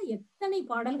முத்துக்களாக எத்தனை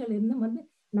பாடல்கள் இன்னும் வந்து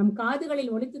நம்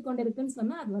காதுகளில் ஒலித்து கொண்டிருக்குன்னு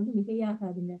சொன்னா அது வந்து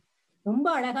மிகையாகாதுங்க. ரொம்ப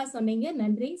அழகா சொன்னீங்க,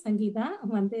 நன்றி சங்கீதா.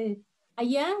 வந்து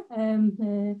ஐயா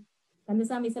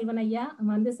கந்தசாமி செல்வன் ஐயா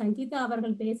வந்து சங்கீதா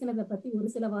அவர்கள் பேசினதை பத்தி ஒரு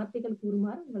சில வார்த்தைகள்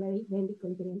கூறுமாறு உங்களை வேண்டிக்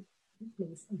கொள்கிறேன்.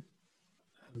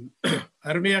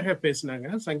 அருமையாக பேசினாங்க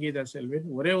சங்கீதா செல்வன்.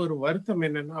 ஒரே ஒரு வருத்தம்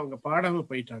என்னன்னா அவங்க பாடாம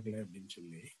போயிட்டாங்களே அப்படின்னு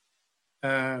சொல்லி.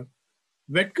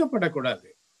 வெட்கப்படக்கூடாது.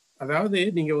 அதாவது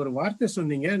நீங்க ஒரு வார்த்தை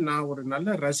சொன்னீங்க, நான் ஒரு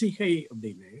நல்ல ரசிகை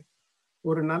அப்படின்னு.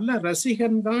 ஒரு நல்ல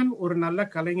ரசிகன் தான் ஒரு நல்ல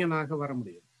கலைஞனாக வர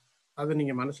முடியும். அதை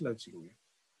நீங்க மனசுல வச்சுக்கோங்க.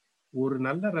 ஒரு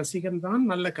நல்ல ரசிகன் தான்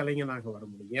நல்ல கலைஞனாக வர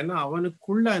முடியும். ஏன்னா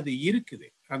அவனுக்குள்ள அது இருக்குது,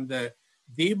 அந்த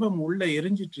தீபம் உள்ள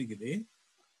எரிஞ்சிட்டு இருக்குது.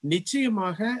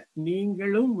 நிச்சயமாக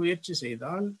நீங்களும் முயற்சி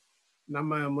செய்தால்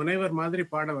நம்ம முனைவர் மாதிரி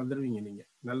பாட வந்துருவீங்க. நீங்க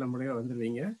நல்ல முறையா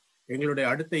வந்துருவீங்க. எங்களுடைய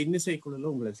அடுத்த இன்னிசை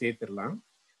குழுல உங்களை சேர்த்துடலாம்.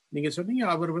 நீங்க சொன்னீங்க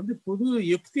அவர் வந்து புது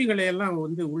யுக்திகளை எல்லாம்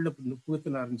வந்து உள்ள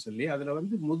புகுத்தினாருன்னு சொல்லி. அதுல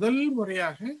வந்து முதல்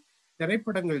முறையாக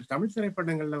திரைப்படங்கள், தமிழ்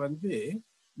திரைப்படங்கள்ல வந்து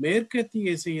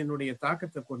மேற்கத்திய இசையினுடைய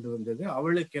தாக்கத்தை கொண்டு வந்தது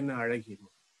அவளுக்கு என்ன அழகியோ.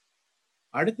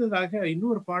 அடுத்ததாக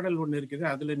இன்னொரு பாடல் ஒண்ணு இருக்குது.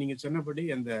 அதுல நீங்க சொன்னபடி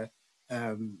அந்த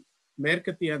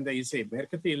மேற்கத்திய அந்த இசை,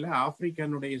 மேற்கத்திய இல்ல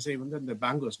ஆப்பிரிக்கானுடைய இசை வந்து அந்த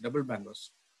பேங்கோஸ், டபுள் பேங்கோஸ்.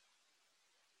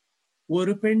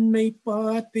 ஒரு பெண்ணை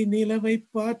பார்த்து நிலவை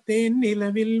பார்த்தேன்,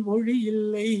 நிலவில் ஒளி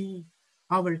இல்லை.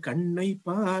 அவள் கண்ணை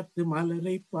பார்த்து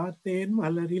மலரை பார்த்தேன்,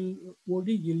 மலரில்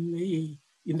ஒளி இல்லை.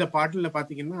 இந்த பாட்டுல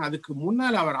பாத்தீங்கன்னா அதுக்கு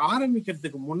முன்னால அவர்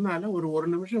ஆரம்பிக்கிறதுக்கு முன்னால ஒரு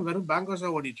நிமிஷம் வெறும் பேங்கோஸா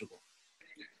ஓடிட்டு இருக்கும்.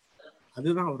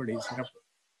 அதுதான் அவருடைய சிறப்பு.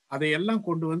 அதையெல்லாம்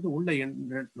கொண்டு வந்து உள்ள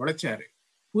நுழைச்சாரு,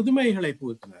 புதுமைகளை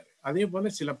புகுத்தினாரு. அதே போல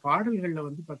சில பாடல்கள்ல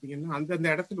வந்து பாத்தீங்கன்னா அந்தந்த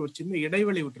இடத்துல ஒரு சின்ன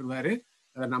இடைவெளி விட்டுருவாரு,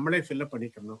 அதை நம்மளே ஃபில்லப்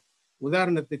பண்ணிக்கணும்.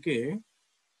 உதாரணத்துக்கு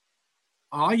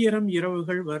 1000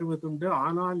 இரவுகள் வருவதுண்டு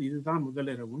ஆனால் இதுதான்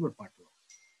முதலிரவுன்னு ஒரு பாட்டு.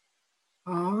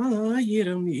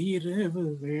 1000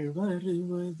 இரவுகள்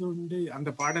வருவதுண்டு அந்த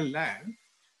பாடல்ல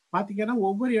பாத்தீங்கன்னா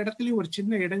ஒவ்வொரு இடத்துலயும் ஒரு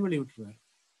சின்ன இடைவெளி விட்டுருவாரு.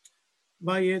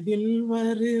 வயதில்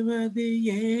வருவது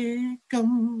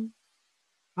ஏக்கம்,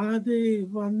 அது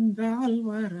வந்தால்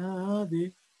வராது,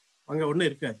 அங்க ஒண்ணு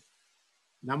இருக்காது.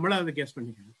 நம்மள அதை கெஸ்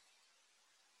பண்ணிக்கணும்.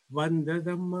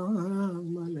 வந்ததம்மா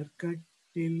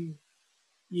மலர்கட்டில்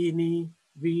இனி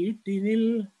வீட்டினில்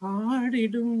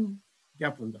ஆடிடும்,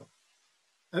 கேப் வந்துடும்.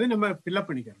 அதை நம்ம ஃபில்லப்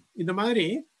பண்ணிக்கணும். இந்த மாதிரி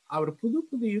அவர் புது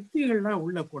புது யுக்திகள்லாம்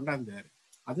உள்ள கொண்டாந்தாரு.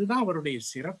 அதுதான் அவருடைய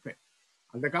சிறப்பு.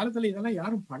 அந்த காலத்துல இதெல்லாம்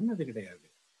யாரும் பண்ணது கிடையாது.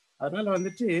 அதனால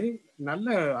வந்துட்டு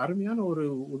நல்ல அருமையான ஒரு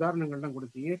உதாரணங்கள்லாம்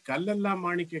கொடுத்தீங்க. கல்லெல்லாம்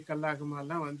மாணிக்க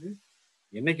கல்லாகுமாலாம் வந்து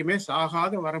என்னைக்குமே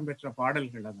சாகாத வரம் பெற்ற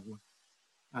பாடல்கள் அதெல்லாம்.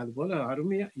 அது போல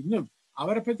அருமையா. இன்னும்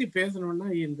அவரை பத்தி பேசணும்னா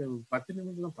இந்த 10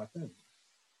 நிமிடம்லாம் பத்தாது,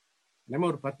 நம்ம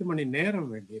ஒரு 10 மணி நேரம்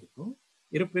வேண்டி இருக்கும்.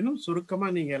 இருப்பினும் சுருக்கமா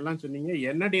நீங்க எல்லாம் சொன்னீங்க.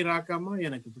 என்னடி ராக்காமா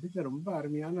எனக்கு பிடிச்ச ரொம்ப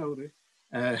அருமையான ஒரு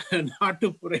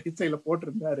நாட்டுப்புற இசையில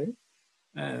போட்டிருந்தாரு.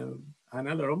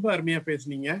 அதனால ரொம்ப அருமையா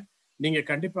பேசுனீங்க. நீங்க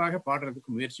கண்டிப்பாக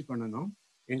பாடுறதுக்கு முயற்சி பண்ணணும்.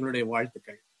 எங்களுடைய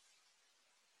வாழ்த்துக்கள்.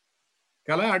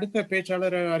 கலா, அடுத்த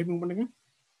பேச்சாளர் அறிமுகம் பண்ணுங்க.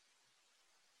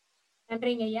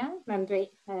 நன்றிங்க ஐயா, நன்றி.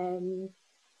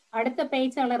 அடுத்த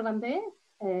பேச்சாளர் வந்து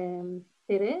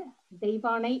திரு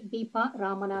தெய்வானை தீபா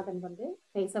ராமநாதன் வந்து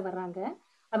பேச வர்றாங்க.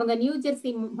 அவங்க நியூ ஜெர்சி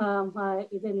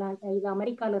இது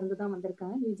அமெரிக்கால இருந்து தான்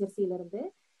வந்திருக்காங்க, நியூ ஜெர்சியில இருந்து.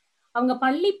 அவங்க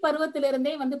பள்ளி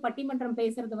பருவத்திலிருந்தே வந்து பட்டிமன்றம்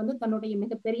பேசுறது வந்து தன்னுடைய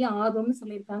மிகப்பெரிய ஆர்வம்னு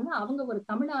சொல்லியிருக்காங்க. அவங்க ஒரு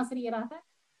தமிழ் ஆசிரியராக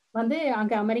வந்து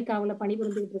அங்க அமெரிக்காவுல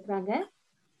பணிபுரிந்துகிட்டு இருக்கிறாங்க.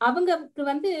 அவங்களுக்கு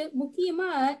வந்து முக்கியமா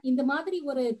இந்த மாதிரி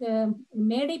ஒரு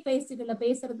மேடை பேச்சுகளை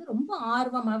பேசுறது ரொம்ப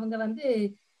ஆர்வம். அவங்க வந்து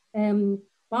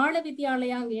பால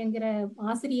வித்யாலயா என்கிற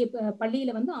ஆசிரியர்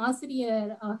பள்ளியில வந்து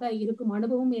ஆசிரியராக இருக்கும்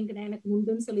அனுபவம் எனக்கு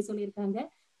உண்டுன்னு சொல்லியிருக்காங்க.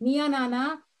 நீயா நானா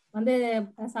வந்து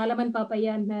சாலமன்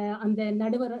பாப்பையா அந்த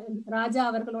நடுவர் ராஜா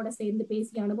அவர்களோட சேர்ந்து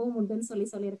பேசிய அனுபவம் உண்டுன்னு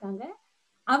சொல்லியிருக்காங்க.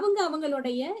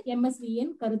 அவங்களுடைய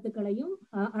எம்எஸ்வியின் கருத்துக்களையும்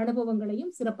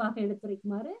அனுபவங்களையும் சிறப்பாக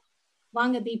எடுத்துரைக்குமாறு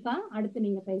வாங்க தீபா, அடுத்து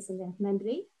நீங்க பேசுங்க.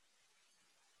 நன்றி.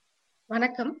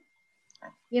 வணக்கம்.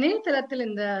 இணையதளத்தில்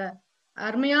இந்த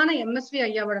அருமையான எம்எஸ்வி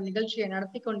ஐயாவோட நிகழ்ச்சியை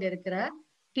நடத்தி கொண்டிருக்கிற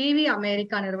டிவி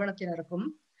அமெரிக்கா நிறுவனத்தினருக்கும்,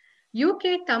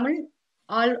 யூகே தமிழ்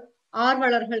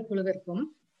ஆர்வலர்கள் குழுவிற்கும்,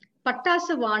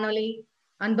 பட்டாசு வானொலி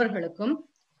அன்பர்களுக்கும்,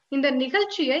 இந்த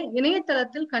நிகழ்ச்சியை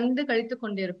இணையதளத்தில் கண்டு கழித்துக்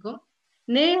கொண்டிருக்கும்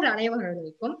நேர்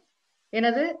அனைவர்களுக்கும்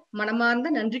எனது மனமார்ந்த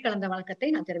நன்றி கலந்த வணக்கத்தை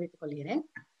நான் தெரிவித்துக் கொள்கிறேன்.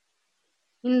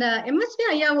 இந்த MSV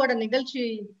ஐயாவோட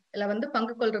நிகழ்ச்சியில வந்து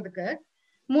பங்கு கொள்றதுக்கு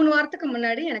 3 வாரத்துக்கு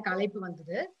முன்னாடி எனக்கு அழைப்பு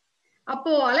வந்தது.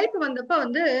 அப்போ அழைப்பு வந்தப்ப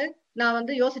வந்து நான்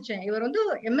வந்து யோசிச்சேன், இவர் வந்து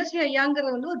MSV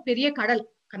ஐயாங்கிறது வந்து ஒரு பெரிய கடல்.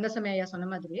 கந்தசாமி ஐயா சொன்ன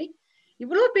மாதிரி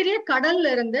இவ்வளவு பெரிய கடல்ல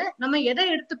இருந்து நம்ம எதை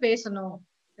எடுத்து பேசணும்,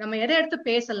 நம்ம எதை எடுத்து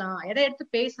பேசலாம், எதை எடுத்து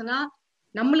பேசினா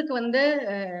நம்மளுக்கு வந்து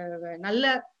நல்ல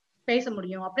பேச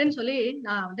முடியும் அப்படின்னு சொல்லி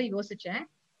நான் வந்து யோசிச்சேன்.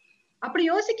 அப்படி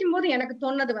யோசிக்கும் போது எனக்கு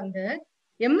தோணுது வந்து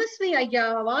MSV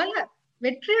ஐயாவால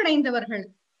வெற்றி அடைந்தவர்கள்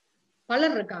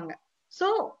பலர் இருக்காங்க. சோ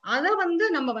அத வந்து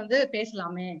நம்ம வந்து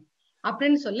பேசலாமே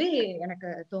அப்படின்னு சொல்லி எனக்கு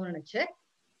தோணுச்சு.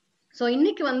 சோ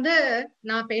இன்னைக்கு வந்து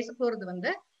நான் பேச போறது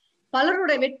வந்து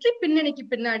பலருடைய வெற்றி பின்னணிக்கு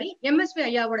பின்னாடி MSV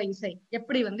ஐயாவோட இசை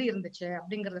எப்படி வந்து இருந்துச்சு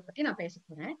அப்படிங்கறத பத்தி நான் பேச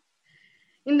போறேன்.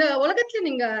 இந்த உலகத்துல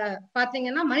நீங்க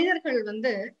பாத்தீங்கன்னா மனிதர்கள்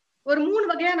வந்து ஒரு 3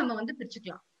 வகையா நம்ம வந்து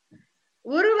பிரிச்சுக்கலாம்.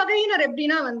 ஒரு வகையினர்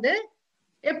எப்படின்னா வந்து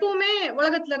எப்பவுமே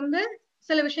உலகத்துல இருந்து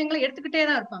சில விஷயங்களை எடுத்துக்கிட்டே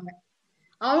தான் இருப்பாங்க.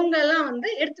 அவங்க எல்லாம் வந்து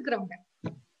எடுத்துக்கிறவங்க,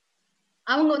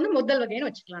 அவங்க வந்து முதல் வகைன்னு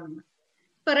வச்சுக்கலாம் நம்ம.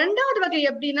 இப்ப 2வது வகை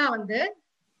எப்படின்னா வந்து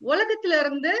உலகத்துல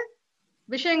இருந்து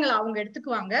விஷயங்களை அவங்க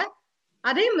எடுத்துக்குவாங்க,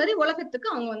 அதே மாதிரி உலகத்துக்கு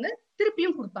அவங்க வந்து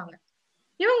திருப்பியும் கொடுப்பாங்க.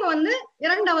 இவங்க வந்து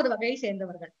 2வது வகையை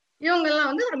சேர்ந்தவர்கள். இவங்க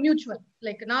எல்லாம் வந்து ஒரு மியூச்சுவல்,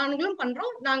 லைக் நாங்களும்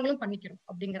பண்றோம் நாங்களும் பண்ணிக்கிறோம்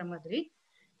அப்படிங்கிற மாதிரி.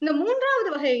 இந்த 3வது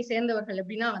வகையை சேர்ந்தவர்கள்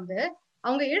எப்படின்னா வந்து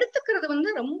அவங்க எடுத்துக்கிறது வந்து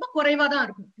ரொம்ப குறைவா தான்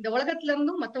இருக்கும். இந்த உலகத்துல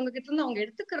இருந்தும் மத்தவங்க கிட்ட இருந்து அவங்க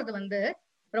எடுத்துக்கிறது வந்து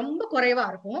ரொம்ப குறைவா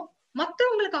இருக்கும்.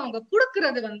 மற்றவங்களுக்கு அவங்க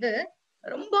கொடுக்கறது வந்து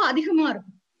ரொம்ப அதிகமா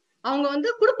இருக்கும். அவங்க வந்து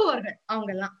கொடுப்பவர்கள் அவங்க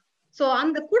எல்லாம். சோ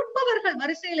அந்த கொடுப்பவர்கள்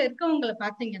வரிசையில இருக்கவங்களை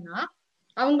பாத்தீங்கன்னா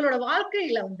அவங்களோட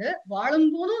வாழ்க்கையில வந்து வாழும்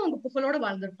போதும் அவங்க புகழோட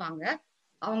வாழ்ந்திருப்பாங்க.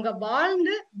 அவங்க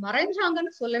வாழ்ந்து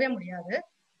மறைஞ்சாங்கன்னு சொல்லவே முடியாது.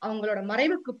 அவங்களோட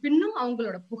மறைவுக்கு பின்னும்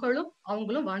அவங்களோட புகழும்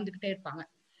அவங்களும் வாழ்ந்துகிட்டே இருப்பாங்க.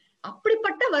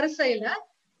 அப்படிப்பட்ட வரிசையில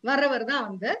வர்றவர் தான்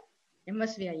வந்து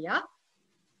MSV ஐயா.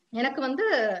 எனக்கு வந்து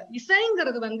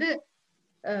இசைங்கிறது வந்து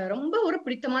ரொம்ப ஒரு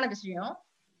பிடித்தமான விஷயம்.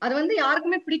 அது வந்து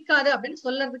யாருக்குமே பிடிக்காது அப்படின்னு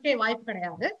சொல்றதுக்கே வாய்ப்பு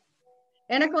கிடையாது.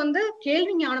 எனக்கு வந்து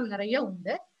கேள்வி ஞானம் நிறைய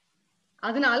உண்டு.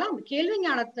 அதனால அந்த கேள்வி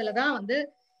ஞானத்துலதான் வந்து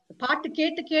பாட்டு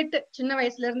கேட்டு கேட்டு சின்ன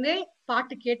வயசுல இருந்தே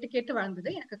பாட்டு கேட்டு கேட்டு வளர்ந்தது.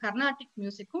 எனக்கு கர்நாடிக்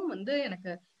மியூசிக்கும் வந்து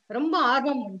எனக்கு ரொம்ப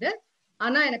ஆர்வம் உண்டு.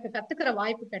 ஆனா எனக்கு கத்துக்கிற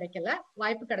வாய்ப்பு கிடைக்கல.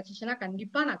 வாய்ப்பு கிடைச்சிச்சுன்னா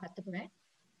கண்டிப்பா நான் கத்துக்குவேன்.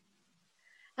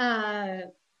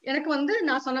 எனக்கு வந்து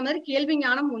நான் சொன்ன மாதிரி கேள்வி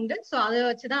ஞானம் உண்டு. சோ அதை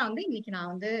வச்சுதான் வந்து இன்னைக்கு நான்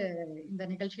வந்து இந்த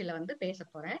நிகழ்ச்சியில வந்து பேச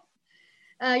போறேன்.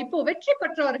 இப்போ வெற்றி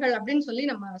பெற்றவர்கள் அப்படின்னு சொல்லி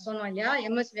நம்ம சொன்னோம் இல்லையா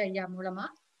MSV ஐயா மூலமா.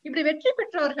 இப்படி வெற்றி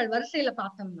பெற்றவர்கள் வரிசையில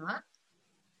பார்த்தோம்னா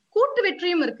கூட்டு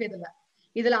வெற்றியும் இருக்கு.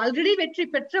 இதுல ஆல்ரெடி வெற்றி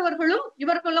பெற்றவர்களும்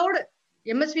இவர்களோடு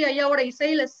MSV ஐயாவோட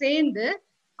இசையில சேர்ந்து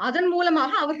அதன்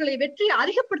மூலமாக அவர்களை வெற்றி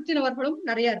அதிகப்படுத்தினவர்களும்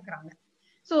நிறைய இருக்கிறாங்க.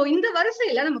 சோ இந்த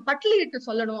வரிசையில நம்ம பட்டியலிட்டு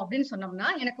சொல்லணும் அப்படின்னு சொன்னோம்னா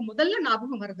எனக்கு முதல்ல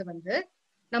ஞாபகம் வருது வந்து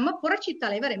நம்ம புரட்சி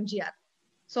தலைவர் MGR.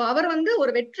 சோ அவர் வந்து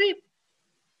ஒரு வெற்றி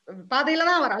பாதையில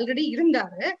தான் அவர் ஆல்ரெடி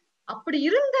இருந்தாரு. அப்படி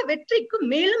இருந்த வெற்றிக்கு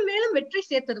மேலும் மேலும் வெற்றி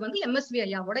சேர்த்தது வந்து MSV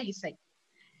ஐயாவோட இசை.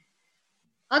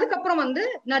 அதுக்கப்புறம் வந்து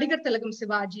நடிகர் திலகம்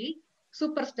சிவாஜி,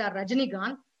 சூப்பர் ஸ்டார்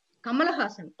ரஜினிகாந்த்,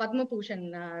 கமலஹாசன், பத்மபூஷன்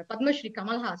பத்மஸ்ரீ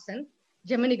கமல்ஹாசன்,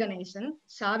 ஜெமினி கணேசன்,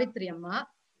 சாவித்ரி அம்மா,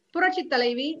 புரட்சி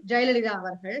தலைவி ஜெயலலிதா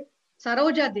அவர்கள்,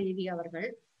 சரோஜா தேவி அவர்கள்,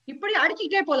 இப்படி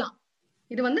அடிச்சுக்கிட்டே போலாம்.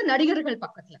 இது வந்து நடிகர்கள்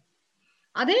பக்கத்துல.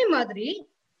 அதே மாதிரி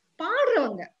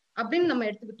பாடுறவங்க அப்படின்னு நம்ம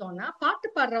எடுத்துக்கிட்டோம்னா, பாட்டு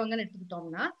பாடுறவங்கன்னு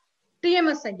எடுத்துக்கிட்டோம்னா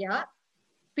TMS ஐயா,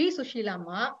 பி சுஷீலா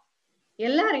அம்மா,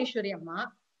 LR ஈஸ்வரி அம்மா,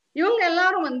 இவங்க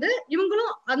எல்லாரும் வந்து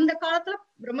இவங்களும் அந்த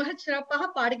காலத்துல மிக சிறப்பாக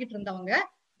பாடிக்கிட்டு இருந்தவங்க.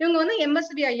 இவங்க வந்து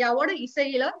MSV ஐயாவோட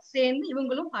இசையில சேர்ந்து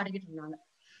இவங்களும் பாடிக்கிட்டு இருந்தாங்க.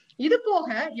 இது போக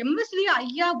MSV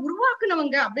ஐயா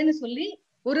உருவாக்குனவங்க அப்படின்னு சொல்லி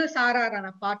ஒரு சாராரான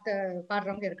பாட்டு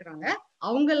பாடுறவங்க இருக்கிறாங்க.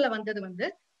 அவங்கள வந்தது வந்து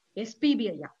SPB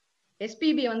ஐயா.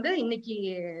 SPB வந்து இன்னைக்கு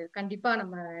கண்டிப்பா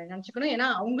நம்ம நினைச்சுக்கணும். ஏன்னா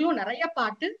அவங்களும் நிறைய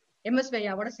பாட்டு MSV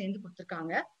ஐயாவோட சேர்ந்து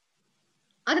கொடுத்திருக்காங்க.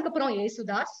 அதுக்கப்புறம்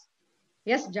ஏசுதாஸ்,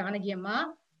 S ஜானகி அம்மா,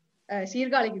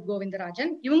 சீர்காழி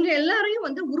கோவிந்தராஜன், இவங்க எல்லாரையும்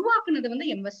வந்து உருவாக்குனது வந்து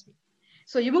MSV.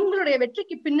 சோ இவங்களுடைய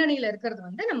வெற்றிக்கு பின்னணியில இருக்கிறது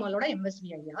வந்து நம்மளோட MSV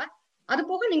ஐயா. அது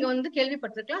போக நீங்க வந்து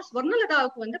கேள்விப்பட்டிருக்கலாம்,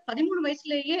 ஸ்வர்ணலதாவுக்கு வந்து 13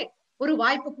 வயசுலேயே ஒரு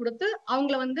வாய்ப்பு கொடுத்து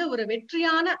அவங்கள வந்து ஒரு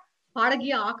வெற்றியான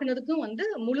பாடகியா ஆக்குனதுக்கும் வந்து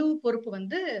முழு பொறுப்பு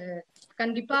வந்து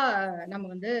கண்டிப்பா நம்ம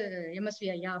வந்து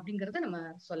MSV ஐயா அப்படிங்கறத நம்ம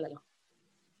சொல்லலாம்.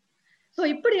 சோ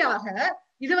இப்படியாக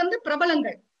இது வந்து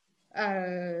பிரபலங்கள்,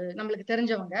 நம்மளுக்கு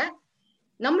தெரிஞ்சவங்க.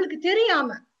 நம்மளுக்கு தெரியாம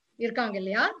இருக்காங்க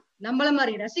இல்லையா, நம்மள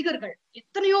மாதிரி ரசிகர்கள்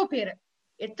எத்தனையோ பேரு,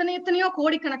 எத்தனையோ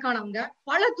கோடிக்கணக்கானவங்க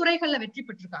பல துறைகள்ல வெற்றி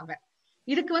பெற்றிருக்காங்க.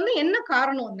 இதுக்கு வந்து என்ன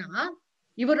காரணம்னா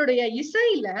இவருடைய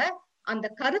இசையில அந்த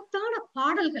கருத்தான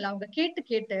பாடல்கள் அவங்க கேட்டு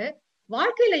கேட்டு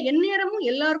வாழ்க்கையில எந்நேரமும்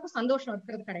எல்லாருக்கும் சந்தோஷம்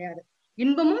இருக்கிறது கிடையாது.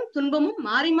 இன்பமும் துன்பமும்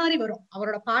மாறி மாறி வரும்.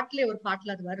 அவரோட பாட்டுல ஒரு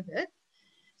பாட்டுல அது வருது.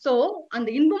 சோ அந்த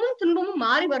இன்பமும் துன்பமும்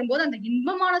மாறி வரும்போது அந்த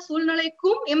இன்பமான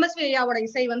சூழ்நிலைக்கும் MSV ஐயாவோட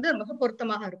இசை வந்து மிக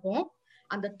பொருத்தமாக இருக்கும்.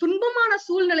 அந்த துன்பமான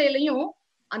சூழ்நிலையிலையும்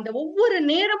அந்த ஒவ்வொரு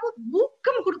நேரமும்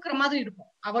ஊக்கம் கொடுக்குற மாதிரி இருக்கும்.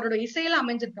 அவரோட இசையில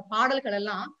அமைஞ்சிருக்க பாடல்கள்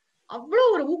எல்லாம்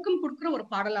அவ்வளவு ஒரு ஊக்கம் கொடுக்குற ஒரு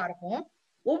பாடலா இருக்கும்.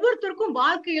 ஒவ்வொருத்தருக்கும்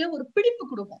வாழ்க்கையில ஒரு பிடிப்பு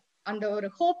கொடுக்கும். அந்த ஒரு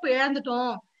ஹோப்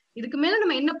இழந்துட்டோம், இதுக்கு மேல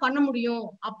நம்ம என்ன பண்ண முடியும்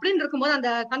அப்படின்னு இருக்கும்போது அந்த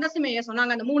கந்தசாமி ஐயா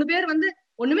சொன்னாங்க, அந்த 3 பேர் வந்து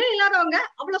ஒண்ணுமே இல்லாதவங்க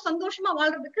அவ்வளவு சந்தோஷமா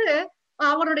வாழ்றதுக்கு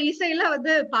அவரோட இசையில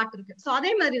வந்து பாட்டு இருக்கு. சோ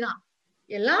அதே மாதிரிதான்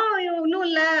எல்லாம் ஒண்ணும்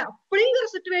இல்ல அப்படிங்கிற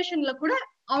சிச்சுவேஷன்ல கூட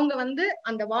அவங்க வந்து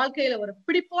அந்த வாழ்க்கையில ஒரு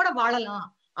பிடிப்போட வாழலாம்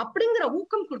அப்படிங்கிற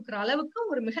ஊக்கம் கொடுக்குற அளவுக்கு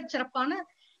ஒரு மிகச்சிறப்பான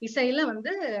இசையில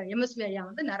வந்து MSV ஐயா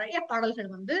வந்து நிறைய பாடல்கள்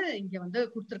வந்து இங்க வந்து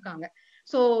கொடுத்திருக்காங்க.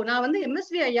 சோ நான் வந்து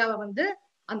MSV ஐயாவை வந்து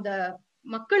அந்த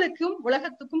மக்களுக்கும்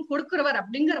உலகத்துக்கும் கொடுக்கிறவர்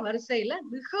அப்படிங்கிற வரிசையில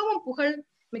மிகவும் புகழ்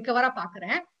மிக்கவரா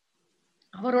பாக்குறேன்.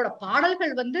 அவரோட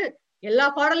பாடல்கள் வந்து எல்லா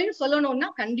பாடலையும் சொல்லணும்னா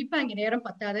கண்டிப்பா இங்க நேரம்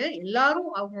பத்தாது.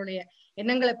 எல்லாரும் அவங்களுடைய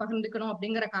எண்ணங்களை பகிர்ந்துக்கணும்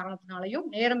அப்படிங்கிற காரணத்தினாலையும்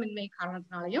நேரமின்மை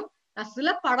காரணத்தினாலையும் நான்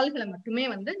சில பாடல்களை மட்டுமே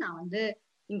வந்து நான் வந்து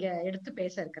இங்க எடுத்து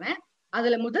பேச இருக்கிறேன்.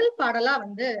 அதுல முதல் பாடலா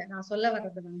வந்து நான் சொல்ல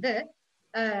வர்றது வந்து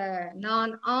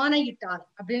நான் ஆணையிட்டால்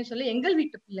அப்படின்னு சொல்லி எங்கள்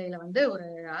வீட்டு பிள்ளையில வந்து ஒரு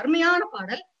அருமையான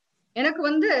பாடல். எனக்கு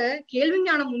வந்து கேள்வி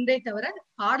ஞானம் உண்டே தவிர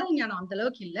பாடல் ஞானம் அந்த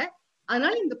அளவுக்கு இல்லை.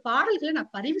 அதனால இந்த பாடல்களை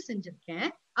நான் பதிவு செஞ்சிருக்கேன்.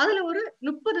 அதுல ஒரு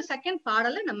 30 செகண்ட்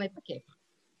பாடலை நம்ம இப்ப கேட்போம்.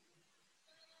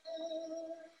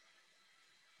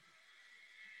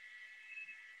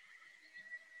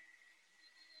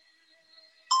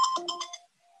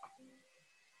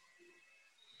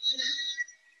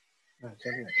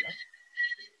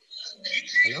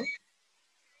 Hello,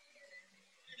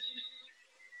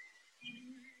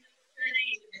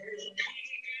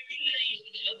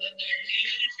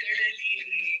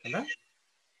 hello.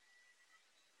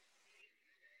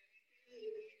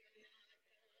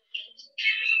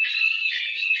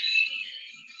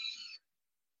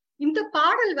 இந்த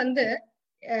பாடல் வந்து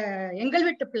எங்கள்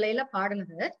வீட்டு பிள்ளையில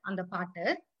பாடினது அந்த பாட்டு.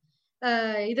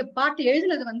 இது பாட்டு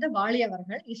எழுதினது வந்து வாலி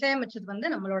அவர்கள், இசையமைச்சது வந்து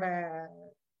நம்மளோட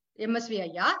MSV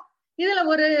ஐயா. இதுல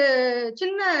ஒரு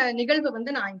சின்ன நிகழ்வு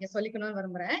வந்து நான் இங்க சொல்லிக்கணும்னு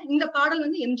விரும்புறேன். இந்த பாடல்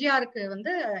வந்து எம்ஜிஆருக்கு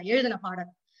வந்து எழுதின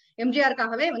பாடல்,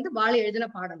 எம்ஜிஆருக்காகவே வந்து வாலி எழுதின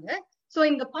பாடல். சோ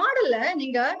இந்த பாடல்ல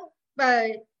நீங்க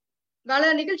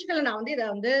பல நிகழ்ச்சிகளை நான் வந்து இதை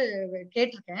வந்து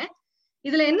கேட்டிருக்கேன்.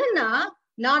 இதுல என்னன்னா,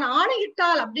 நான்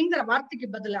ஆணையிட்டால் அப்படிங்கிற வார்த்தைக்கு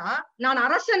பதிலா நான்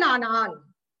அரசனானால்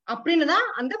அப்படின்னு தான்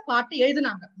அந்த பாட்டு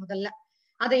எழுதினாங்க முதல்ல.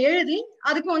 அதை எழுதி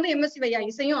அதுக்கு வந்து MSV ஐயா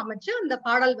இசையும் அமைச்சு அந்த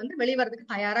பாடல் வந்து வெளிவரதுக்கு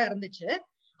தயாரா இருந்துச்சு.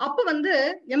 அப்ப வந்து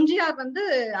எம்ஜிஆர் வந்து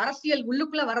அரசியல்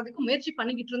உள்ளுக்குள்ள வர்றதுக்கு முயற்சி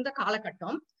பண்ணிக்கிட்டு இருந்த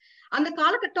காலகட்டம். அந்த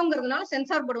காலகட்டம்ங்கிறதுனால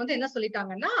சென்சார் போர்டு வந்து என்ன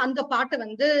சொல்லிட்டாங்கன்னா, அந்த பாட்டு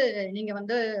வந்து நீங்க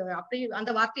வந்து அப்படி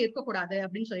அந்த வார்த்தை இருக்கக்கூடாது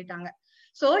அப்படின்னு சொல்லிட்டாங்க.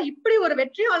 சோ இப்படி ஒரு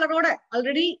வெற்றியாளரோட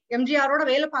ஆல்ரெடி எம்ஜிஆரோட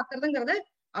வேலை பார்க்கறதுங்கிறது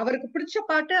அவருக்கு பிடிச்ச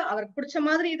பாட்டு, அவருக்கு பிடிச்ச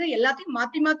மாதிரி இது எல்லாத்தையும்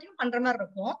மாத்தியும் பண்ற மாதிரி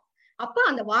இருக்கும். அப்ப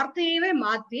அந்த வார்த்தையவே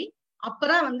மாத்தி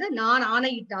அப்புறம் வந்து நான்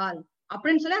ஆணையிட்டால்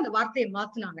அப்படின்னு சொல்லி அந்த வார்த்தையை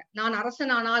மாத்தினாங்க. நான்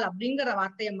அரசனானால் அப்படிங்கிற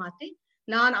வார்த்தையை மாத்தி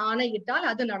நான் ஆணையிட்டால்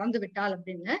அது நடந்து விட்டால்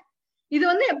அப்படின்னு. இது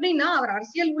வந்து எப்படின்னா, அவர்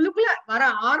அரசியல் உள்ளுக்குள்ள வர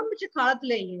ஆரம்பிச்ச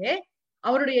காலத்திலேயே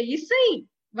அவருடைய இசை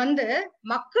வந்து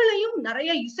மக்களையும்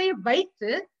நிறைய இசை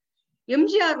வைத்து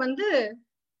எம்ஜிஆர் வந்து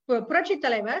புரட்சி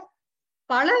தலைவர்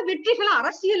பல வெற்றிகளை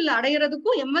அரசியல்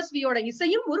அடைகிறதுக்கும் MSVயோட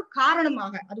இசையும் ஒரு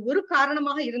காரணமாக, அது ஒரு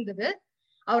காரணமாக இருந்தது.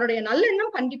 அவருடைய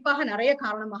நல்லெண்ணம் கண்டிப்பாக நிறைய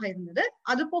காரணமாக இருந்தது.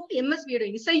 அது போக MSVயோட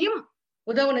இசையும்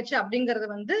உதவுனுச்சு அப்படிங்கிறது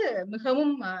வந்து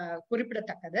மிகவும்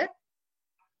குறிப்பிடத்தக்கது.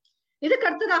 இதுக்கு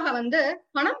அடுத்ததாக வந்து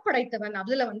பணம் படைத்தவன்,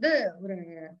 அதுல வந்து ஒரு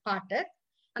பாட்டு.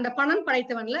 அந்த பணம்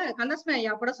படைத்தவன்ல கந்தசாமி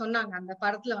ஐயா கூட சொன்னாங்க, அந்த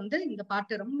படத்துல வந்து இந்த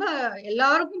பாட்டு ரொம்ப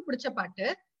எல்லாருக்கும் பிடிச்ச பாட்டு.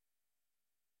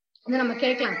 இதை நம்ம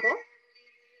கேட்கலாம் இப்போ.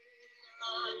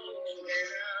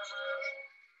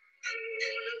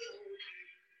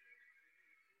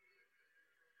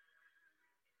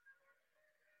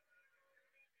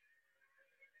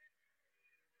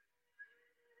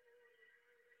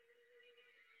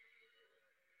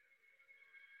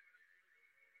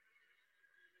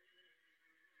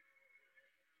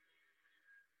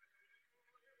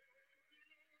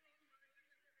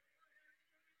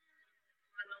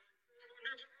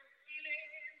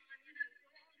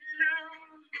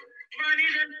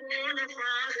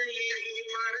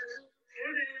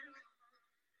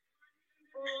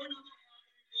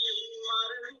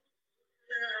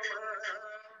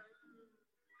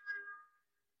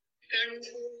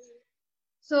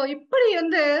 சோ இப்படி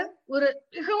வந்து ஒரு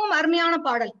மிகவும் அருமையான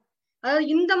பாடல். அதாவது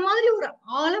இந்த மாதிரி ஒரு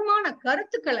ஆழமான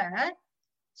கருத்துக்களை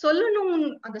சொல்லணும்,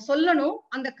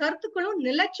 அந்த கருத்துக்களும்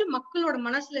நிலைச்சு மக்களோட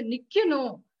மனசுல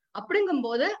நிக்கணும். அப்படிங்கும்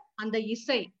போது அந்த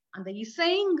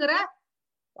இசைங்கிற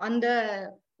அந்த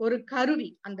ஒரு கருவி,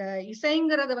 அந்த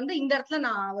இசைங்கிறத வந்து இந்த இடத்துல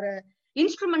நான் ஒரு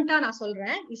இன்ஸ்ட்ருமெண்டா நான்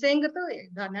சொல்றேன். இசைங்கிறது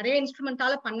நிறைய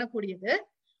இன்ஸ்ட்ருமெண்டால பண்ணக்கூடியது.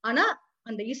 ஆனா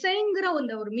அந்த இசைங்கிற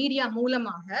ஒரு மீடியா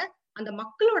மூலமாக அந்த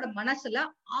மக்களோட மனசுல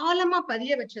ஆழமா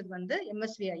பதிய வச்சது வந்து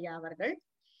MSV ஐயா அவர்கள்.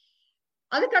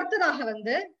 அதுக்கு அடுத்ததாக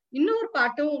வந்து இன்னொரு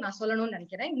பாட்டும் நான் சொல்லணும்னு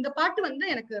நினைக்கிறேன். இந்த பாட்டு வந்து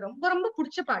எனக்கு ரொம்ப ரொம்ப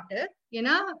பிடிச்ச பாட்டு.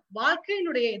 ஏன்னா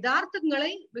வாழ்க்கையினுடைய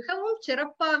யதார்த்தங்களை மிகவும்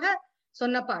சிறப்பாக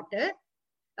சொன்ன பாட்டு.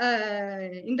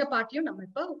 இந்த பாட்டையும் நம்ம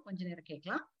இப்போ கொஞ்ச நேரம்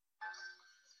கேட்கலாம்.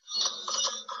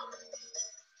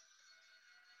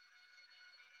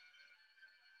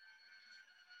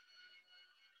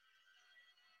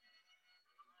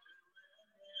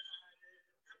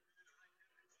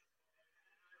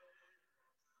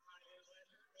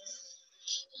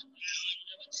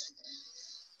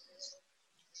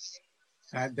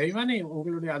 தெய்வானி,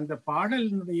 உங்களுடைய அந்த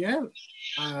பாடலினுடைய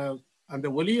அந்த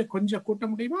ஒலியை கொஞ்சம் கூட்ட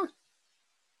முடியுமா?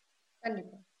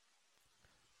 கண்டிப்பா.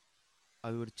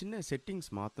 அது ஒரு சின்ன செட்டிங்ஸ்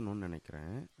மாற்றணும்னு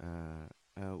நினைக்கிறேன்.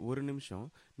 ஒரு நிமிஷம்.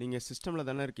 நீங்கள் சிஸ்டமில்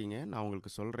தானே இருக்கீங்க, நான்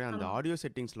உங்களுக்கு சொல்கிறேன். அந்த ஆடியோ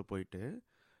செட்டிங்ஸில் போயிட்டு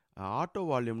ஆட்டோ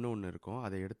வால்யூம்னு ஒன்று இருக்கும்,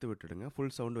 அதை எடுத்து விட்டுடுங்க.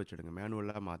 ஃபுல் சவுண்டு வச்சுடுங்க,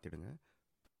 மேனுவலாக மாற்றிடுங்க.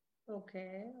 ஓகே,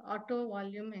 ஆட்டோ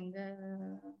வால்யூம் எங்க?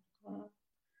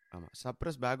 ஆமாம்,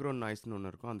 சப்ரஸ் பேக்ரவுண்ட் நாய்ஸ்னு ஒன்று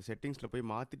இருக்கும். அந்த செட்டிங்ஸில் போய்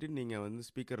மாற்றிட்டு நீங்கள் வந்து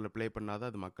ஸ்பீக்கரில் ப்ளே பண்ணாதான்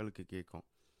அது மக்களுக்கு கேட்கும்.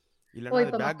 இல்லைன்னா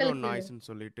அது பேக்ரவுண்ட் நாய்ஸ்ன்னு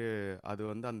சொல்லிட்டு அது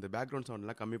வந்து அந்த பேக்ரவுண்ட்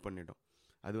சவுண்ட்லாம் கம்மி பண்ணிடும்.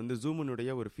 அது வந்து ஜூமினுடைய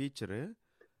ஒரு ஃபீச்சரு.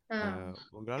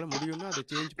 உங்களால் முடியும்னா அதை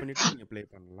சேஞ்ச் பண்ணிவிட்டு நீங்கள் ப்ளே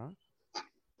பண்ணலாம்.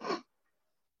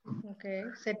 ஓகே,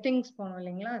 செட்டிங்ஸ் போகணும்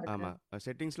இல்லைங்களா? ஆமாம்,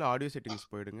 செட்டிங்ஸில் ஆடியோ செட்டிங்ஸ்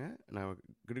போயிடுங்க. நான்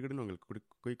கிடுகிடுன்னு உங்களுக்கு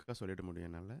குயிக்காக சொல்லிட முடியும்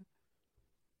என்னால்.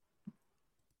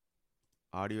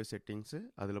 ஆடியோ செட்டிங்ஸு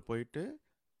அதில் போயிட்டு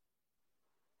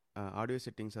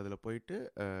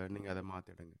நீங்கள் அதை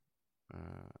மாற்றிடுங்க.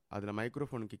 அதில்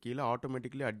மைக்ரோஃபோனுக்கு கீழே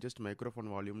ஆட்டோமேட்டிக்லி அட்ஜஸ்ட் மைக்ரோஃபோன்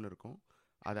வால்யூம்னு இருக்கும்,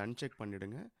 அதை அன்செக்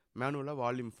பண்ணிவிடுங்க. மேனுவலாக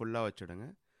வால்யூம் ஃபுல்லாக வச்சுடுங்க.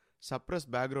 சப்ரஸ்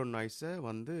பேக்ரவுண்ட் நாய்ஸை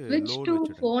வந்து லோன்னு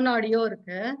வச்சுடுங்க. ஃபோன் ஆடியோ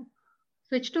இருக்கு,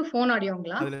 ஸ்விட்ச் டு ஃபோன்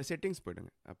ஆடியோங்களா? அதில் செட்டிங்ஸ்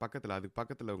போயிடுங்க. அதுக்கு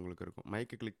பக்கத்தில் உங்களுக்கு இருக்கும்.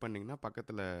 மைக்கை கிளிக் பண்ணிங்கன்னா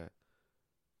பக்கத்தில்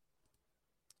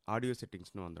ஆடியோ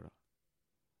செட்டிங்ஸ்னு வந்துடும்.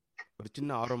 ஒரு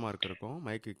சின்ன ஆரோ மார்க் இருக்கும்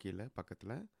மைக்கு கீழே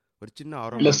பக்கத்தில். ஒரு சின்ன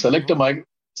ஆரோ மார்க்.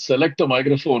 செலக்ட்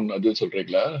மைக்ரோஃபோன் அது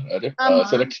சொல்றீங்களா? அது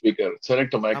select speaker,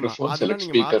 select microphone, select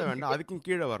speaker. வேண்டாம், அதுக்கும்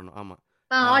கீழே வரணும். ஆமா,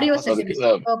 ஆடியோ செட்டிங்ஸ்.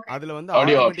 அதுல வந்து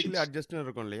ஆட்டோமேட்டிக்கலி அட்ஜஸ்ட்னு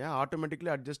இருக்கும் இல்லையா?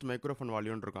 ஆட்டோமேட்டிக்கலி அட்ஜஸ்ட் மைக்ரோஃபோன்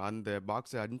வால்யூம் இருக்கும். அந்த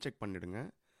பாக்ஸை அன்செக் பண்ணிடுங்க.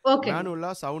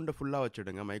 மேனுவலா சவுண்ட் ஃபுல்லா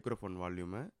வச்சிடுங்க மைக்ரோஃபோன்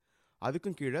வால்யூம்.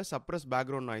 அதுக்கும் கீழே சப்ரஸ்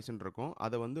பேக்ரவுண்ட் நாய்ஸ்ன்னு இருக்கும்,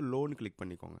 அதை வந்து லோன்னு கிளிக்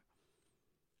பண்ணிக்கோங்க.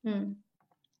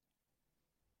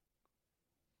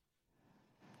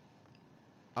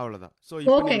 அவ்வளவுதான். சோ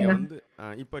இப்போ நீங்க வந்து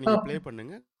நீங்க ப்ளே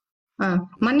பண்ணுங்க.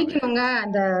 மன்னிக்கணுங்க,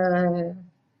 அந்த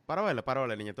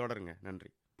பரவாயில்ல, நீங்க தொடருங்க.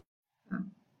 நன்றி.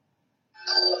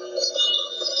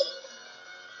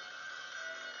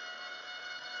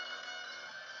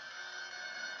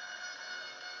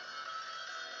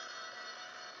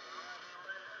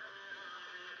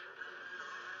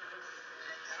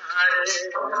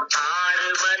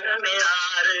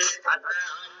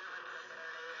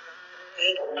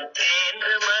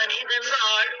 மனிதன்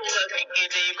வாழும் வகைக்கு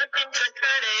தெய்வத்தின்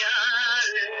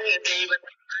கட்டளையாறு,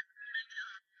 தெய்வத்தின்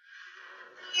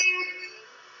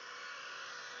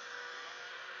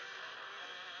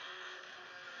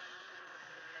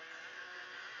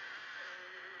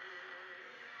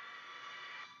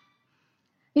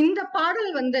இந்த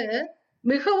பாடல் வந்து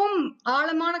மிகவும்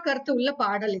ஆழமான கருத்து உள்ள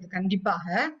பாடல் இது கண்டிப்பாக.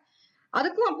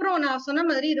 அதுக்கும் அப்புறம் நான் சொன்ன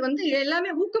மாதிரி இது வந்து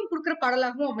எல்லாமே ஊக்கம் கொடுக்கிற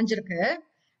பாடலாகவும் அமைஞ்சிருக்கு.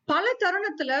 பல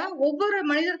தருணத்துல ஒவ்வொரு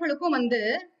மனிதர்களுக்கும் வந்து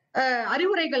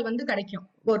அறிவுரைகள் வந்து கிடைக்கும்.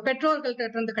 ஒரு பெற்றோர்கள்ட்ட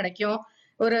இருந்து கிடைக்கும்,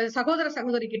 ஒரு சகோதர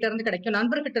சகோதரி கிட்ட இருந்து கிடைக்கும்,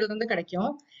 நண்பர்கிட்ட இருந்து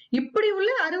கிடைக்கும். இப்படி உள்ள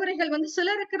அறிவுரைகள் வந்து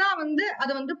சிலருக்கு தான் வந்து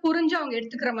அதை வந்து புரிஞ்சு அவங்க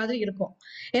எடுத்துக்கிற மாதிரி இருக்கும்.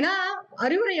 ஏன்னா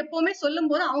அறிவுரை எப்பவுமே சொல்லும்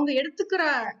போது அவங்க எடுத்துக்கிற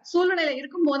சூழ்நிலையில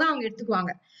இருக்கும் போதுதான் அவங்க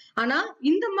எடுத்துக்குவாங்க. ஆனா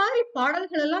இந்த மாதிரி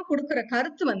பாடல்கள் எல்லாம் கொடுக்கிற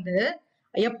கருத்து வந்து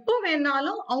எப்போ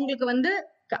வேணாலும் அவங்களுக்கு வந்து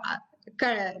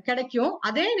கிடைக்கும்.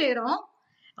 அதே நேரம்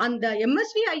அந்த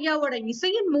MSV ஐயாவோட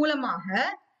இசையின் மூலமாக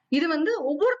இது வந்து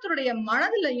ஒவ்வொருத்தருடைய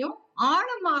மனதிலையும்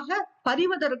ஆழமாக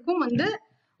பதிவதற்கும் வந்து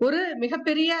ஒரு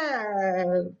மிகப்பெரிய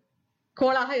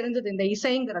கோளாக இருந்தது இந்த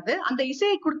இசைங்கிறது. அந்த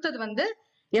இசையை கொடுத்தது வந்து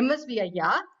MSV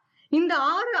ஐயா. இந்த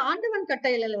 6 ஆண்டவன்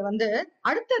கட்டளையில வந்து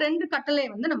அடுத்த 2 கட்டளை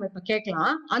வந்து நம்ம இப்ப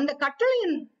கேட்கலாம். அந்த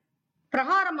கட்டளையின்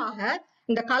பிரகாரமாக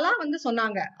இந்த கலா வந்து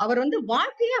சொன்னாங்க, அவர் வந்து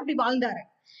வாழ்க்கையே அப்படி வாழ்ந்தாரு.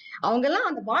 அவங்க எல்லாம்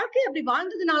அந்த வாழ்க்கையை அப்படி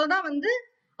வாழ்ந்ததுனாலதான் வந்து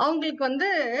அவங்களுக்கு வந்து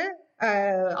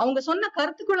அவங்க சொன்ன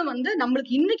கருத்துக்களும் வந்து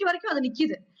நம்மளுக்கு இன்னைக்கு வரைக்கும் அது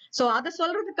நிக்குது. சோ அதை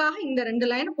சொல்றதுக்காக இந்த 2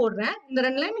 லைன் போடுறேன். இந்த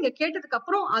 2 லைன் நீங்க கேட்டதுக்கு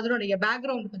அப்புறம் அதனுடைய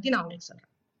பேக்ரவுண்ட் பத்தி நான் உங்களுக்கு சொல்றேன்.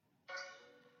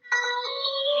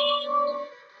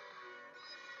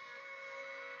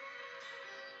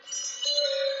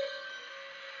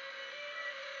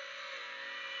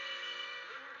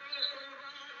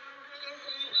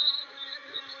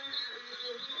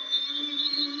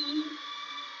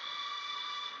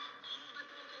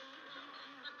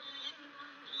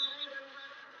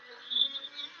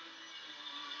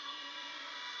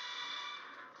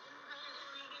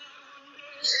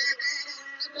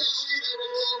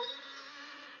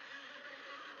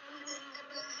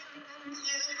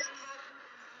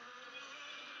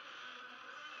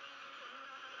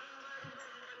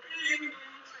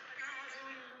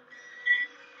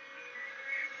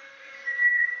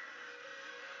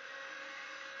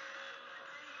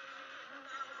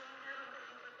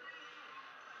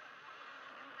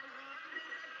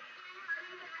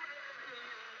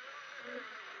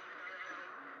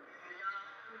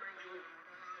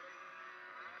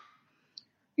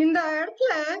 இந்த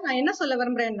இடத்துல நான் என்ன சொல்ல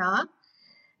விரும்புறேன்னா,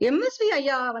 MSV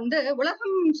ஐயா வந்து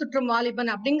உலகம் சுற்றும்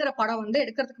வாலிபன் அப்படிங்கிற படம் வந்து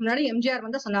எடுக்கிறதுக்கு முன்னாடி எம்ஜிஆர்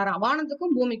வந்து சொன்னாராம்,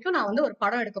 வானத்துக்கும் பூமிக்கும் நான் வந்து ஒரு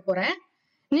படம் எடுக்க போறேன்,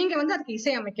 நீங்க வந்து அதுக்கு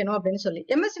இசை அமைக்கணும் அப்படின்னு சொல்லி.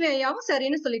 MSV ஐயாவும்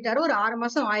சரின்னு சொல்லிட்டாரு. ஒரு 6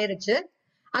 மாசம் ஆயிருச்சு.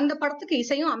 அந்த படத்துக்கு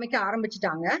இசையும் அமைக்க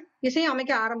ஆரம்பிச்சுட்டாங்க. இசையும்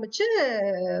அமைக்க ஆரம்பிச்சு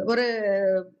ஒரு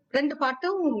 2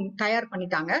 பாட்டும் தயார்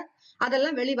பண்ணிட்டாங்க.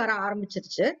 அதெல்லாம் வெளிவர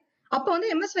ஆரம்பிச்சிருச்சு. அப்ப வந்து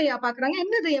MSV ஐயா பாக்குறாங்க,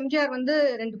 என்னது எம்ஜிஆர் வந்து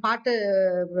 2 பாட்டு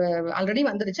ஆல்ரெடி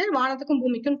வந்துருச்சு, வானத்துக்கும்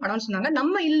பூமிக்கும் படம்னு சொன்னாங்க,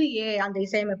 நம்ம இல்லையே அந்த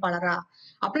இசையமைப்பாளரா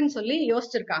அப்படின்னு சொல்லி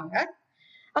யோசிச்சிருக்காங்க.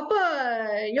 அப்ப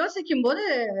யோசிக்கும் போது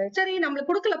சரி நம்மளுக்கு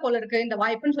கொடுக்கல போல இருக்கு இந்த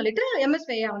வாய்ப்புன்னு சொல்லிட்டு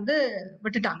MSV ஐயா வந்து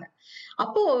விட்டுட்டாங்க.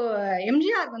 அப்போ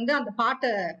எம்ஜிஆர் வந்து அந்த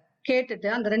பாட்டை கேட்டுட்டு,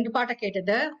 அந்த 2 பாட்டை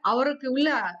கேட்டுட்டு, அவருக்கு உள்ள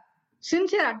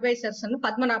சின்சியர் அட்வைசர்ஸ்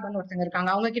பத்மநாபன் ஒருத்தங்க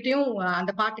இருக்காங்க, அவங்க கிட்டயும்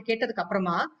அந்த பாட்டு கேட்டதுக்கு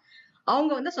அப்புறமா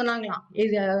அவங்க வந்து சொன்னாங்களாம்,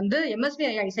 இது வந்து MSV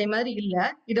ஐயா இசை மாதிரி இல்ல,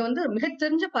 இது வந்து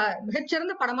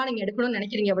மிகச்சிறந்த படமா நீங்க எடுக்கணும்னு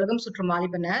நினைக்கிறீங்க உலகம் சுற்றும்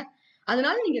வாலிபனை,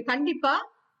 அதனால நீங்க கண்டிப்பா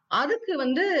அதுக்கு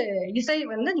வந்து இசை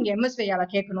வந்து நீங்க MSV ஐயாவை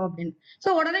கேட்கணும் அப்படின்னு. சோ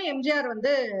உடனே எம்ஜிஆர்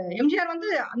வந்து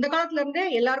அந்த காலத்துல இருந்தே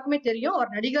எல்லாருக்குமே தெரியும்,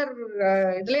 அவர் நடிகர்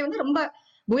இதுலயே வந்து ரொம்ப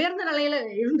உயர்ந்த நிலையில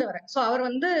இருந்தவர். சோ அவர்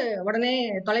வந்து உடனே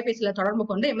தொலைபேசியில தொடர்பு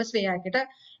கொண்டு MSV ஐயா கிட்ட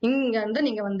இங்க வந்து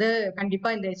நீங்க வந்து கண்டிப்பா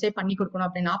இந்த இசை பண்ணி கொடுக்கணும்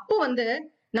அப்படின்னு. அப்போ வந்து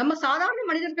நம்ம சாதாரண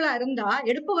மனிதர்களா இருந்தா,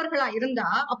 எடுப்பவர்களா இருந்தா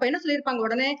அப்ப என்ன சொல்லியிருப்பாங்க,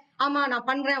 உடனே ஆமா நான்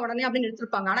பண்றேன் உடனே அப்படின்னு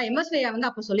எடுத்திருப்பாங்க. ஆனா MSV ஐயா வந்து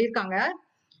அப்ப சொல்லியிருக்காங்க,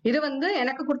 இது வந்து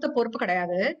எனக்கு கொடுத்த பொறுப்பு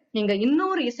கிடையாது, நீங்க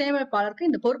இன்னொரு இசையமைப்பாளருக்கு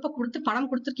இந்த பொறுப்பை கொடுத்து பணம்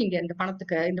கொடுத்துருக்கீங்க இந்த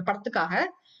படத்துக்காக,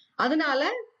 அதனால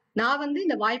நான் வந்து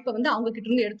இந்த வாய்ப்பை வந்து அவங்க கிட்ட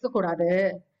இருந்து எடுத்துக்க கூடாது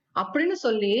அப்படின்னு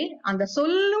சொல்லி அந்த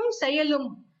சொல்லும் செயலும்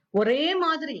ஒரே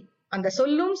மாதிரி, அந்த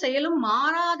சொல்லும் செயலும்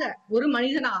மாறாத ஒரு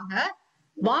மனிதனாக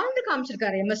வாழ்ந்து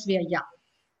காமிச்சிருக்காரு MSV ஐயா.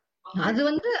 அது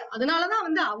வந்து அதனாலதான்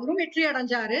வந்து அவரும் வெற்றி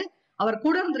அடைஞ்சாரு, அவர்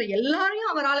கூட இருந்த எல்லாரையும்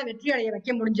அவரால் வெற்றி அடைய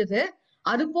வைக்க முடிஞ்சது.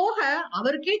 அது போக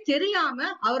அவருக்கே தெரியாம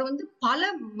அவர் வந்து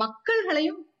பல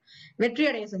மக்கள்களையும் வெற்றி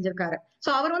அடைய செஞ்சிருக்காரு. சோ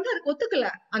அவர் வந்து அதுக்கு ஒத்துக்கல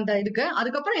அந்த இதுக்கு.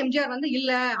 அதுக்கப்புறம் எம்ஜிஆர் வந்து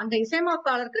இல்ல, அந்த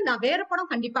இசையமைப்பாளருக்கு நான் வேற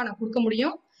படம் கண்டிப்பா நான் கொடுக்க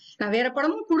முடியும், நான் வேற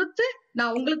படமும் கொடுத்து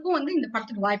நான் உங்களுக்கும் வந்து இந்த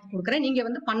படத்துக்கு வாய்ப்பு கொடுக்குறேன், நீங்க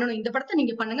வந்து பண்ணணும், இந்த படத்தை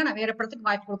நீங்க பண்ணுங்க, நான் வேற படத்துக்கு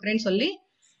வாய்ப்பு கொடுக்குறேன்னு சொல்லி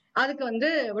அதுக்கு வந்து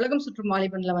உலகம் சுற்றும்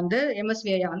வாலிபன்ல வந்து MSV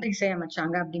ஐயா வந்து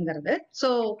இசையமைச்சாங்க அப்படிங்கிறது. சோ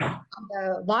அந்த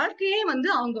வாழ்க்கையே வந்து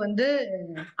அவங்க வந்து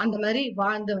அந்த மாதிரி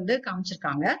வாழ்ந்து வந்து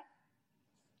காமிச்சிருக்காங்க.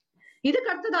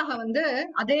 இதுக்கு அடுத்ததாக வந்து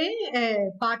அதே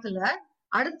பாட்டுல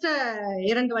அடுத்த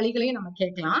 2 வழிகளையும் நம்ம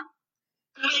கேட்கலாம்.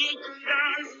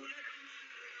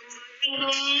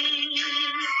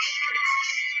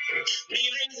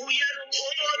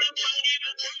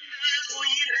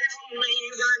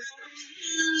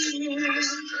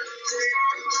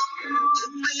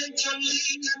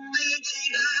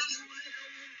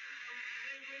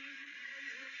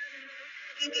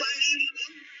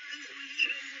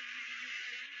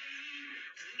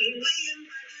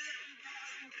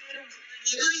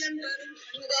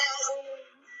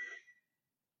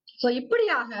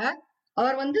 இப்படியாக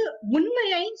அவர் வந்து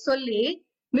உண்மையை சொல்லி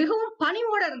மிகவும்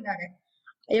பணிவோட இருந்தாரு.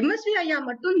 MSV ஐயா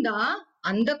மட்டும்தான்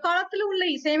அந்த காலத்துல உள்ள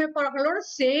இசையமைப்பாளர்களோட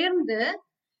சேர்ந்து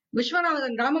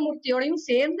விஸ்வநாதன் ராமமூர்த்தியோடையும்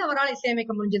சேர்ந்து அவரால்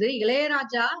இசையமைக்க முடிஞ்சது.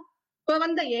 இளையராஜா, இப்ப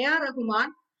வந்த AR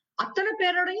ரகுமான், அத்தனை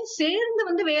பேரோடையும் சேர்ந்து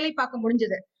வந்து வேலை பார்க்க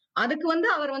முடிஞ்சது. அதுக்கு வந்து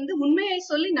அவர் வந்து உண்மையை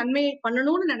சொல்லி நன்மையை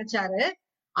பண்ணணும்னு நினைச்சாரு.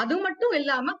 அது மட்டும்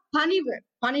இல்லாம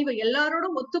பணிவு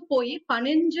எல்லாரோடும் ஒத்து போய்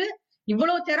பணிஞ்சு,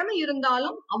 இவ்வளவு திறமை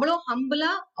இருந்தாலும் அவ்வளவு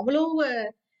ஹம்பிளா, அவ்வளவு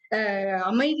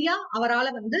அமைதியா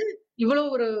அவரால் வந்து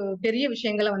இவ்வளவு ஒரு பெரிய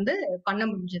விஷயங்களை வந்து பண்ண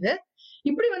முடிஞ்சது.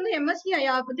 இப்படி வந்து MSV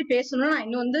ஐயாவை பத்தி பேசணும்னா நான்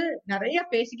இன்னும் வந்து நிறைய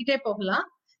பேசிக்கிட்டே போகலாம்.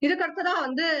 இதுக்கு அடுத்ததா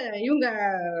வந்து இவங்க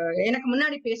எனக்கு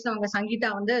முன்னாடி பேசினவங்க சங்கீதா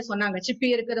வந்து சொன்னாங்க, சிப்பி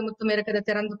இருக்கிற முத்தும் இருக்கிற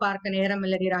திறந்து பார்க்க நேரம்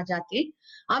இல்லடி ராஜாத்தி.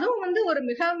 அதுவும் வந்து ஒரு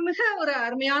மிக மிக ஒரு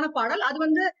அருமையான பாடல். அது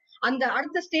வந்து அந்த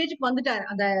அடுத்த ஸ்டேஜுக்கு வந்துட்டாரு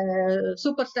அந்த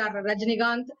சூப்பர் ஸ்டார்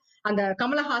ரஜினிகாந்த், அந்த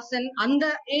கமலஹாசன், அந்த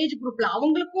ஏஜ் குரூப்ல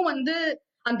அவங்களுக்கும் வந்து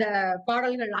அந்த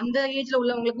பாடல்கள், அந்த ஏஜ்ல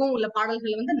உள்ளவங்களுக்கும் உள்ள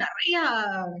பாடல்கள் வந்து நிறைய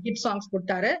ஹிட் சாங்ஸ்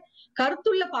கொடுத்தாரு.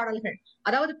 கருத்துள்ள பாடல்கள்,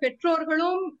 அதாவது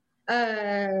பெற்றோர்களும்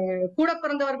கூட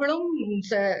பிறந்தவர்களும்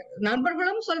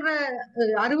நண்பர்களும் சொல்ற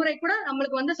அறிவுரை கூட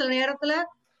நம்மளுக்கு வந்து சில நேரத்துல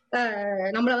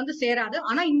நம்மள வந்து சேராது.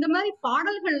 ஆனா இந்த மாதிரி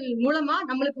பாடல்கள் மூலமா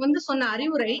நம்மளுக்கு வந்து சொன்ன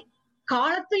அறிவுரை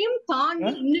காலத்தையும்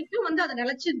தாண்டி இன்னைக்கும் வந்து அதை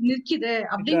நிலைச்சு நிற்குது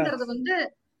அப்படிங்கறது வந்து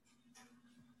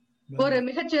ஒரு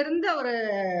மிகச்சிறந்த ஒரு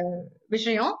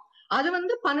விஷயம். அது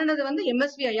வந்து பண்ணினது வந்து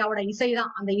MSV ஐயாவோட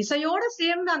இசைதான். அந்த இசையோட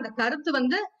சேர்ந்த அந்த கருத்து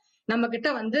வந்து நம்ம கிட்ட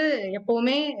வந்து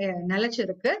எப்பவுமே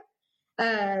நிலைச்சிருக்கு.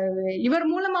 இவர்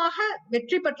மூலமாக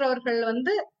வெற்றி பெற்றவர்கள்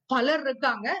வந்து பலர்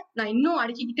இருக்காங்க. நான் இன்னும்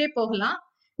அடுக்கிக்கிட்டே போகலாம்.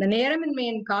 இந்த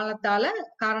நேரமின்மையின்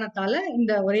காரணத்தால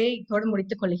இந்த உரையை இதோடு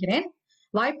முடித்துக் கொள்கிறேன்.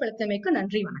 வாய்ப்பளித்தமைக்கு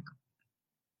நன்றி, வணக்கம்.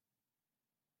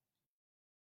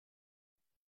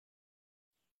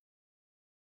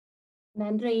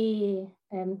 நன்றி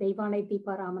தெய்வானை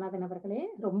தீபா ராமநாதன் அவர்களே,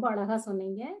 ரொம்ப அழகா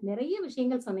சொன்னீங்க. நிறைய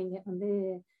விஷயங்கள் சொன்னீங்க வந்து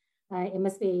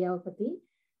MSV ஐயாவை பத்தி.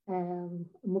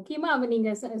 முக்கியமா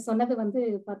நீங்க சொன்னது வந்து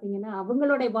பாத்தீங்கன்னா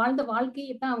அவங்களுடைய வாழ்ந்த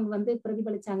வாழ்க்கையை தான் அவங்க வந்து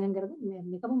பிரதிபலிச்சாங்கிறது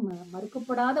மிகவும்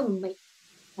மறுக்கப்படாத உண்மை.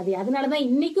 அதனாலதான்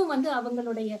இன்னைக்கும் வந்து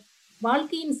அவங்களுடைய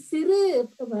வாழ்க்கையின் சிறு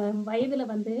வயதுல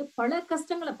வந்து பல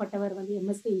கஷ்டங்களை பட்டவர் வந்து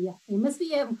MSV ஐயா. MSV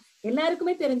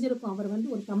எல்லாருக்குமே தெரிஞ்சிருக்கும். அவர் வந்து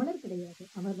ஒரு தமிழர் கிடையாது.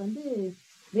 அவர் வந்து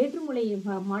வேற்றுமொழி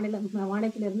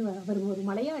மாநிலத்திலிருந்து அவர் ஒரு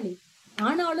மலையாளி.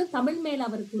 ஆனாலும் தமிழ் மேல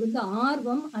அவருக்கு இருந்த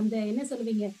ஆர்வம், அந்த என்ன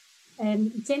சொல்லுவீங்க,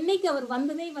 சென்னைக்கு அவர்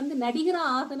வந்ததே வந்து நடிகரா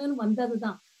ஆகணும்னு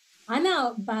வந்ததுதான். ஆனா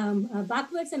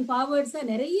பேக்வேர்ட்ஸ் அண்ட் ஃபார்வர்ட்ஸ்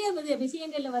நிறைய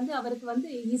விஷயங்கள்ல வந்து அவருக்கு வந்து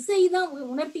இசைதான்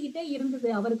உணர்த்திக்கிட்டே இருந்தது.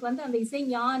 அவருக்கு வந்து அந்த இசை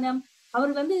ஞானம்,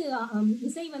 அவர் வந்து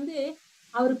இசை வந்து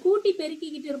அவர் கூட்டி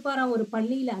பெருக்கிக்கிட்டு இருப்பாராம் ஒரு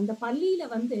பள்ளியில. அந்த பள்ளியில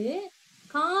வந்து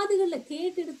காதுகள்ல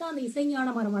கேட்டுட்டு தான் அந்த இசை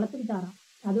ஞானம் அவர் வளர்த்துக்கிட்டாராம்.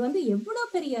 அது வந்து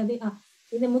எவ்வளவு பெரிய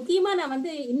இது முக்கியமா நான்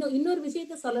வந்து இன்னொரு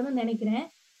விஷயத்த சொல்லணும்னு நினைக்கிறேன்.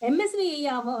 MSV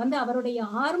ஐயா வந்து அவருடைய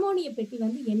ஹார்மோனிய பெட்டி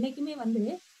வந்து என்னைக்குமே வந்து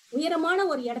உயரமான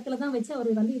ஒரு இடத்துலதான் வச்சு அவர்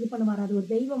வந்து இது பண்ணுவார். அது ஒரு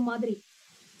தெய்வம் மாதிரி.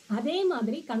 அதே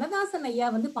மாதிரி கண்ணதாசன் ஐயா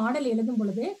வந்து பாடல் எழுதும்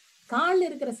பொழுது காலில்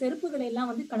இருக்கிற செருப்புகளை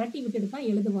எல்லாம் வந்து கழட்டி விட்டுட்டு தான்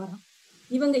எழுதுவாராம்.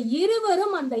 இவங்க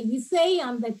இருவரும் அந்த இசை,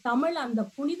 அந்த தமிழ், அந்த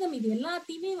புனிதம், இது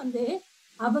எல்லாத்தையுமே வந்து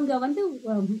அவங்க வந்து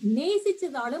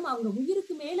நேசிச்சதாலும் அவங்க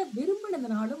உயிருக்கு மேல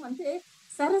விரும்பினதுனாலும் வந்து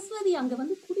சரஸ்வதி அங்க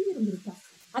வந்து குடியிருந்திருக்கா.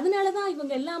 அதனாலதான்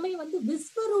இவங்க எல்லாமே வந்து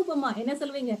விஸ்வரூபமா, என்ன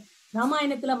சொல்லுவீங்க,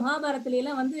 ராமாயணத்துல மகாபாரத்துல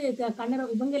எல்லாம் வந்து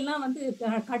கண்ணர் இவங்க எல்லாம் வந்து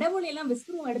கடவுள் எல்லாம்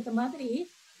விஸ்வரூபம் எடுத்த மாதிரி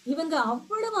இவங்க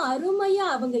அவ்வளவு அருமையா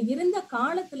அவங்க இருந்த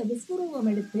காலத்துல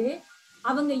விஸ்வரூபம் எடுத்து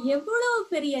அவங்க எவ்வளவு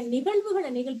பெரிய நிகழ்வுகளை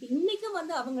நிகழ்த்தி இன்னைக்கும்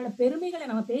வந்து அவங்களோட பெருமைகளை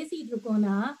நம்ம பேசிட்டு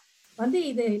இருக்கோம்னா வந்து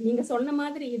இது நீங்க சொன்ன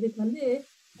மாதிரி இதுக்கு வந்து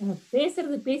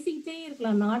பேசிக்கிட்டே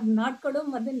இருக்கலாம்.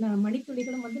 நாட்களும் வந்து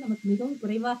மணித்துளிகளும் வந்து நமக்கு மிகவும்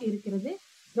குறைவாக இருக்கிறது.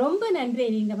 ரொம்ப நன்றி.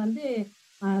 நீங்க வந்து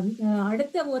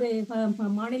அடுத்த ஒரு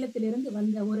மாநிலத்திலிருந்து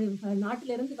வந்த ஒரு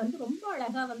நாட்டிலிருந்து வந்து ரொம்ப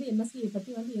அழகா வந்து MSV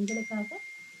பத்தி வந்து எங்களுக்காக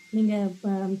நீங்க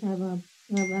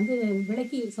வந்து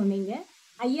விளக்கி சொன்னீங்க.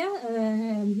 ஐயா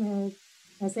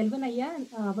செல்வன் ஐயா,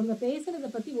 அவங்க பேசுறத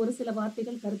பத்தி ஒரு சில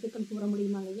வார்த்தைகள் கருத்துக்கள் கூற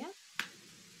முடியுமாங்க ஐயா?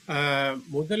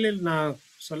 முதலில் நான்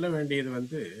சொல்ல வேண்டியது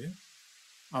வந்து,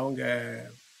 அவங்க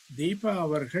தீபா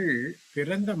அவர்கள்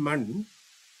பிறந்த மண்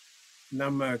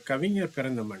நம்ம கவிஞர்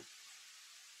பிறந்த மண்.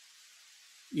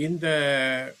 இந்த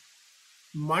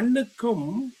மண்ணுக்கும்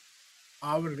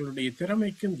அவர்களுடைய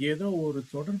திறமைக்கும் ஏதோ ஒரு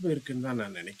தொடர்பு இருக்குன்னு தான்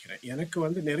நான் நினைக்கிறேன். எனக்கு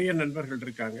வந்து நிறைய நண்பர்கள்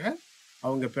இருக்காங்க,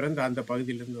 அவங்க பிறந்த அந்த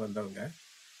பகுதியிலிருந்து வந்தவங்க.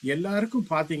 எல்லாருக்கும்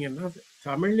பார்த்தீங்கன்னா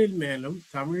தமிழின் மேலும்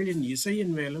தமிழின்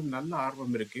இசையின் மேலும் நல்ல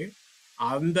ஆர்வம் இருக்கு.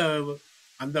 அந்த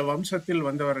அந்த வம்சத்தில்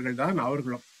வந்தவர்கள் தான்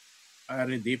அவர்களும்,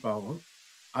 தீபாவும்.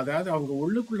 அதாவது அவங்க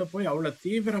உள்ளுக்குள்ள போய் அவ்வளோ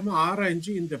தீவிரமா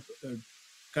ஆராய்ஞ்சு இந்த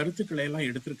கருத்துக்களை எல்லாம்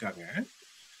எடுத்திருக்காங்க.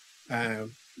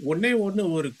 ஒன்னே ஒன்று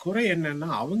ஒரு குறை என்னன்னா,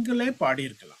 அவங்களே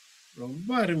பாடியிருக்கலாம், ரொம்ப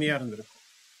அருமையா இருந்திருக்கும்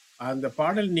அந்த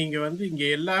பாடல். நீங்க வந்து இங்க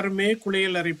எல்லாருமே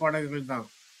குளியலறை பாடல்கள் தான்.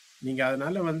 நீங்க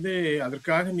அதனால வந்து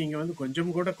அதற்காக நீங்க வந்து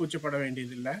கொஞ்சம் கூட கூச்சப்பட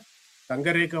வேண்டியதில்லை.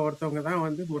 தங்க ரேகா ஒருத்தவங்க தான்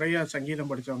வந்து முறையா சங்கீதம்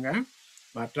படித்தவங்க.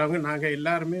 மற்றவங்க நாங்க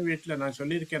எல்லாருமே வீட்டில், நான்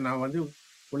சொல்லியிருக்கேன், நான் வந்து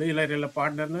குளியலறையில்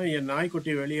பாடினேன்னா என்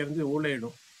நாய்க்குட்டி வெளியே இருந்து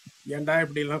ஊழையிடும், ஏன்டா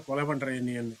இப்படிலாம் கொலை பண்றேன்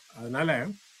நீன்னு. அதனால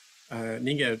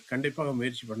நீங்க கண்டிப்பாக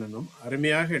முயற்சி பண்ணணும்.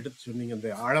 அருமையாக எடுத்து சொன்னீங்க இந்த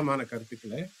ஆழமான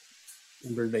கருத்துக்களை.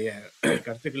 உங்களுடைய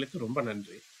கருத்துக்களுக்கு ரொம்ப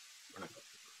நன்றி. வணக்கம்.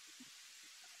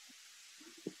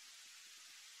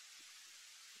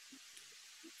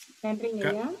 நன்றிங்க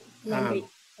ஐயா, நன்றி.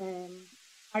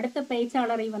 அடுத்த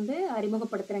பேச்சாளரை வந்து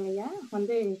அறிமுகப்படுத்துறேங்க ஐயா.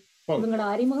 வந்து இவங்களோட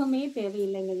அறிமுகமே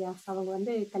தேவையில்லைங்க ஐயா. அவங்க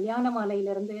வந்து கல்யாண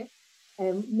மாலையிலிருந்து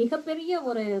மிகப்பெரிய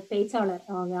ஒரு பேச்சாளர்.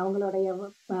 அவங்களுடைய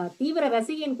தீவிர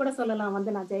ரசிகன் கூட சொல்லலாம்.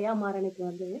 வந்து நான் ஜெயாமாறனுக்கு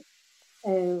வந்து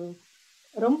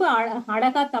ரொம்ப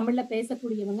அழகா தமிழ்ல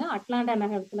பேசக்கூடியவங்க. அட்லாண்டா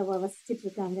நகரத்துல வசிச்சுட்டு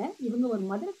இருக்காங்க. இவங்க ஒரு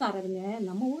மதுரைக்காரருங்க,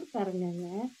 நம்ம ஊருக்காரங்க.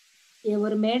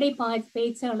 ஒரு மேடை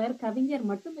பேச்சாளர், கவிஞர்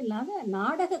மட்டும் இல்லாத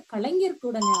நாடக கலைஞர்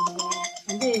கூடங்க. அவங்க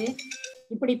வந்து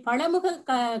இப்படி பலமுக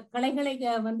கலைகளை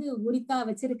வந்து உரித்தா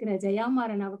வச்சிருக்கிற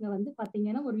ஜெயாமாறன் அவங்க வந்து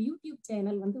பாத்தீங்கன்னா ஒரு யூடியூப்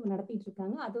சேனல் வந்து நடத்திட்டு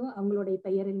இருக்காங்க. அதுவும் அவங்களுடைய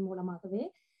பெயரின் மூலமாகவே.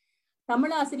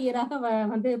 தமிழாசிரியராக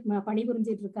வந்து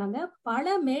பணிபுரிஞ்சிட்டு இருக்காங்க.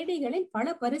 பல மேடைகளில்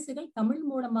பல பரிசுகள் தமிழ்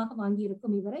மூலமாக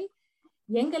வாங்கியிருக்கும் இவரை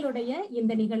எங்களுடைய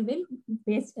இந்த நிகழ்வில்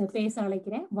பேச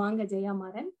அழைக்கிறேன். வாங்க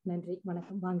ஜெயாமாறன். நன்றி,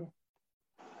 வணக்கம். வாங்க.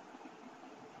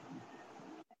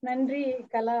 நன்றி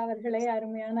கலா அவர்களே,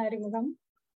 அருமையான அறிமுகம்.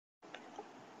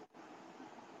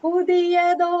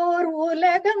 புதியதோர்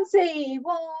உலகம்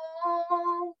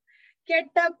செய்வோம்,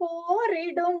 கெட்ட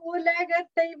போரிடும்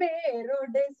உலகத்தை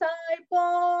வேரோடு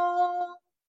சாய்ப்போம்.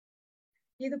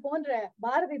 இது போன்ற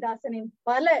பாரதிதாசனின்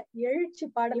பல எழுச்சி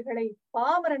பாடல்களை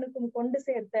பாமரனுக்கும் கொண்டு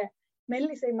சேர்த்த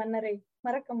மெல்லிசை மன்னரை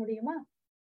மறக்க முடியுமா?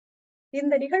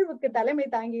 இந்த நிகழ்வுக்கு தலைமை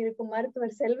தாங்கி இருக்கும்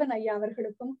மருத்துவர் செல்வன் ஐயா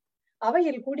அவர்களுக்கும்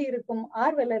அவையில் கூடியிருக்கும்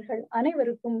ஆர்வலர்கள்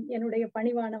அனைவருக்கும் என்னுடைய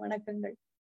பணிவான வணக்கங்கள்.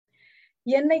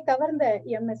 என்னை கவர்ந்த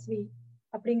MSV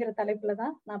அப்படிங்கிற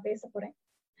தலைப்புலதான் நான் பேச போறேன்.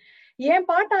 என்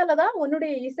பாட்டாலதான்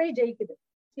உன்னுடைய இசை ஜெயிக்குது,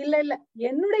 இல்ல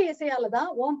என்னுடைய இசையாலதான்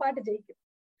உன் பாட்டு ஜெயிக்குது.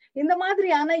 இந்த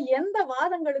மாதிரியான எந்த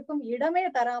வாதங்களுக்கும் இடமே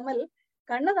தராமல்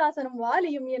கண்ணதாசனும்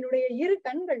வாலியும் என்னுடைய இரு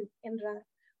கண்கள் என்றார்.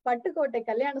 பட்டுக்கோட்டை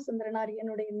கல்யாண சுந்தரனார்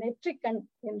என்னுடைய நெற்றிக்கண்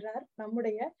என்றார்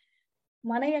நம்முடைய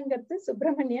மனையங்கத்து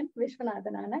சுப்பிரமணியன்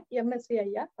விஸ்வநாதனான MSV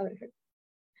ஐயா அவர்கள்.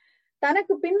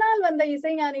 தனக்கு பின்னால் வந்த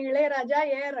இசைஞானி இளையராஜா,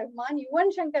 AR ரஹ்மான்,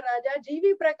 யுவன் சங்கர் ராஜா, GV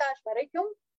பிரகாஷ்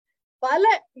வரைக்கும் பல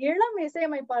இளம்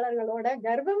இசையமைப்பாளர்களோட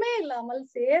கர்வமே இல்லாமல்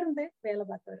சேர்ந்து வேலை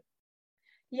பார்த்தவர்.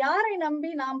 யாரை நம்பி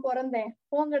நான் பிறந்தேன்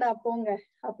போங்கடா போங்க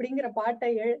அப்படிங்கிற பாட்டை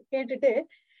கேட்டுட்டு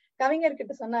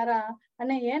கவிஞர்கிட்ட சொன்னாரா,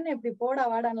 அண்ணே ஏன்னு இப்படி போடா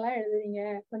வாடான்லாம் எழுதுறீங்க,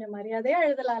 கொஞ்சம் மரியாதையா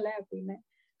எழுதலாம்ல அப்படின்னு.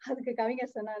 அதுக்கு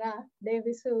கவிஞர் சொன்னாரா, டே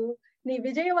விசு, நீ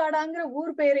விஜயவாடாங்கிற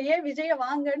ஊர் பேரையே விஜய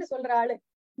வாங்கன்னு சொல்ற ஆளு,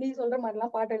 நீ சொல்ற மாதிரி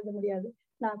எல்லாம் பாட்டு எழுத முடியாது,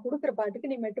 நான் கொடுக்குற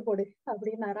பாட்டுக்கு நீ மெட்டு போடு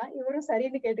அப்படின்னாராம். இவரும்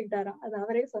சரின்னு கேட்டுக்கிட்டாராம். அது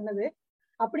அவரே சொன்னது.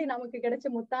 அப்படி நமக்கு கிடைச்ச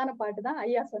முத்தான பாட்டு தான்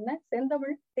ஐயா சொன்ன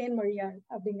செந்தமிழ் தேன்மொழியாள்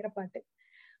அப்படிங்கிற பாட்டு.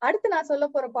 அடுத்து நான் சொல்ல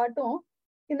போற பாட்டும்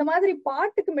இந்த மாதிரி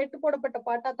பாட்டுக்கு மெட்டு போடப்பட்ட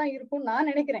பாட்டா தான் இருக்கும்னு நான்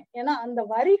நினைக்கிறேன். ஏன்னா அந்த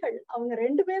வரிகள் அவங்க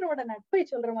ரெண்டு பேரோட நட்பை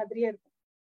சொல்ற மாதிரியே இருக்கும்.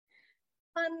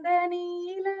 அந்த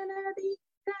நீல நதி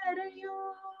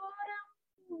கரையோரம்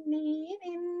நீ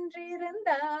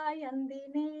நின்றிருந்தாய் அந்தி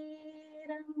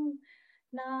நேரம்,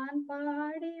 நான்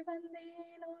பாடி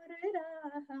வந்தேன் ஒரு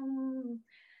ராகம்,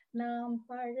 நாம்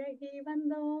பழகி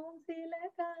வந்தோம் சில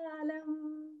காலம்.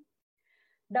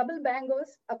 Double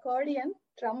bongos, accordion,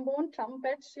 trombone,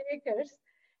 trumpet, shakers,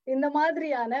 இந்த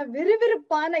மாதிரியான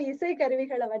விறுவிறுப்பான இசை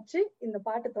கருவிகளை வச்சு இந்த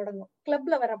பாட்டு தொடங்கும்.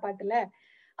 கிளப்ல வர பாட்டுல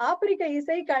ஆப்பிரிக்க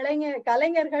இசை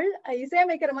கலைஞர்கள்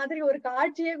இசையமைக்கிற மாதிரி ஒரு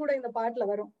காட்சியே கூட இந்த பாட்டுல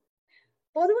வரும்.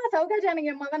 பொதுவா சௌகா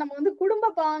ஜானகி அம்மாவை நம்ம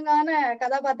குடும்ப பாங்கான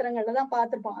கதாபாத்திரங்கள்ல தான்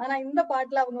பார்த்திருப்போம். ஆனா இந்த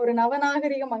பாட்டுல அவங்க ஒரு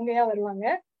நவநாகரிக மங்கையா வருவாங்க.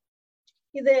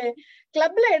 இது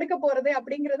கிளப்ல எடுக்க போறது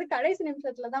அப்படிங்கிறது கடைசி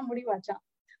நிமிஷத்துலதான் முடிவாச்சான்.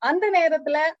 அந்த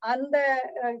நேரத்துல அந்த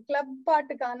கிளப்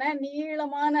பாட்டுக்கான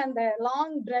நீளமான அந்த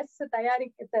லாங் ட்ரெஸ்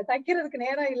தைக்கிறதுக்கு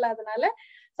நேரம் இல்லாதனால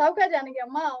சௌகா ஜானகி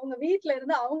அம்மா அவங்க வீட்டுல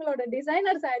இருந்து அவங்களோட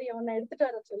டிசைனர் சாரியை ஒண்ணு எடுத்துட்டு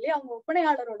வர சொல்லி அவங்க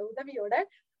ஒப்பனையாளரோட உதவியோட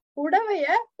உடவைய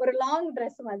ஒரு லாங்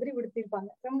ட்ரெஸ் மாதிரி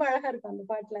உடுத்திருப்பாங்க. ரொம்ப அழகா இருக்கும் அந்த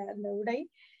பாட்டுல அந்த உடை.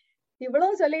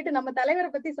 இவ்வளவு சொல்லிட்டு நம்ம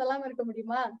தலைவரை பத்தி சொல்லாம இருக்க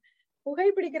முடியுமா?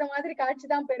 புகைப்பிடிக்கிற மாதிரி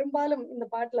காட்சிதான் பெரும்பாலும் இந்த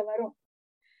பாட்டுல வரும்.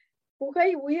 புகை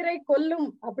உயிரை கொல்லும்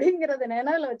அப்படிங்கறத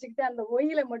நினைவுல வச்சுக்கிட்டு அந்த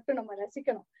ஒயிலை மட்டும் நம்ம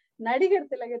ரசிக்கணும். நடிகர்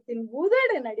திலகத்தின்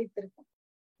உதடு நடித்திருக்கும்.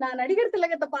 நான் நடிகர்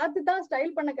திலகத்தை பார்த்துதான்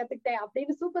ஸ்டைல் பண்ண கத்துக்கிட்டேன்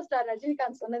அப்படின்னு சூப்பர் ஸ்டார்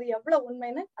ரஜினிகாந்த் சொன்னது எவ்வளவு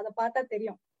உண்மைன்னு அதை பார்த்தா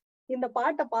தெரியும். இந்த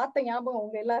பாட்டை பார்த்த ஞாபகம்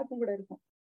உங்க எல்லாருக்கும் கூட இருக்கும்.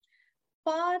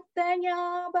 பார்த்த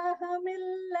ஞாபகம்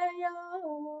இல்லையோ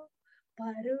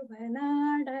பருவ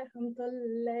நாடகம்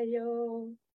தொல்லையோ.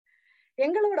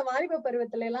 எங்களோட வாலிப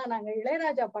பருவத்துல எல்லாம் நாங்க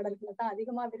இளையராஜா பாடல்களை தான்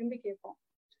அதிகமா விரும்பி கேட்போம்.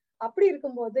 அப்படி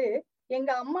இருக்கும்போது எங்க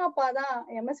அம்மா அப்பா தான்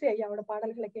MSV ஐயாவோட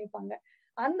பாடல்களை கேட்பாங்க.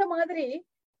 அந்த மாதிரி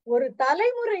ஒரு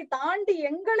தலைமுறை தாண்டி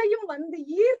எங்களையும்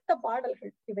ஈர்த்த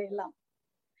பாடல்கள் இவையெல்லாம்.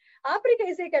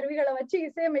 ஆப்பிரிக்க இசை கருவிகளை வச்சு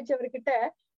இசையமைச்சவர்கிட்ட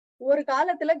ஒரு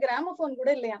காலத்துல கிராமபோன்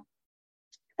கூட இல்லையா.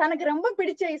 தனக்கு ரொம்ப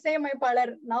பிடிச்ச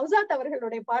இசையமைப்பாளர் நௌசாத்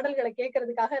அவர்களுடைய பாடல்களை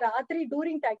கேட்கறதுக்காக ராத்திரி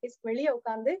டூரிங் டாக்கீஸ் வெளியே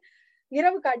உட்காந்து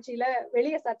இரவு காட்சியில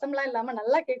வெளியே சத்தம்லாம் இல்லாம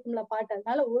நல்லா கேட்கும்ல பாட்டு.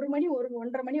 அதனால 1 மணி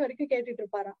 1:30 மணி வரைக்கும் கேட்டுட்டு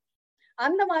இருப்பாராம்.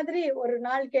 அந்த மாதிரி ஒரு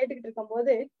நாள் கேட்டுக்கிட்டு இருக்கும்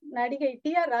போது நடிகை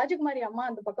TR ராஜகுமாரி அம்மா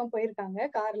அந்த பக்கம் போயிருக்காங்க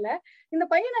கார்ல. இந்த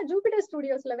பையன் நான் ஜூபிட்டர்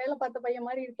ஸ்டுடியோஸ்ல வேலை பார்த்த பையன்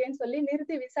மாதிரி இருக்கேன்னு சொல்லி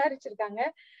நிறுத்தி விசாரிச்சிருக்காங்க.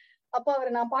 அப்ப அவர்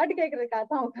நான் பாட்டு கேட்கறதுக்காக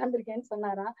தான் உட்கார்ந்துருக்கேன்னு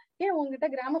சொன்னாராம். ஏன் உங்ககிட்ட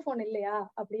கிராமபோன் இல்லையா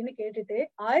அப்படின்னு கேட்டுட்டு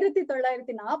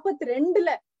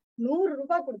 1942ல 100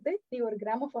 ரூபாய் கொடுத்து நீ ஒரு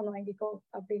கிராமபோன் வாங்கிக்கோ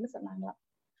அப்படின்னு சொன்னாங்களாம்.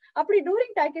 அப்படி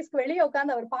டூரிங் டாக்கீஸ்க்கு வெளியே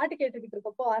உட்காந்து அவர் பாட்டு கேட்டுக்கிட்டு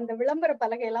இருக்கப்போ அந்த விளம்பர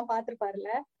பலகையெல்லாம்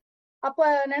பார்த்திருப்பாருல. அப்ப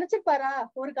நினைச்சிருப்பாரா,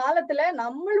 ஒரு காலத்துல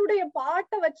நம்மளுடைய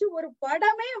பாட்டை வச்சு ஒரு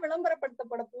படமே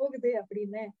விளம்பரப்படுத்தப்பட போகுது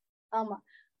அப்படின்னு. ஆமா,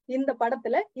 இந்த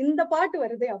படத்துல இந்த பாட்டு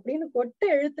வருது அப்படின்னு கொட்டு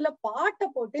எழுத்துல பாட்டை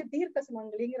போட்டு தீர்க்க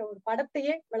சுமங்கலிங்கிற ஒரு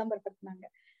படத்தையே விளம்பரப்படுத்தினாங்க.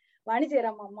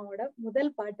 வாணிஜெயராம் அம்மாவோட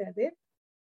முதல் பாட்டு அது.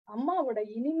 அம்மாவோட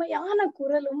இனிமையான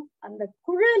குரலும் அந்த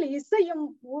குழல் இசையும்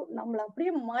நம்மள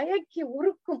அப்படியே மயக்கி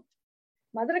உருக்கும்.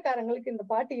 மதுரைக்காரங்களுக்கு இந்த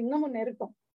பாட்டு இன்னமும்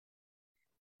நெருக்கம்.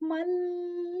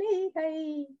 மல்லிகை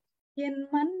என்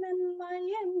மன்னன்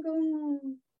மயங்கும்,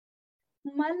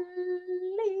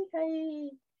 மல்லிகை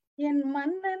என்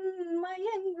மன்னன்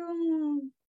மயங்கும்.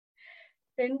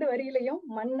 2 வரியிலையும்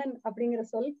மன்னன் அப்படிங்கிற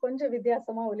சொல் கொஞ்சம்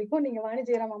வித்தியாசமா ஒலிக்கும். நீங்க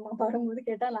வாணிஜெயராம் அம்மா பாடும்போது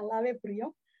கேட்டா நல்லாவே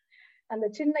புரியும். அந்த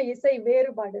சின்ன இசை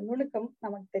வேறுபாடு நுணுக்கம்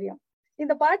நமக்கு தெரியும்.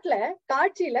 இந்த பாட்டுல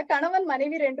காட்சியில கணவன்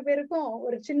மனைவி 2 பேருக்கும்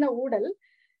ஒரு சின்ன ஊடல்.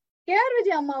 கேஆர்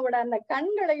விஜய் அம்மாவோட அந்த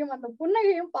கண்களையும் அந்த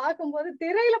புன்னகையும் பார்க்கும்போது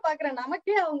திரையில பாக்குற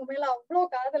நமக்கே அவங்க மேல அவ்வளவு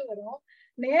காதல் வரும்.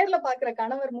 நேர்ல பாக்குற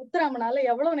கணவர் முத்துராமனால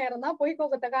எவ்வளவு நேரம் தான் பொய்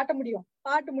கோபத்தை காட்ட முடியும்?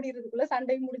 பாட்டு முடியறதுக்குள்ள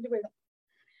சண்டையும் முடிஞ்சு போயிடும்.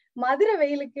 மதுரை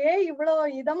வெயிலுக்கே இவ்வளவு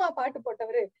இதமா பாட்டு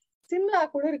போட்டவரு சிம்லா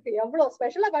குளிருக்கு எவ்வளவு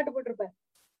ஸ்பெஷலா பாட்டு போட்டிருப்பாரு.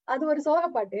 அது ஒரு சோக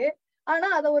பாட்டு. ஆனா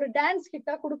அதை ஒரு டான்ஸ்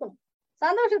கிட்டா கொடுக்கணும்.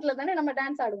 சந்தோஷத்துல தானே நம்ம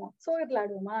டான்ஸ் ஆடுவோம், சோகத்துல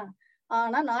ஆடுவோமா?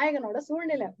 ஆனா நாயகனோட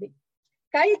சூழ்நிலை அப்படி.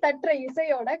 கை தட்டுற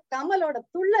இசையோட கமலோட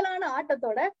துள்ளலான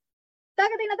ஆட்டத்தோட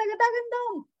தகதின தக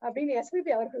தகுந்தோம் அப்படின்னு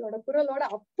எஸ்பிபி அவர்களோட குரலோட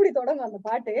அப்படி தொடங்கும் அந்த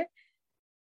பாட்டு.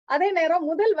 அதே நேரம்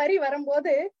முதல் வரி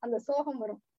வரும்போது அந்த சோகம்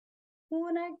வரும்.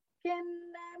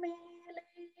 உனக்கென்ன மேலே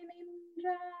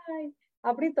நின்றாய்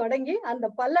அப்படி தொடங்கி அந்த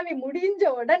பல்லவி முடிஞ்ச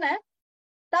உடனே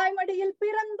தாய்மடியில்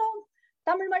பிறந்தோம்,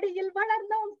 தமிழ் மடியில்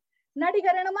வளர்ந்தோம்,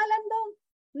 நடிகரென மலர்ந்தோம்,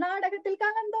 நாடகத்தில்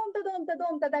கலந்தோம், ததோம்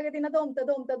ததோம் ததகதினதோம்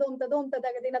ததோம் ததோம் ததோம்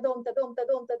ததகதினதோம் ததோம்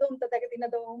ததோம் ததோம்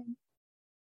ததகதினதோம்.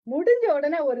 முடிஞ்ச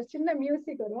உடனே ஒரு சின்ன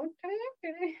மியூசிக் வரும்.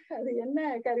 அது என்ன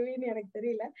கருவின்னு எனக்கு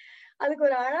தெரியல. அதுக்கு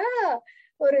ஒரு அழகா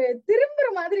ஒரு திரும்புற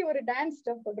மாதிரி ஒரு டான்ஸ்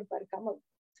ஸ்டெப் போட்டிருப்பாரு கமல்.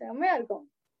 செம்மையா இருக்கும்.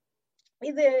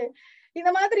 இது இந்த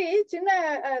மாதிரி சின்ன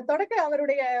தொடக்க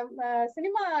அவருடைய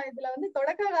சினிமா இதுல வந்து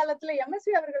தொடக்க காலத்துல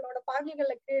MSV அவர்களோட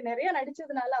பாடல்களுக்கு நிறைய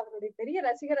நடிச்சதுனால அவருடைய பெரிய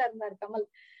ரசிகரா இருந்தார் கமல்.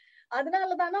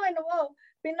 அதனாலதானோ என்னவோ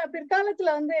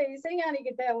பிற்காலத்துல வந்து இசைஞானி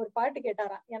கிட்ட ஒரு பாட்டு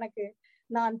கேட்டாராம், எனக்கு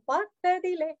நான்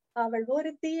பார்த்ததிலே அவள்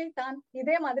ஒருத்தியை தான்,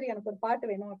 இதே மாதிரி எனக்கு ஒரு பாட்டு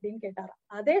வேணும் அப்படின்னு கேட்டாராம்.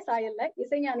 அதே சாயல்ல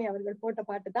இசைஞானி அவர்கள் போட்ட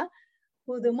பாட்டு தான்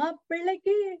புதுமா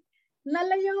பிள்ளைக்கு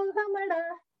நல்ல யோகமடா.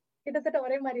 கிட்டத்தட்ட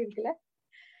ஒரே மாதிரி இருக்குல்ல.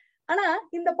 ஆனா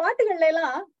இந்த பாட்டுகள்ல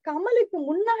எல்லாம் கமலுக்கு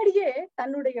முன்னாடியே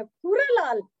தன்னுடைய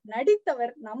குரலால்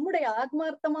நடித்தவர் நம்முடைய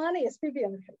ஆத்மார்த்தமான எஸ்பிபி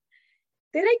அவர்கள்.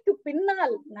 திரைக்கு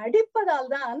பின்னால் நடிப்பதால்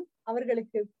தான்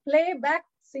அவர்களுக்கு பிளே பேக்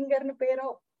சிங்கர்னு பேரோ.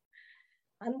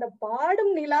 அந்த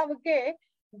பாடும் நிலாவுக்கே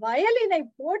வயலினை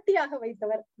போட்டியாக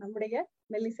வைத்தவர் நம்முடைய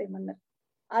மெல்லிசை மன்னர்.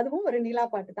 அதுவும் ஒரு நிலா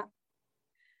பாட்டு தான்.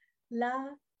 லா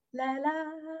லா லா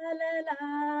லா லா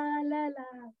லா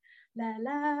லா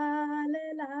லா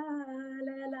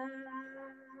லா லா.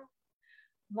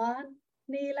 வான்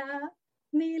நிலா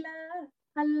நிலா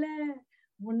அல்ல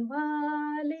உன்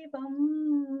வாலிபம்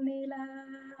நிலா,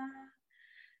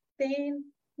 தேன்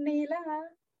நிலா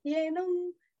எனும்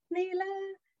நிலா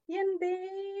என்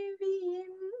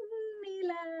தேவியின்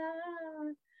நிலா,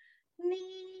 நீ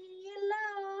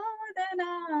இல்லாத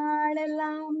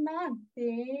நாளெல்லாம் நான்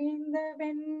தேர்ந்த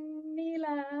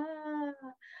வெண்ணிலா.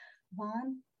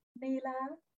 வான் நிலா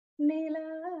நிலா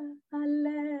அல்ல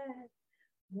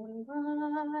உன்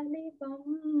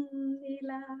வாலிபம்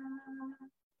நிலா.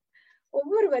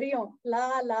 ஒவ்வொரு வரியும் லா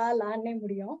லா லான்னே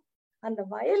முடியும். அந்த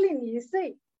வயலின் இசை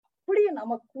அப்படியே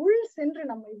நமக்குள் சென்று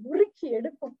நம்மை உருக்கி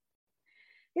எடுக்கும்.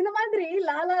 இந்த மாதிரி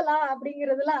லா லா லா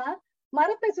அப்படிங்கறதுலாம்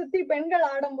மரத்தை சுத்தி பெண்கள்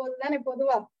ஆடும் போதுதானே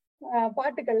பொதுவா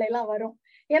பாட்டுகள்ல எல்லாம் வரும்.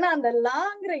 ஏன்னா அந்த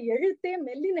லாங்கிற எழுத்தே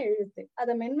மெல்லின எழுத்து,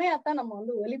 அதை மென்மையாத்தான் நம்ம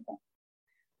வந்து ஒலிப்போம்.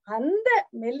 அந்த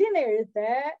மெல்லின எழுத்த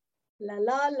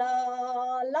லலா லா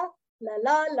லா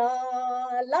லலா லா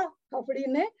லா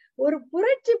அப்படின்னு ஒரு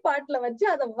புரட்சி பாட்டுல வச்சு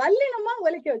அதை வல்லினமா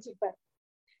ஒலிக்க வச்சிருப்பாரு.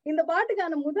 இந்த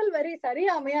பாட்டுக்கான முதல் வரி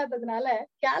சரியா அமையாததுனால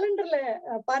கேலண்டர்ல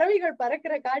பறவைகள்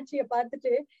பறக்கிற காட்சியை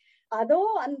பார்த்துட்டு அதோ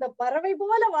அந்த பறவை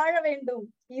போல வாழ வேண்டும்,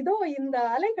 இதோ இந்த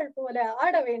அலைகள் போல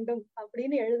ஆட வேண்டும்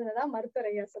அப்படின்னு எழுதுனதா மருத்துவர்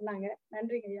ஐயா சொன்னாங்க.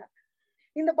 நன்றிங்க ஐயா.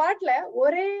 இந்த பாட்டுல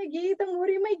ஒரே கீதம்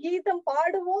உரிமை கீதம்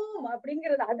பாடுவோம்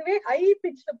அப்படிங்கிறது அதுவே ஹை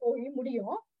பிட்ச்ல போய்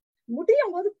முடியும்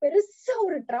போது பெருசா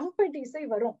ஒரு ட்ரம்பெட் இசை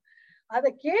வரும். அதை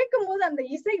கேட்கும் போது அந்த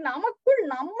இசை நமக்குள்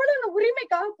நம்மளும் அந்த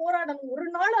உரிமைக்காக போராடணும், ஒரு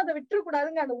நாள் அதை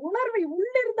விட்டுறக்கூடாதுங்க அந்த உணர்வை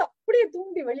உள்ளிருந்து அப்படியே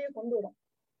தூண்டி வெளியே கொண்டு வரும்.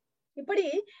 இப்படி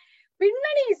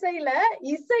பின்னணி இசையில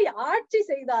இசை ஆட்சி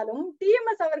செய்தாலும்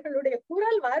டிஎம்எஸ் அவர்களுடைய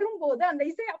குரல் வரும்போது அந்த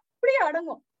இசை அப்படியே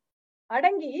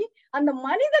அடங்கி அந்த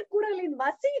மனித குரலின்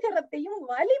வசீகரத்தையும்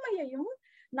வலிமையையும்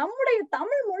நம்முடைய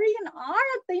தமிழ் மொழியின்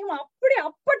ஆழத்தையும் அப்படி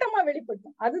அப்பட்டமா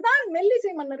வெளிப்படுத்தும். அதுதான்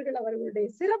மெல்லிசை மன்னர்கள் அவர்களுடைய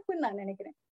சிறப்புன்னு நான்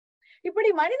நினைக்கிறேன். இப்படி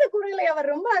மனித குரலை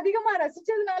அவர் ரொம்ப அதிகமா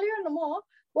ரசிச்சதுனாலயோ என்னமோ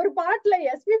ஒரு பாட்டுல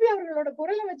எஸ்பிபி அவர்களோட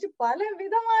குரலை வச்சு பல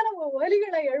விதமான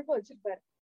ஒலிகளை எழுப்ப வச்சிருப்பாரு.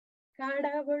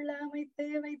 கடவுள் அமைத்து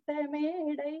வைத்த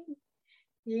மேடை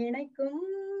இணைக்கும்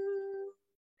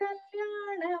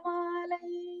கல்யாண மாலை.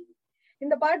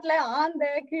 இந்த பாட்டுல ஆந்த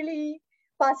கிளி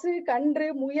பசு கன்று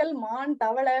முயல் மான்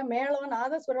தவளை மேளம்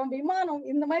நாதசுரம் விமானம்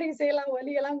இந்த மாதிரி இசையெல்லாம்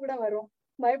ஒலியெல்லாம் கூட வரும்.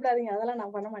 பயப்படாதீங்க, அதெல்லாம்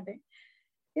நான் பண்ண மாட்டேன்.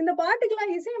 இந்த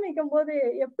பாட்டுக்கெல்லாம் இசையமைக்கும் போது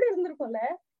எப்படி இருந்திருக்கும்ல.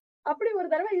 அப்படி ஒரு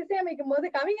தடவை இசையமைக்கும் போது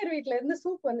கவிஞர் வீட்டுல இருந்து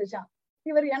சூப் வந்துச்சான்.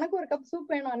 இவர் எனக்கு ஒரு கப்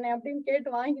சூப் வேணும் அண்ணே அப்படின்னு கேட்டு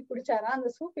வாங்கி குடிச்சாராம். அந்த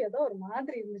சூப் ஏதோ ஒரு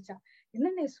மாதிரி இருந்துச்சான்.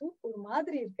 என்னண்ணே சூப் ஒரு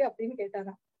மாதிரி இருக்கு அப்படின்னு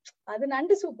கேட்டாராம். அது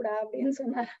நண்டு சூப்புடா அப்படின்னு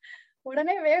சொன்னார்.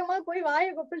 உடனே வேகமா போய்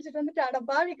வாயை கொப்பளிச்சுட்டு வந்துட்டு, அட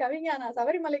பாவி கவிஞா, நான்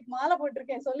சபரிமலைக்கு மாலை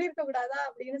போட்டிருக்கேன், சொல்லியிருக்க கூடாதா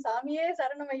அப்படின்னு சாமியே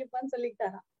சரணம் ஐயப்பான்னு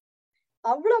சொல்லிக்கிட்டாராம்.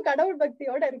 அவ்வளவு கடவுள்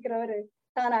பக்தியோட இருக்கிறவரு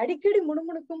தான் அடிக்கடி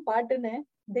முணுமுணுக்கும் பாட்டுன்னு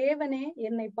தேவனே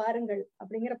என்னை பாருங்கள்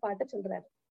அப்படிங்கிற பாட்டை சொல்றாரு.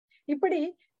 இப்படி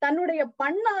தன்னுடைய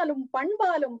பண்ணாலும்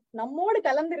பண்பாலும் நம்மோடு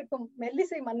கலந்திருக்கும்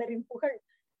மெல்லிசை மன்னரின் புகழ்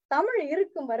தமிழ்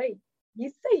இருக்கும் வரை,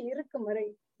 இசை இருக்கும் வரை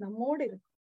நம்மோடு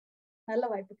இருக்கும். நல்ல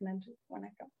வாய்ப்புக்கு நன்றி,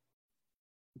 வணக்கம்.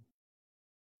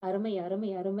 அருமை அருமை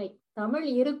அருமை. தமிழ்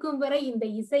இருக்கும் வரை, இந்த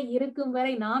இசை இருக்கும்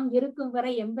வரை, நாம் இருக்கும்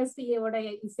வரை எம்எஸ்வியோட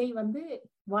இசை வந்து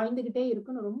வாழ்ந்துகிட்டே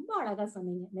இருக்குன்னு ரொம்ப அழகா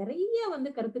சொன்னீங்க. நிறைய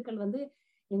கருத்துக்கள்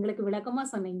எங்களுக்கு விளக்கமா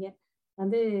சொன்னீங்க.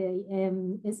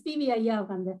 எஸ்பிவி ஐயா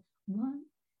அந்த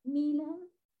நீலா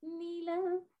நீலா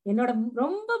என்னோட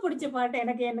ரொம்ப பிடிச்ச பாட்டு,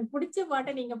 எனக்கு பிடிச்ச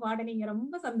பாட்டை நீங்க பாடுனீங்க.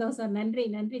 ரொம்ப சந்தோஷம். நன்றி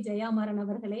நன்றி ஜெயாமாறன்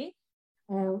அவர்களே.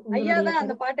 ஐயாதான்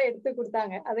அந்த பாட்டை எடுத்து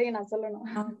கொடுத்தாங்க, அதையும் நான் சொல்லணும்.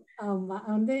 ஆமா,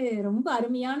 ரொம்ப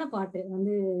அருமையான பாட்டு.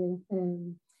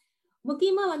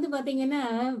 முக்கியமா பாத்தீங்கன்னா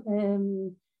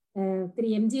திரு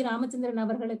எம்ஜி ராமச்சந்திரன்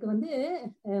அவர்களுக்கு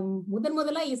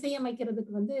முதலா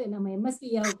இசையமைக்கிறதுக்கு நம்ம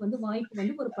எம்எஸ்வியாவுக்கு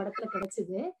வாய்ப்பு ஒரு படத்துல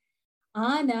கிடைச்சது.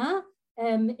 ஆனா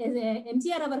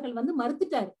எம்ஜிஆர் அவர்கள்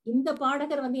மறுத்துட்டார். இந்த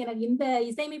பாடகர் எனக்கு, இந்த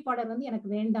இசையமைப்பாளர் எனக்கு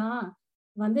வேண்டாம்,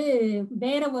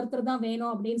 வேற ஒருத்தர் தான்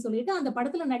வேணும் அப்படின்னு சொல்லிட்டு அந்த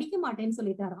படத்துல நடிக்க மாட்டேன்னு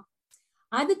சொல்லிட்டாராம்.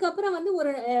 அதுக்கப்புறம்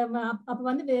ஒரு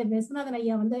அப்ப விஸ்வநாதன்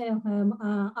ஐயா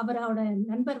அவரோட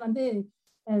நண்பர்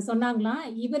சொன்னாங்களாம்,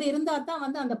 இவர் இருந்தா தான்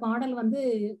அந்த பாடல்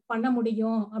பண்ண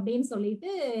முடியும் அப்படின்னு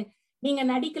சொல்லிட்டு, நீங்க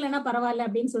நடிக்கலைன்னா பரவாயில்ல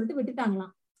அப்படின்னு சொல்லிட்டு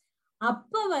விட்டுட்டாங்களாம்.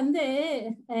 அப்ப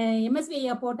எம்எஸ்வி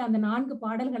ஐயா போட்ட அந்த 4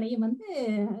 பாடல்களையும்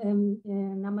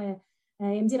நம்ம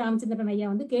எம்ஜி ராமச்சந்திரன் ஐயா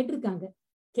கேட்டிருக்காங்க.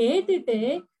 கேட்டுட்டு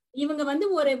இவங்க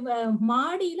ஒரு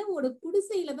மாடியில ஒரு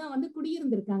குடிசையில தான்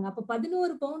குடியிருந்திருக்காங்க. அப்ப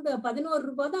 11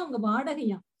 ரூபாய் தான் அவங்க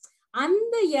வாடகையாம்.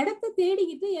 அந்த இடத்தை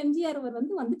தேடிக்கிட்டு எம்ஜிஆர் அவர்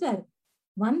வந்துட்டாரு.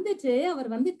 வந்துட்டு அவர்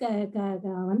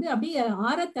அப்படியே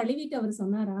ஆற தழுவிட்டு அவர்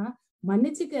சொன்னாரா,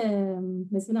 மன்னிச்சுக்க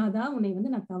விஸ்வநாதா, உன்னை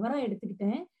நான் தவறா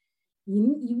எடுத்துக்கிட்டேன்.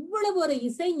 இவ்வளவு ஒரு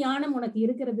இசை ஞானம் உனக்கு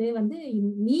இருக்கிறது,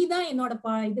 நீதான் என்னோட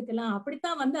இதுக்கெல்லாம்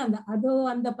அப்படித்தான்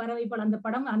அந்த பறவை படம், அந்த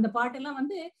படம், அந்த பாட்டெல்லாம்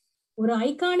ஒரு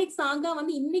ஐகானிக் சாங்கா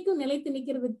இன்னைக்கும் நிலைத்து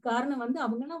நிக்கிறதுக்கு காரணம்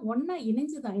அவங்க எல்லாம் ஒன்னா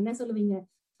இணைஞ்சுதான். என்ன சொல்லுவீங்க,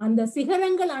 அந்த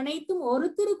சிகரங்கள் அனைத்தும்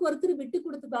ஒருத்தருக்கு ஒருத்தர் விட்டு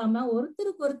கொடுத்துக்காம,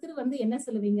 ஒருத்தருக்கு ஒருத்தர் என்ன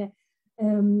சொல்லுவீங்க,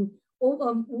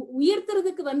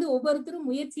 உயர்த்துறதுக்கு ஒவ்வொருத்தரும்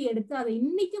முயற்சி எடுத்து அதை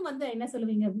இன்னைக்கும் என்ன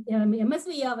சொல்லுவீங்க,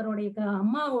 எம்எஸ்வி அவருடைய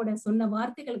அம்மாவோட சொன்ன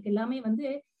வார்த்தைகளுக்கு எல்லாமே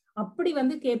அப்படி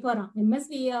கேட்பாராம்.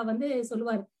 எம்எஸ்வியா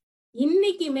சொல்லுவார்,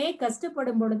 இன்னைக்குமே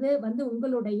கஷ்டப்படும் பொழுது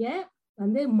உங்களுடைய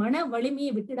மன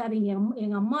வலிமையை விட்டுடாதீங்க.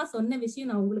 எங்க அம்மா சொன்ன விஷயம்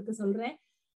நான் உங்களுக்கு சொல்றேன்,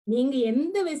 நீங்க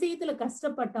எந்த விஷயத்துல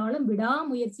கஷ்டப்பட்டாலும்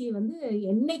விடாமுயற்சியை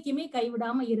என்னைக்குமே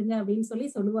கைவிடாம இருங்க அப்படின்னு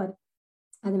சொல்லுவாரு.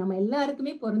 அது நம்ம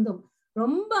எல்லாருக்குமே பொருந்தும்.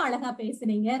 ரொம்ப அழகா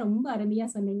பேசுனீங்க, ரொம்ப அருமையா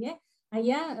சொன்னீங்க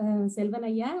ஐயா. செல்வன்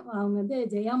ஐயா, அவங்க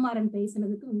ஜெயாமாறன்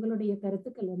பேசினதுக்கு உங்களுடைய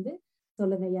கருத்துக்கள்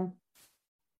சொல்லுங்க ஐயா.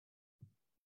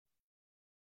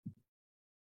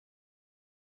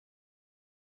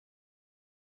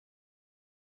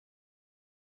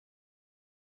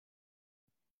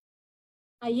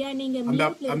 ஐயா நீங்க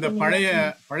அந்த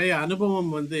பழைய அனுபவம்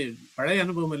பழைய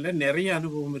அனுபவம் இல்ல, நிறைய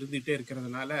அனுபவம் இருந்துகிட்டே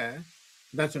இருக்கிறதுனால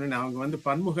தான் சொன்னேன். அவங்க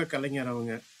பன்முக கலைஞர்,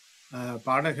 அவங்க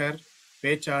பாடகர்,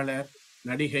 பேச்சாளர்,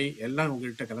 நடிகை எல்லாம்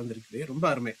உங்கள்கிட்ட கலந்துருக்குது. ரொம்ப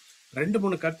அருமை.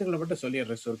 2-3 கருத்துக்களை மட்டும்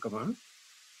சொல்லிடுறேன் சுருக்கமா.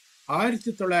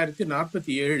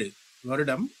 1947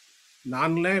 வருடம்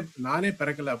நானே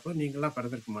பிறக்கல, அப்போ நீங்களாம்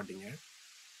பிறந்திருக்க மாட்டீங்க.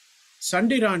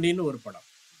 சண்டி ராணின்னு ஒரு படம்.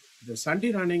 இந்த சண்டி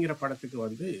ராணிங்கிற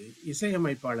படத்துக்கு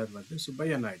இசையமைப்பாளர்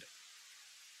சுப்பையா நாயுடு.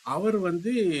 அவர்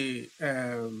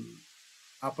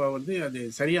அப்போ அது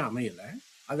சரியா அமையல.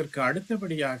 அதற்கு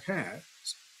அடுத்தபடியாக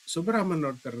சுப்பராமன்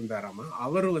ஒருத்தர் இருந்தாராமா,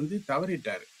 அவர்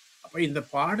தவறிட்டாரு. அப்ப இந்த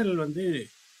பாடல்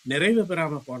நிறைவு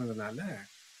பெறாம போனதுனால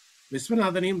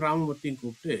விஸ்வநாதனையும் ராமமூர்த்தியும்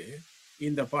கூப்பிட்டு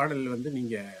இந்த பாடல்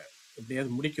நீங்க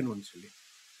எப்படியாவது முடிக்கணும்னு சொல்லி,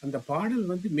 அந்த பாடல்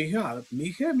மிக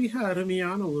மிக மிக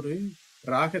அருமையான ஒரு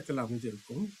ராகத்தில்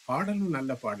அமைஞ்சிருக்கும். பாடலும்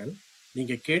நல்ல பாடல்.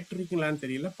 நீங்க கேட்டிருக்கீங்களான்னு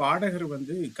தெரியல. பாடகர்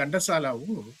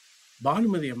கண்டசாலாவும்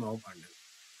பானுமதி அம்மாவும் பாடினது.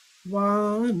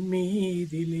 வான்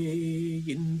மீதிலே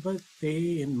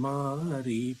இன்பத்தேன்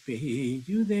மாறி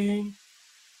பெய்யுதே,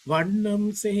 வண்ணம்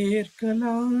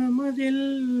சேர்க்கலாம் அதில்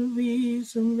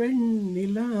வீசும்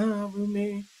வெண்ணிலாவுமே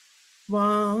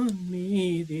வான்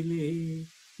மீதிலே.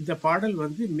 இந்த பாடல்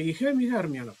மிக மிக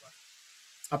அருமையான பாடல்.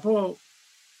 அப்போ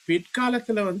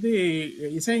பிற்காலத்துல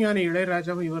இசைஞானி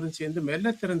இளையராஜாவும் இவரும் சேர்ந்து மெல்ல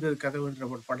திறந்தது கதவுன்ற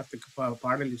ஒரு படத்துக்கு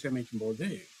பாடல் இசையமைக்கும் போது,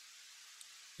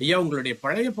 ஐயா உங்களுடைய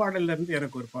பழைய பாடல்ல இருந்து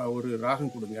எனக்கு ஒரு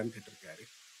ராகம் கொடுங்கன்னு கேட்டிருக்காரு.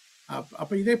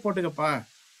 அப்ப இதே போட்டுக்கப்பா,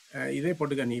 இதே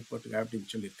போட்டுக்க, நீ போட்டுக்க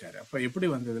அப்படின்னு சொல்லியிருக்காரு. அப்ப எப்படி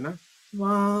வந்ததுன்னா,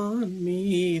 வான்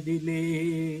மீதிலே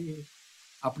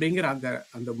அப்படிங்கிற அந்த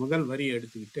அந்த முதல் வரியை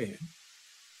எடுத்துக்கிட்டு,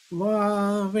 வா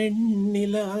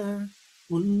வெண்ணிலா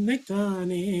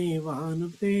உன்னைத்தானே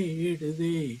வானம்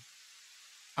தேடுதே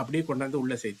அப்படியே கொண்டாந்து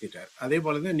உள்ள சேர்த்திட்டார். அதே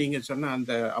போலதான் நீங்க சொன்ன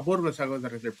அந்த அபூர்வ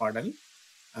சகோதரர்கள் பாடல்,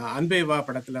 அன்பே வா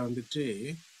படத்துல வந்துட்டு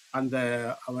அந்த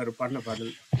அவர் பாடின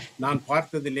பாடல், நான்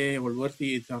பார்த்ததிலே அவள்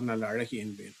ஒருத்தியை தான் நல்ல அழகி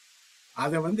என்பேன்,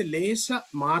 அதை வந்து லேசா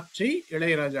மாற்றி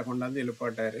இளையராஜா கொண்டாந்து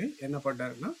எழுப்பாட்டாரு. என்ன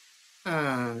பாட்டாருன்னா,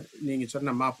 நீங்க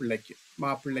சொன்ன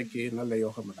மாப்பிள்ளைக்கு நல்ல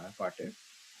யோகமடா பாட்டு.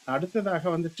 அடுத்ததாக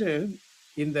வந்துட்டு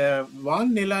இந்த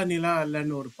வான் நிலா நிலா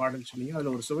அல்லன்னு ஒரு பாடல் சொன்னீங்க.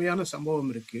 அதுல ஒரு சுவையான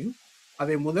சம்பவம் இருக்கு.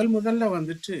 அதை முதல்ல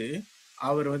வந்துட்டு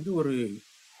அவர் வந்து ஒரு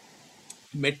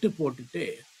மெட்டு போட்டுட்டு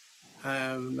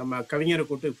நம்ம கவிஞரை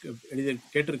கூட்டு எழுதி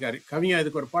கேட்டிருக்காரு, கவிஞர்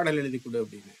அதுக்கு ஒரு பாடல் எழுதி கொடு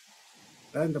அப்படின்னு.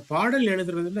 அதாவது இந்த பாடல்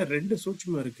எழுதுறதுல 2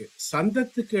 சூட்சமம் இருக்கு.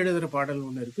 சந்தத்துக்கு எழுதுற பாடல்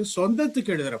ஒண்ணு இருக்கு,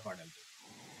 சொந்தத்துக்கு எழுதுற பாடல்.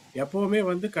 எப்பவுமே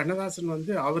வந்து கண்ணதாசன்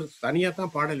வந்து அவர் தனியா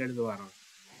தான் பாடல் எழுதுவாராம்.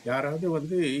 யாராவது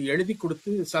வந்து எழுதி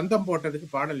கொடுத்து சந்தம் போட்டதுக்கு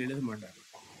பாடல் எழுத மாட்டாரு.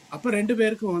 அப்ப 2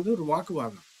 பேருக்கும் வந்து ஒரு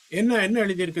வாக்குவாதம். என்ன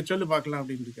எழுதியிருக்க சொல்லு பார்க்கலாம்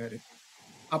அப்படின்னு இருக்காரு.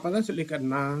 அப்பதான் சொல்லியிருக்காரு,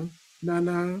 நான்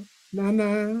நானா நானா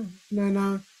நானா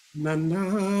நன்னா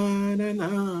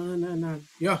நன்னா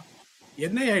யோ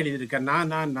என்னையா எழுதியிருக்க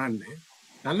நான்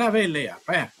நல்லாவே இல்லையா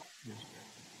ப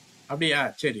அப்படியா,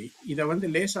 சரி இதை வந்து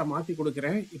லேசா மாத்தி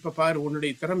கொடுக்குறேன், இப்ப பாரு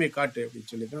உன்னுடைய திறமை காட்டு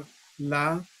அப்படின்னு சொல்லிதான் லா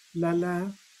லலா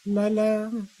லலா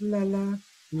லலா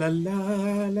லல்லா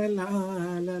லலா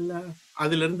லலா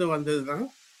அதுல இருந்து வந்ததுதான்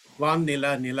வான்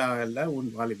நிலா நிலா அல்ல உன்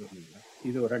வாலிபர் நிலா.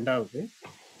 இது ஒரு 2வது.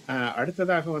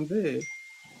 அடுத்ததாக வந்து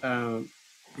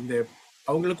இந்த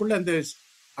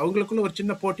அவங்களுக்குள்ள ஒரு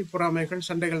சின்ன போட்டி பொறாமைகள்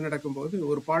சண்டைகள் நடக்கும்போது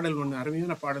ஒரு பாடல் ஒண்ணு,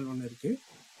 அருமையான பாடல் ஒண்ணு இருக்கு.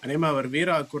 அதேமா அவர்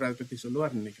வீரா அக்கூர் அதை பத்தி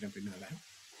சொல்லுவார் நினைக்கிறேன் பின்னால.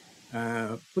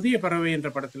 புதிய பறவை என்ற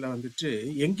படத்துல வந்துட்டு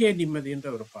எங்கே நிம்மதின்ற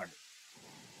ஒரு பாடல்.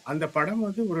 அந்த படம்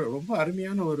வந்து ஒரு ரொம்ப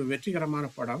அருமையான ஒரு வெற்றிகரமான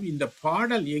படம். இந்த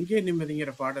பாடல் எங்கே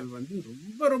நிம்மதிங்கிற பாடல் வந்து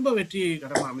ரொம்ப ரொம்ப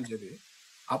வெற்றிகரமா அமைஞ்சது.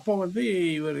 அப்போ வந்து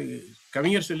இவர்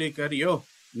கவிஞர் சொல்லியிருக்காரு, யோ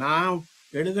நான்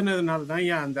எழுதுனதுனால தான்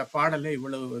ஏன் அந்த பாடலை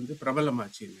இவ்வளவு வந்து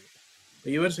பிரபலமாச்சுன்னு.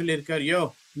 இவர் சொல்லியிருக்காரு, யோ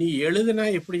நீ எழுதுனா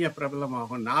எப்படியா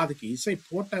பிரபலமாகும், நான் அதுக்கு இசை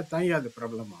போட்டா தான் அது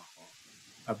பிரபலமாகும்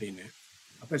அப்படின்னு.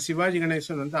 அப்ப சிவாஜி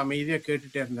கணேசன் வந்து அமைதியா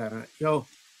கேட்டுட்டே இருந்தாரு, யோ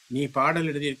நீ பாடல்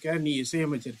எழுதியிருக்க, நீ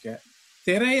இசையமைச்சிருக்க,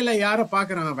 திரையில யார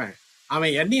பாக்குறான்,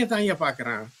 அவன் என்னைய தாங்க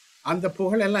பாக்குறான், அந்த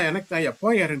புகழ் எல்லாம் எனக்கு தாங்க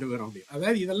போய் 2 பேரும் அப்படி.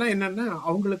 அதாவது இதெல்லாம் என்னன்னா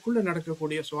அவங்களுக்குள்ள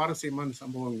நடக்கக்கூடிய சுவாரஸ்யமான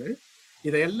சம்பவங்கள்.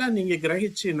 இதையெல்லாம் நீங்க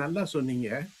கிரகிச்சு நல்லா சொன்னீங்க.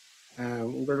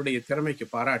 உங்களுடைய திறமைக்கு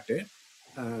பாராட்டு.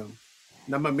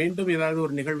 நம்ம மீண்டும் ஏதாவது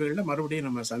ஒரு நிகழ்வுகள்ல மறுபடியும்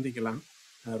நம்ம சந்திக்கலாம்.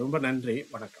 ரொம்ப நன்றி,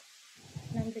 வணக்கம்.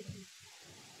 நன்றி.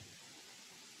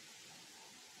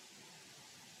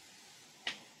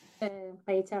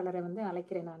 பயிற்சியாளரை வந்து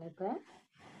அழைக்கிறேன் நான். இப்ப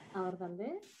அவர் வந்து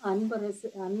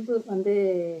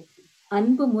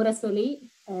அன்பு முரசொலி,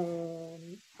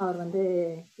 அவர் வந்து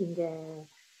இங்க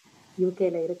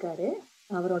யூகேல இருக்காரு.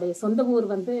 அவருடைய சொந்த ஊர்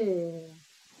வந்து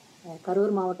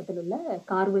கரூர் மாவட்டத்தில் உள்ள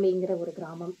கார்விளிங்கிற ஒரு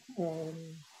கிராமம்.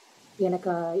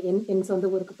 எனக்கு என் சொந்த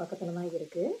ஊருக்கு பக்கத்துல தான்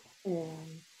இருக்கு.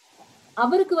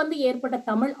 அவருக்கு வந்து ஏற்பட்ட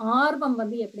தமிழ் ஆர்வம்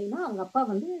வந்து எப்படின்னா, அவங்க அப்பா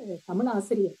வந்து தமிழ்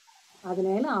ஆசிரியர்.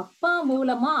 அதனால அப்பா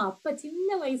மூலமா அப்ப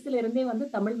சின்ன வயசுல இருந்தே வந்து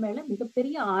தமிழ் மேல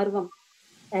மிகப்பெரிய ஆர்வம்.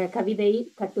 கவிதை,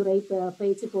 கட்டுரை,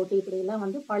 பேச்சு போட்டி இப்படி எல்லாம்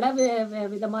வந்து பல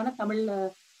விதமான தமிழ்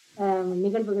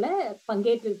நிகழ்வுகளை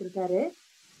பங்கேற்றுட்டு இருக்காரு.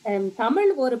 தமிழ்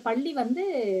ஒரு பள்ளி வந்து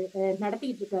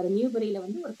நடத்திக்கிட்டு இருக்காரு. நியூபரியில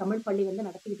வந்து ஒரு தமிழ் பள்ளி வந்து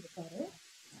நடத்திக்கிட்டு இருக்காரு.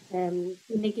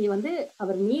 இன்னைக்கு வந்து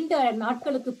அவர் நீண்ட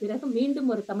நாட்களுக்கு பிறகு மீண்டும்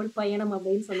ஒரு தமிழ் பயணம்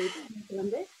அப்படின்னு சொல்லிட்டு இன்னைக்கு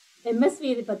வந்து MSV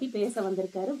இதை பத்தி பேச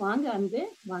வந்திருக்காரு. வாங்க அன்பு,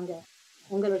 வாங்க.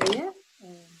 உங்களுடைய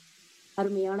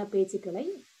அருமையான பேச்சுக்களை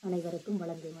அனைவருக்கும்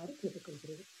வழங்குமாறு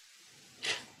கேட்டுக்கொள்கிறேன்.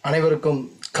 அனைவருக்கும்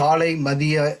காலை,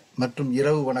 மதிய மற்றும்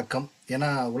இரவு வணக்கம். ஏன்னா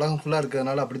உலகம் ஃபுல்லா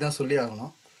இருக்கிறதுனால அப்படிதான் சொல்லி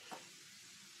ஆகணும்.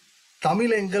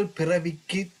 தமிழ் எங்கள்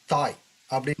பிறவிக்கு தாய்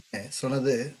அப்படின்னு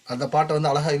சொன்னது, அந்த பாட்டை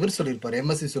வந்து அழகா இவர் சொல்லியிருப்பார்,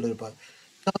 MSV சொல்லியிருப்பார்.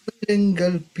 தமிழ்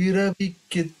எங்கள்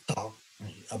பிறவிக்கு தாய்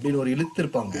அப்படின்னு ஒரு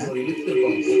இழுத்திருப்பாங்க.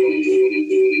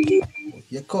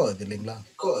 எக்கோ அது இல்லைங்களா?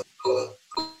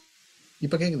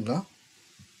 இப்ப கேக்குதுங்களா?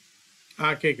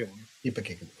 கேக்குதுங்க. இப்ப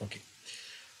கேக்குது. ஓகே.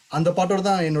 அந்த பாட்டோட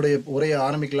தான் என்னுடைய உரையை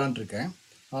ஆரம்பிக்கலான் இருக்கேன்.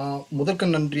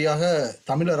 முதற்கண் நன்றியாக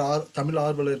தமிழ்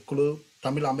ஆர்வலர் குழு,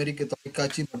 தமிழ் அமெரிக்க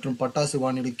தொலைக்காட்சி மற்றும் பட்டாசு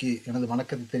வானொலிக்கு எனது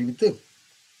வணக்கத்தை தெரிவித்து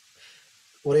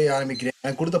உரையை ஆரம்பிக்கிறேன்.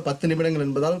 எனக்கு கொடுத்த 10 நிமிடங்கள்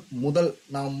என்பதால்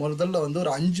நான் முதல்ல வந்து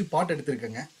ஒரு 5 பாட்டு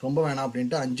எடுத்திருக்கேங்க. ரொம்ப வேணாம்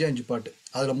அப்படின்ட்டு 5 பாட்டு.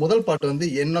 அதுல முதல் பாட்டு வந்து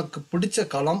எனக்கு பிடிச்ச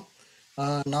களம்,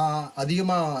 நான்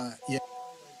அதிகமா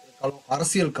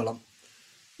அரசியல் களம்.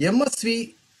 MSV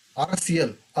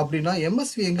அரசியல் அப்படின்னா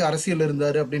MSV எங்க அரசியல்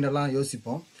இருந்தாரு அப்படின்னு எல்லாம்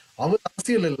யோசிப்போம். அவர்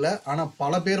அரசியல் இல்லை, ஆனா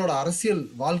பல பேரோட அரசியல்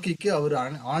வாழ்க்கைக்கு அவர்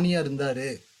ஆணியா இருந்தாரு.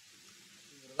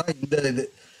 இந்த இது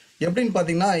எப்படின்னு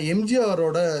பாத்தீங்கன்னா,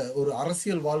 எம்ஜிஆரோட ஒரு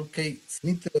அரசியல் வாழ்க்கை,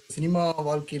 சினிமா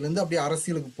வாழ்க்கையிலிருந்து அப்படியே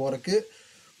அரசியலுக்கு போறதுக்கு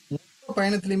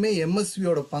பயணத்திலுமே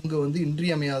எம்எஸ்வியோட பங்கு வந்து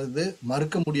இன்றியமையாதது,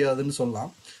 மறுக்க முடியாதுன்னு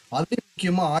சொல்லலாம். அதே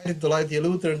முக்கியமா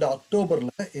 1972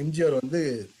 அக்டோபர்ல எம்ஜிஆர் வந்து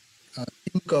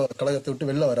திமுக கழகத்தை விட்டு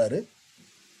வெளில வராரு.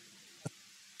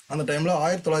 அந்த டைம்ல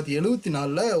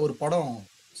 1974 ஒரு படம்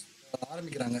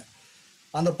ஆரம்பிக்கிறாங்க.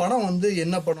 அந்த படம் வந்து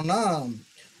என்ன படம்னா,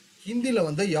 ஹிந்தில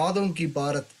வந்து யாதவ் கி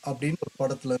பாரத் அப்படின்னு ஒரு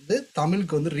படத்துல இருந்து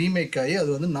தமிழுக்கு வந்து ரீமேக் ஆகி அது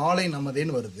வந்து நாளை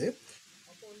நமதேன்னு வருது.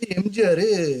 அப்போ வந்து எம்ஜிஆர்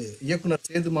இயக்குனர்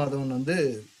சேது மாதவன் வந்து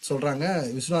சொல்றாங்க,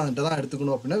 விஸ்வநாதன் தான்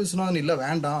எடுத்துக்கணும் அப்படின்னா, விஸ்வநாதன் இல்ல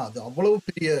வேண்டாம், அது அவ்வளவு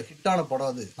பெரிய ஹிட்டான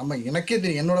படம், அது எனக்கே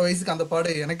தெரியும், என்னோட வயசுக்கு அந்த பாடு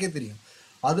எனக்கே தெரியும்,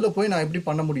 அதுல போய் நான் எப்படி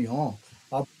பண்ண முடியும்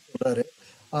அப்படின்னு சொல்றாரு.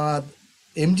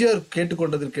 எம்ஜிஆர்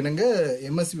கேட்டுக்கொண்டதற்கு இணங்க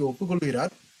எம்எஸ்வி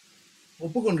ஒப்புக்கொள்கிறார்.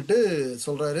 ஒப்புக்கொண்டுட்டு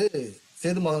சொல்றாரு,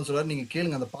 சேது மாதவன் சொல்றாரு, நீங்க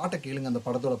கேளுங்க, அந்த பாட்டை கேளுங்க, அந்த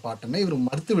படத்தோட பாட்டுன்னு. இவர்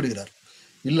மறுத்து விடுகிறார்.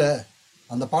 இல்ல,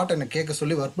 அந்த பாட்டை என்ன கேட்க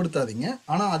சொல்லி வற்புறுத்தாதீங்க,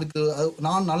 ஆனா அதுக்கு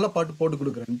நான் நல்ல பாட்டு போட்டு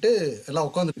கொடுக்குறேன்ட்டு எல்லாம்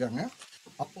உட்காந்துருக்காங்க.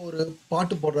 அப்போ ஒரு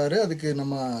பாட்டு போடுறாரு. அதுக்கு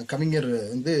நம்ம கவிஞர்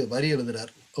வந்து வரி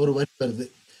எழுதுறார். ஒரு வரி வருது,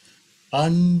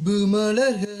 அன்பு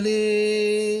மலர்களே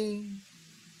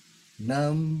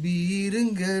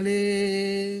நம்பியிருங்களே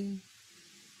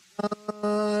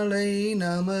நாளை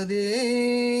நமதே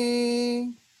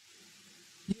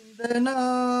இந்த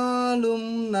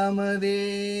நாளும் நமதே.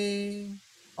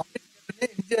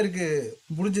 எம்ஜிஆருக்கு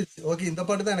முடிஞ்சிருச்சு, ஓகே இந்த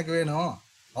பாட்டு தான் எனக்கு வேணும்.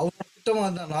 அவரோட திட்டம்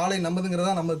அதுதான், நாளை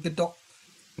நமதுங்கிறதா நம்ம திட்டம்.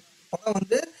 படம்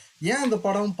வந்து ஏன் அந்த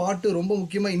படம் பாட்டு ரொம்ப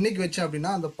முக்கியமா இன்னைக்கு வச்சேன்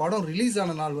அப்படின்னா, அந்த படம் ரிலீஸ்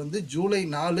ஆன நாள் வந்து ஜூலை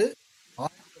 4,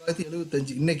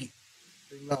 1975. இன்னைக்கு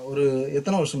சரிங்களா, ஒரு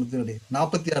எத்தனை வருஷம் முன்னாடி,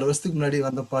 46 வருஷத்துக்கு முன்னாடி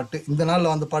வந்த பாட்டு, இந்த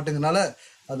நாள்ல வந்த பாட்டுங்கனால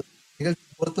அது நிகழ்ச்சி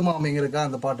பொருத்தமா அமைங்கிறதுக்காக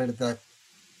அந்த பாட்டு எடுத்தார்.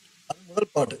 அது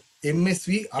முதல் பாட்டு,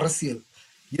 எம்எஸ்வி அரசியல்.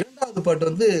 இரண்டாவது பாட்டு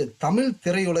வந்து தமிழ்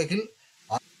திரையுலகில்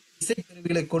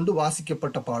இசைக்கருவிகளை கொண்டு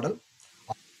வாசிக்கப்பட்ட பாடல்.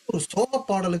 ஒரு சோக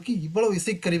பாடலுக்கு இவ்வளவு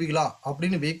இசைக்கருவிகளா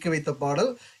அப்படின்னு வியக்க வைத்த பாடல்,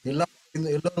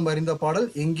 எல்லாரும் அறிந்த பாடல்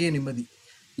எங்கே நிம்மதி.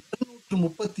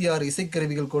 236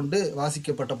 இசைக்கருவிகள் கொண்டு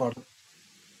வாசிக்கப்பட்ட பாடல்.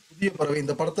 புதிய பறவை,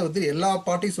 இந்த படத்தை வந்து எல்லா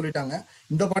பாட்டையும் சொல்லிட்டாங்க,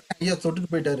 இந்த பாட்டை ஐயா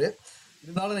தொட்டுட்டு போயிட்டாரு.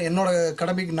 இருந்தாலும் என்னோட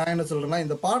கடமைக்கு நான் என்ன சொல்றேன்னா,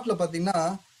 இந்த பாட்டுல பாத்தீங்கன்னா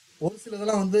ஒரு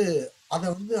சிலதெல்லாம் வந்து அதை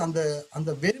வந்து அந்த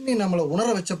அந்த வெறுமை நம்மளை உணர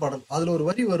வச்ச பாடல். அதுல ஒரு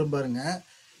வரி வரும் பாருங்க,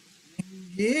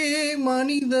 எங்கே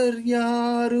மனிதர்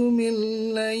யாரும்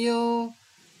இல்லையோ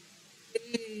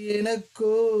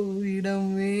எனக்கோ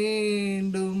இடம்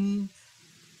வேண்டும்,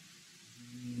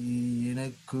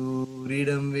 எனக்கு ஒரு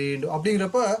இடம் வேண்டும்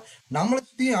அப்படிங்கிறப்ப நம்மளை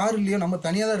சுத்தி யாரும் இல்லையோ, நம்ம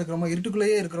தனியா தான் இருக்கிறோமோ,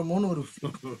 இருட்டுக்குள்ளேயே இருக்கிறோமோன்னு ஒரு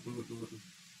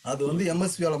அது வந்து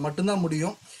எம்எஸ்வியால மட்டும்தான்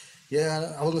முடியும்.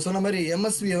 அவங்க சொன்ன மாதிரி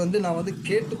எம்எஸ்வியை வந்து நான் வந்து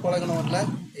கேட்டு பழகினவன்ல,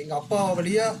 எங்க அப்பா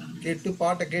வழியா கேட்டு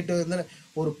பாட்டை கேட்டு வந்து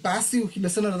ஒரு பாசிவ்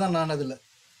லிசனர் தான் நான். அதுல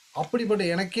அப்படிப்பட்ட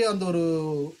எனக்கே அந்த ஒரு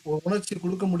உணர்ச்சி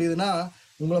கொடுக்க முடியுதுன்னா,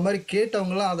 உங்களை மாதிரி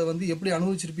கேட்டவங்களாம் அதை வந்து எப்படி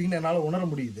அனுபவிச்சிருப்பீங்கன்னு என்னால உணர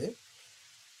முடியுது.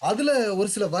 அதுல ஒரு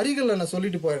சில வரிகளை நான்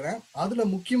சொல்லிட்டு போயிடுறேன். அதுல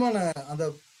முக்கியமான அந்த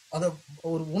அந்த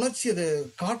ஒரு உணர்ச்சி அதை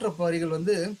காட்டுற வரிகள்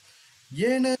வந்து,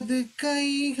 எனது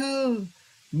கைகள்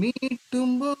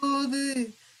மீட்டும் போது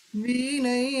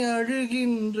வீணை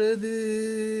அழுகின்றது,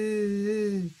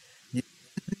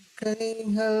 எனது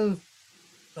கைகள்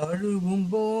தழுவும்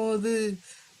போது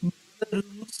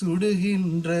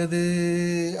சுடுகின்றது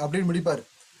அப்படின்னு முடிப்பாரு.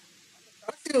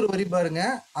 கடைசி ஒரு வரி பாருங்க,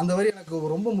 அந்த வரி எனக்கு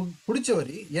ரொம்ப பிடிச்ச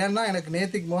வரி. ஏன்னா எனக்கு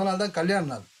நேத்திக்கு முதல் நாள் தான் கல்யாண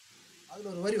நாள்.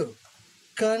 அதுல ஒரு வரி வரும்,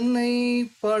 கண்ணை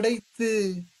படைத்து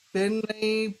பெண்ணை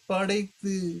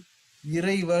படைத்து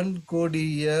இறைவன்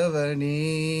கொடியவனே,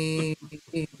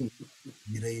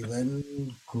 இறைவன்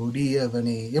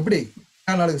கொடியவனே. எப்படி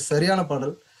நாளுக்கு சரியான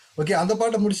பாடல். ஓகே, அந்த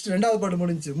பாட்டை முடிச்சுட்டு ரெண்டாவது பாட்டு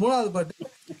முடிஞ்சு, மூணாவது பாட்டு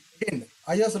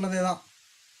ஐயா சொன்னதேதான்.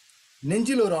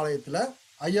 நெஞ்சில் ஒரு ஆலயத்துல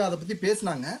ஐயா அதை பத்தி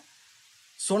பேசினாங்க.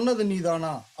 சொன்னது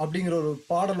நீதானா அப்படிங்கிற ஒரு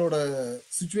பாடலோட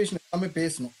சிச்சுவேஷன் எல்லாமே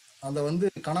பேசணும். அந்த வந்து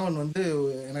கணவன் வந்து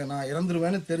எனக்கு நான்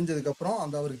இறந்துருவேன்னு தெரிஞ்சதுக்கு அப்புறம்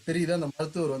அந்த அவருக்கு தெரியுது, அந்த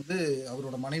மருத்துவர் வந்து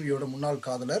அவரோட மனைவியோட முன்னாள்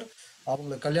காதலர்,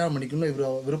 அவங்கள கல்யாணம் பண்ணிக்கணும்னு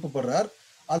இவர் விருப்பப்படுறார்.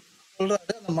 அது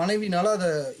சொல்றாரு, அந்த மனைவினால அதை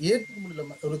ஏற்றுக்க முடியல.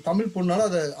 ஒரு தமிழ் பொண்ணால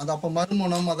அதை அந்த அப்ப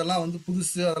மறுமணம் அதெல்லாம் வந்து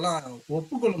புதுசு, அதெல்லாம்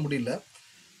ஒப்புக்கொள்ள முடியல.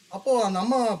 அப்போ அந்த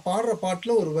அம்மா பாடுற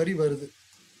பாட்டுல ஒரு வரி வருது,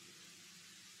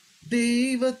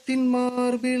 தெய்வத்தின்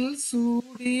மார்பில்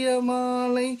சூடிய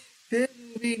மாலை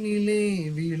தெருவினிலே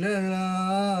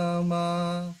விழலாமா,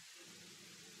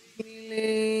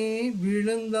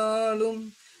 விழுந்தாலும்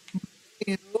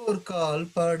ஒரு கால்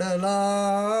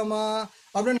படலாமா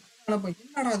அப்படின்னு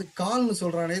என்னடா அது கால்னு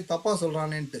சொல்றானே, தப்பா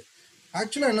சொல்றானேன்ட்டு.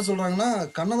 ஆக்சுவலா என்ன சொல்றாங்கன்னா,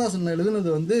 கண்ணதாசன் எழுதுனது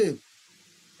வந்து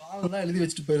கால் தான் எழுதி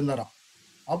வச்சுட்டு போயிருந்தாராம்.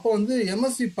 அப்போ வந்து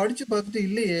எம்எஸ்சி படிச்சு பார்த்துட்டு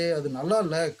இல்லையே அது நல்லா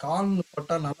இல்லை, கால்னு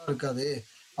பட்டா நல்லா இருக்காது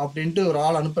அப்படின்ட்டு ஒரு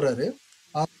ஆள் அனுப்புறாரு.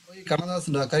 போய்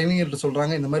கண்ணதாசன் கவிஞர்கிட்ட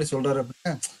சொல்றாங்க, இந்த மாதிரி சொல்றாரு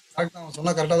அப்படின்னு. கரெக்டா அவன்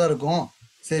சொன்னா கரெக்டா தான் இருக்கும்,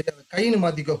 சரி அதை கைன்னு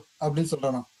மாத்திக்கோ அப்படின்னு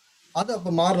சொல்றானாம். அது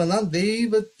அப்ப மாறினதான்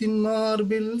தெய்வத்தின்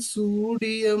மார்பில்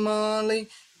சூடிய மாலை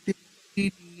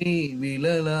திருவினிலே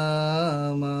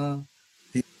விழலாமா,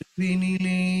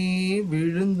 திருவினிலே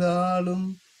விழுந்தாலும்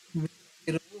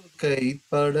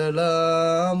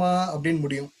கைப்படலாமா அப்படின்னு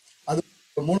முடியும். அது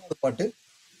 3வது பாட்டு.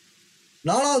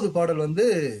 4வது பாடல் வந்து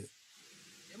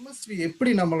எம்எஸ்வி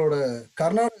எப்படி நம்மளோட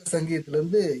கர்நாடக சங்கீதத்துல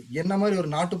இருந்து என்ன மாதிரி ஒரு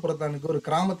நாட்டுப்புறத்தானுக்கும் ஒரு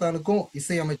கிராமத்தானுக்கும்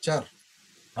இசையமைச்சார்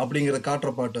அப்படிங்கிற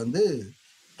காட்டுற பாட்டு வந்து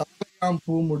தலையாம்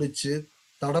பூ முடிச்சு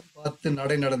தடம் பார்த்து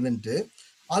நடை நடந்துட்டு.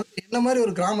 அது என்ன மாதிரி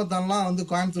ஒரு கிராமத்தான்லாம் வந்து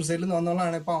கோயம்புத்தூர் சைட்ல இருந்து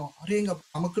வந்தவங்கலாம் நினைப்பான், அரே எங்க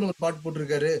நமக்குன்னு ஒரு பாட்டு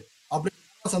போட்டிருக்காரு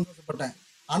அப்படின்னு சந்தோஷப்பட்டேன்.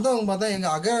 அவங்க பார்த்தா எங்க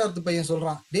அகராத்து பையன்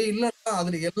சொல்றான், டே இல்லடா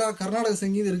அதுல எல்லா கர்நாடக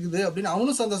சங்கீதம் இருக்குது அப்படின்னு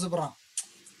அவனும் சந்தோஷப்படுறான்.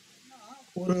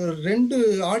 ஒரு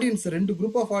 2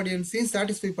 குரூப் ஆஃப் ஆடியன்ஸையும்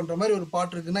சாட்டிஸ்ஃபை பண்ற மாதிரி ஒரு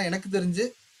பாட்டு இருக்குன்னா எனக்கு தெரிஞ்சு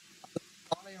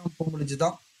தாளையாம் பூ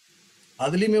முடிச்சுதான்.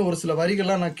 அதுலயுமே ஒரு சில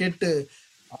வரிகள்லாம் நான் கேட்டு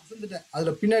அசந்துட்டேன்.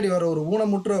 அதுல பின்னாடி வர ஒரு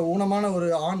ஊனமான ஒரு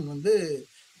ஆண் வந்து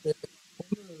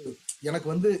எனக்கு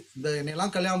வந்து இந்த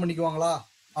என்னையெல்லாம் கல்யாணம் பண்ணிக்குவாங்களா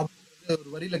அப்படின்னு ஒரு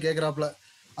வரியில கேக்குறாப்ல,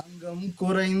 அங்கம்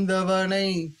குறைந்தவனை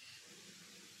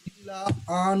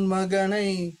ஆண் மகனை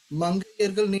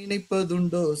மங்கையர்கள்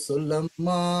நினைப்பதுண்டோ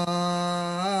சொல்லம்மா,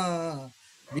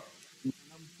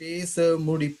 பேச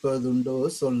முடிப்பதுண்டோ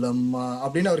சொல்லம்மா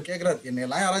அப்படின்னு அவர் கேக்குறாரு.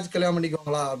 என்னையெல்லாம் யாராச்சும் கல்யாணம்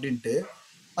பண்ணிக்குவாங்களா அப்படின்ட்டு.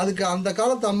 அதுக்கு அந்த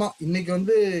காலத்து அம்மா இன்னைக்கு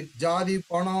வந்து ஜாதி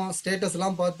பணம் ஸ்டேட்டஸ்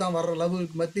எல்லாம் பார்த்து தான் வர்ற லவ்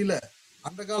மத்தியில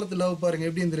அந்த காலத்து லவ் பாருங்க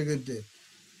எப்படி இருந்திருக்குன்ட்டு.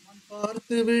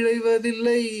 பார்த்து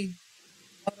விளைவதில்லை,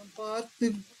 பார்த்து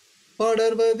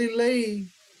படர்வதில்லை,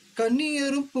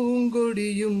 கண்ணியரும்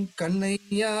பூங்கொடியும்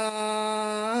கண்ணையா,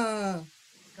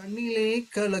 கண்ணிலே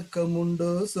கலக்கம்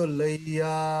உண்டோ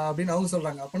சொல்லையா அப்படின்னு அவங்க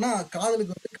சொல்றாங்க. அப்படின்னா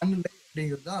காதலுக்கு வந்து கண் இல்லை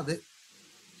அப்படிங்கிறது தான் அது.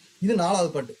 இது 4வது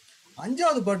பாட்டு.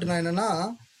 5வது பாட்டு நான் என்னன்னா,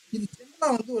 இது ஜெனரலா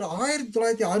வந்து ஒரு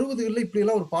 1960களில் இப்படி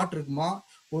எல்லாம் ஒரு பாட்டு இருக்குமா,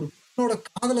 ஒரு பெண்ணோட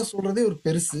காதலை சொல்றதே ஒரு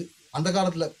பெருசு. அந்த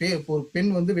காலத்துல ஒரு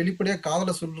பெண் வந்து வெளிப்படையா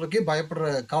காதலை சொல்றதுக்கே பயப்படுற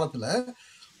காலத்துல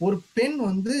ஒரு பெண்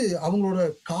வந்து அவங்களோட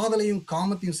காதலையும்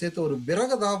காமத்தையும் சேர்த்து ஒரு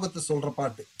விரகதாபத்தை சொல்ற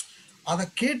பாட்டு. அதை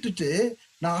கேட்டுட்டு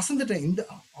நான் அசந்துட்டேன். இந்த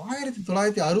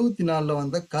 1964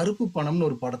 வந்த கருப்பு பணம்னு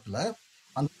ஒரு படத்துல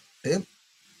அந்த பாட்டு,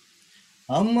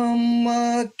 அம்மம்மா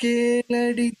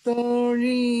கேளடி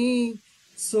தோழி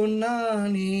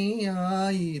சொன்னானே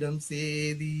 1000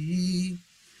 சேதி,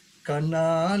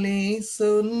 கண்ணாலே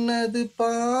சொன்னது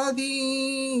பாதி,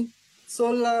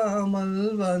 சொல்லாமல்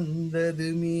வந்தது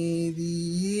மீதி,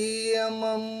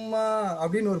 அம்மம்மா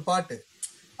அப்படின்னு ஒரு பாட்டு.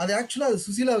 அது ஆக்சுவலா அது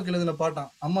சுசீலாவுக்கு எழுதின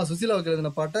பாட்டான். அம்மா சுசீலாவுக்கு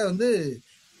எழுதின பாட்டை வந்து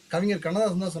கவிஞர்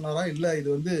கண்ணதாசன் தான் சொன்னாரா, இல்ல இது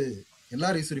வந்து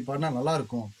எல்லார் ஈஸ்வரி பாடினா நல்லா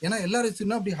இருக்கும். ஏன்னா எல்லார்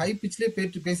ஈஸ்வரினா அப்படி ஹை பிச்லேயே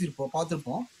பேசியிருப்போம்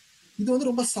பார்த்துருப்போம். இது வந்து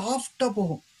ரொம்ப சாஃப்டா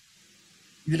போகும்.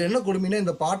 இதுல என்ன கொடுமைன்னா,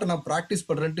 இந்த பாட்டை நான் ப்ராக்டிஸ்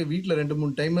பண்றேன்ட்டு வீட்டுல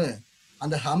 2-3 டைம்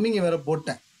அந்த ஹம்மிங்கை வேற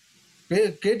போட்டேன்.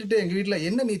 கேட்டுட்டு எங்க வீட்டுல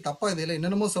என்ன நீ தப்பா இதில்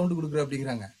என்னென்னமோ சவுண்டு கொடுக்குற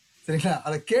அப்படிங்கிறாங்க. சரிங்களா,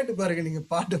 அதை கேட்டு பாருங்க நீங்க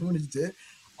பாட்டை முடிச்சுட்டு.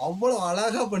 அவ்வளவு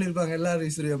அழகா பண்ணியிருப்பாங்க எல்லாரும்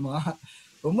ஈஸ்வரி அம்மா.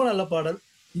 ரொம்ப நல்ல பாடல்.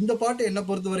 இந்த பாட்டு என்னை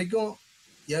பொறுத்த வரைக்கும்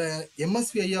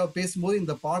எம்எஸ்வி ஐயா பேசும்போது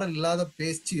இந்த பாடல் இல்லாத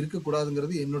பேச்சு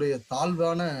இருக்கக்கூடாதுங்கிறது என்னுடைய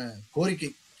தாழ்வான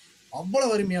கோரிக்கை.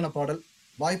 அவ்வளவு அருமையான பாடல்.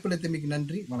 வாய்ப்பளித்தமைக்கு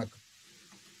நன்றி, வணக்கம்.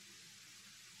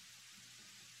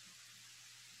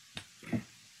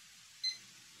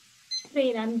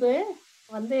 அன்பு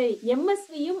வந்து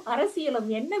எம்எஸ்வியும் அரசியலும்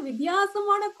என்ன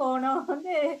வித்தியாசமான கோணம்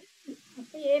வந்து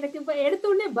எனக்கு இப்ப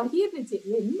எடுத்தோடனே பகிர்ந்துச்சு.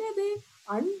 என்னது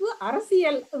அன்பு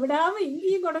அரசியல் விடாம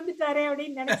இங்கேயும் கொண்டுட்டாரே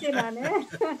அப்படின்னு நினைச்சேன் நானு.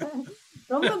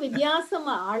 ரொம்ப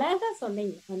வித்தியாசமா அழகா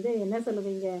சொன்னீங்க. வந்து என்ன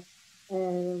சொல்லுவீங்க,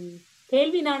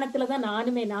 கேள்வி நாணத்துலதான்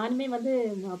நானுமே வந்து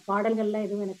பாடல்கள்லாம்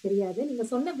எதுவும் எனக்கு தெரியாது. நீங்க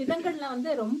சொன்ன விதங்கள்ல வந்து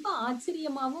ரொம்ப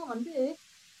ஆச்சரியமாவும் வந்து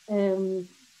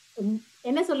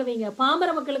என்ன சொல்லுவீங்க, பாமர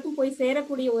மக்களுக்கும் போய்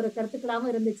சேரக்கூடிய ஒரு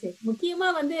கருத்துக்களாகவும் இருந்துச்சு. முக்கியமா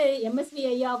வந்து எம்எஸ்வி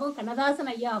ஐயாவும்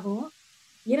கண்ணதாசன் ஐயாவும்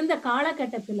இருந்த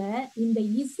காலகட்டத்துல இந்த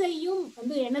இசையும்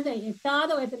வந்து என்னது எட்டாத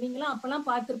வயசுலீங்களா அப்பெல்லாம்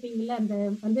பார்த்திருப்பீங்கல்ல, அந்த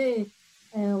வந்து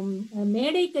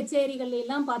மேடை கச்சேரிகள்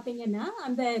எல்லாம் பாத்தீங்கன்னா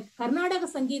அந்த கர்நாடக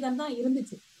சங்கீதம் தான்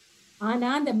இருந்துச்சு. ஆனா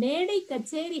அந்த மேடை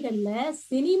கச்சேரிகள்ல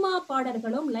சினிமா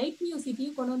பாடல்களும் லைட்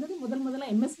மியூசிக்கையும் கொண்டு வந்தது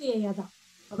முதல்ல எம்எஸ்வி ஐயா தான்.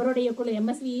 அவருடைய குழு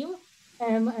எம்எஸ்வியும்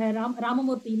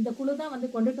ராமமூர்த்தி இந்த குழு தான் வந்து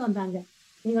கொண்டுட்டு வந்தாங்க.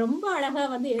 நீங்க ரொம்ப அழகா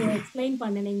வந்து எக்ஸ்பிளைன்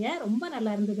பண்ணினீங்க, ரொம்ப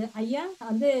நல்லா இருந்தது. ஐயா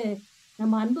வந்து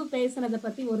நம்ம அன்பு பேசுனதை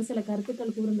பத்தி ஒரு சில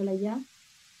கருத்துக்கள் கூறுங்கள் ஐயா.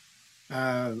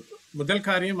 முதல்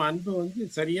காரியம், அன்பு வந்து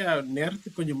சரியா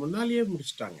நேரத்துக்கு கொஞ்சம் முன்னாலேயே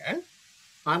முடிச்சிட்டாங்க.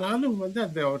 ஆனாலும் வந்து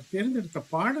அந்த அவர் தேர்ந்தெடுத்த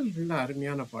பாடல்கள்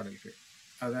அருமையான பாடல்கள்.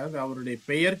 அதாவது அவருடைய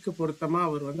பெயருக்கு பொருத்தமா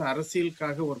அவர் வந்து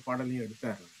அரசியலுக்காக ஒரு பாடலையும்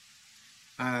எடுத்தார்.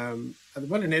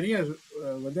 அதுபோல நிறைய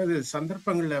வந்து அது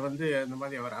சந்தர்ப்பங்கள்ல வந்து அந்த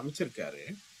மாதிரி அவர் அமைச்சிருக்காரு.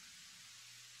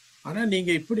 ஆனா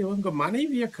நீங்க இப்படி உங்க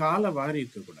மனைவிய காலை வாரி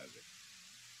இருக்க கூடாது.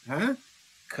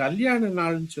 கல்யாண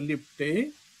நாள்னு சொல்லிவிட்டு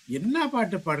என்ன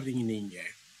பாட்டு பாடுறீங்க நீங்க?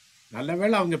 நல்ல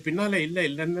வேளை அவங்க பின்னால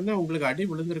இல்லைன்னு உங்களுக்கு அடி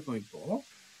விழுந்திருக்கும். இப்போ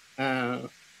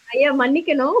ஐயா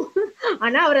மன்னிக்கணும்,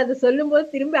 ஆனா அவர் அதை சொல்லும் போது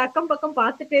திரும்பி அக்கம் பக்கம்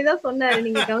பார்த்துட்டே தான் சொன்னாரு.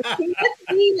 நீங்க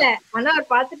கவனிச்சீங்களா? ஆனா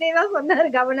அவர் பார்த்துட்டே தான் சொன்னாரு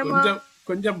கவனமா.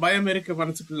 கொஞ்சம் பயம் இருக்கு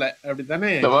மனசுக்குள்ள,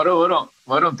 அப்படித்தானே?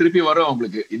 வரும் திருப்பி வரும்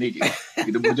உங்களுக்கு. இன்னைக்கு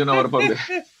இது முடிஞ்சா வரப்போகுது.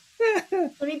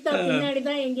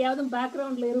 பின்னாடிதான் எங்கேயாவது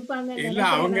பேக்ரவுண்ட்ல இருப்பாங்க. இல்ல,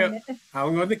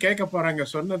 அவங்க வந்து கேட்க போறாங்க,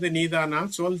 சொன்னது நீதானா,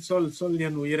 சொல் சொல் சொல்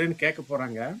என் உயிரன்னு கேட்க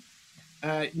போறாங்க.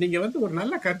 நீங்க வந்து ஒரு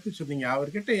நல்ல கருத்து சொன்னீங்க.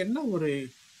 அவர்கிட்ட என்ன ஒரு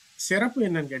சிறப்பு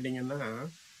என்னன்னு கேட்டீங்கன்னா,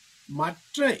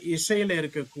 மற்ற இசையில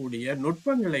இருக்கக்கூடிய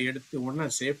நுட்பங்களை எடுத்து ஒன்னா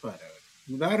சேர்ப்பாரு.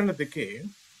 உதாரணத்துக்கு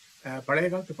பழைய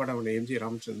காலத்து படம் ஒன்று, எம்ஜி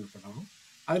ராமச்சந்திரன் படம்,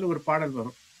 அதுல ஒரு பாடல்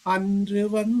வரும், அன்று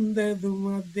வந்ததும்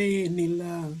அதே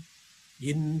நிலா,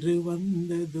 இன்று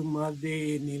வந்ததும் அதே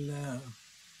நிலா,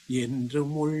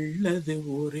 என்றும் உள்ளது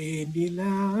ஒரே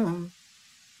நிலா,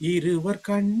 இருவர்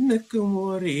கண்ணுக்கும்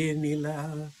ஒரே நிலா.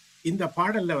 இந்த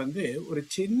பாடல்ல வந்து ஒரு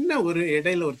சின்ன ஒரு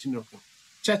இடையில ஒரு சின்ன இருக்கும்,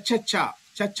 சச்சச்சா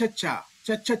சச்சச்சா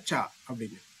சச்சச்சா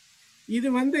அப்படின்னு. இது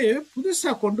வந்து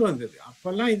புதுசா கொண்டு வந்தது.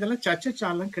 அப்பெல்லாம் இதெல்லாம்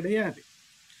சச்சச்சாலாம் கிடையாது.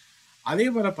 அதே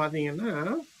போல பாத்தீங்கன்னா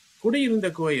குடியிருந்த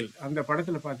கோயில் அந்த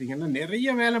படத்துல பாத்தீங்கன்னா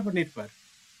நிறைய வேலை பண்ணிருப்பாரு.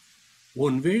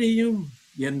 உன் விழியும்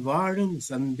என் வாழும்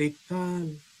சந்தித்தால்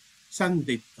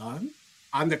சந்தித்தால்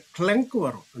அந்த கிளங்க்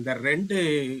வரும். அந்த 2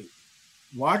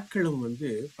 வாட்களும் வந்து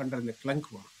பண்ற அந்த கிளங்க்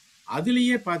வரும்.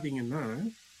 அதுலயே பாத்தீங்கன்னா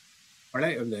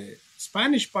பழைய அந்த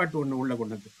ஸ்பானிஷ் பாட்டு ஒண்ணு உள்ள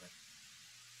கொண்டு வந்திருப்பாரு,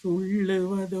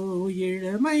 துள்ளுவதோ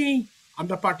இளமை.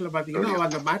 அந்த பாட்டுல பாத்தீங்கன்னா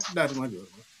அந்த மேட்டார் மாதிரி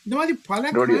வரும். இந்த மாதிரி பல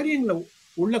காரியங்களை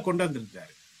உள்ள கொண்டு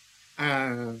வந்திருந்தாரு.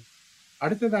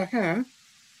 அடுத்ததாக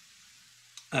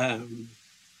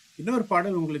இன்னொரு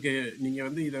பாடல் உங்களுக்கு, நீங்க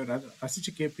வந்து இதை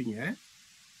ரசிச்சு கேட்பீங்க.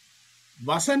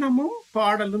 வசனமும்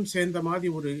பாடலும் சேர்ந்த மாதிரி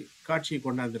ஒரு காட்சியை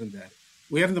கொண்டாந்திருந்தார்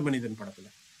உயர்ந்த மனிதன் படத்துல.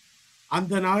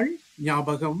 அந்த நாள்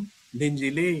ஞாபகம்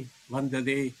நெஞ்சிலே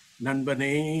வந்ததே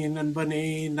நண்பனே நண்பனே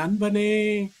நண்பனே.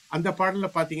 அந்த பாடல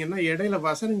பாத்தீங்கன்னா இடையில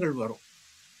வசனங்கள் வரும்.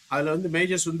 அதுல வந்து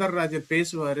மேஜர் சுந்தரராஜன்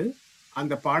பேசுவாரு.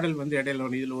 அந்த பாடல் வந்து இடையில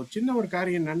வரும். இதுல ஒரு சின்ன ஒரு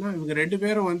காரியம் என்னன்னா, இவங்க 2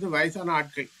 பேரும் வந்து வயசான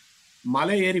ஆட்கள்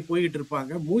மலை ஏறி போயிட்டு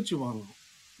இருப்பாங்க, மூச்சு வாங்கணும்.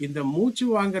 இந்த மூச்சு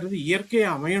வாங்குறது இயற்கையா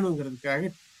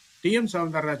அமையணுங்கிறதுக்காக TM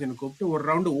சௌந்தரராஜனை கூப்பிட்டு ஒரு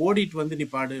ரவுண்டு ஓடிட்டு வந்து நீ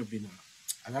பாடு அப்படின்னா,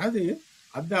 அதாவது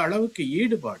அந்த அளவுக்கு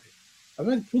ஈடுபாடு.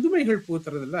 அதாவது புதுமைகள்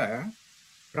பூத்துறதுல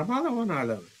பிரமாதமான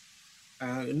அளவு.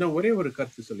 இன்னும் ஒரே ஒரு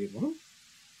கருத்து சொல்லிடுவோம்.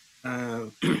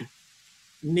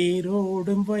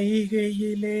 நீரோடும்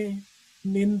வைகையிலே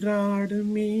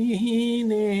நின்றாடும்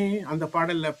மீனே, அந்த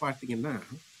பாடல்ல பார்த்தீங்கன்னா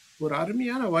ஒரு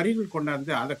அருமையான வரிகள்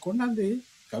கொண்டாந்து, அதை கொண்டாந்து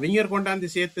கவிஞர் கொண்டாந்து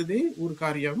சேர்த்தது ஒரு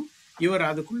காரியம். இவர்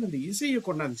அதுக்குள்ள அந்த இசையை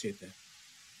கொண்டாந்து சேர்த்தார்.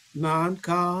 நான்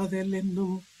காதல்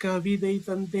என்னும் கவிதை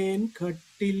தந்தேன்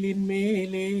கட்டிலின்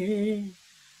மேலே,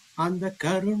 அந்த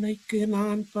கருணைக்கு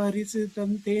நான் பரிசு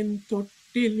தந்தேன்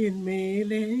தொட்டிலின்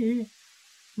மேலே,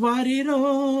 வாரிரோ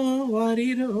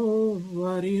வாரிரோ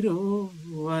வாரிரோ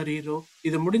வாரிரோ.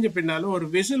 இது முடிஞ்ச பின்னாலும் ஒரு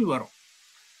விசில் வரும்.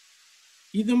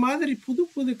 இது மாதிரி புது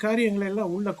புது காரியங்களை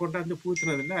எல்லாம் உள்ள கொண்டாந்து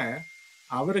பூத்துனதுல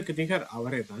அவருக்கு நிகர்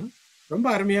அவரே தான். ரொம்ப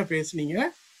அருமையா பேசுனீங்க.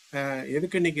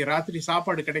 எதுக்கு இன்னைக்கு ராத்திரி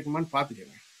சாப்பாடு கிடைக்குமான்னு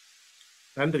பாத்துக்கங்க.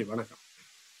 நன்றி, வணக்கம்.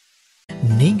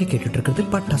 நீங்க கேட்டுட்டு இருக்கிறது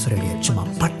பட்டாசு ரேடியோ. சும்மா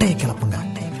பட்டைய கிளப்புங்க.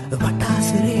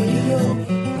 பட்டாசு ரேடியோ.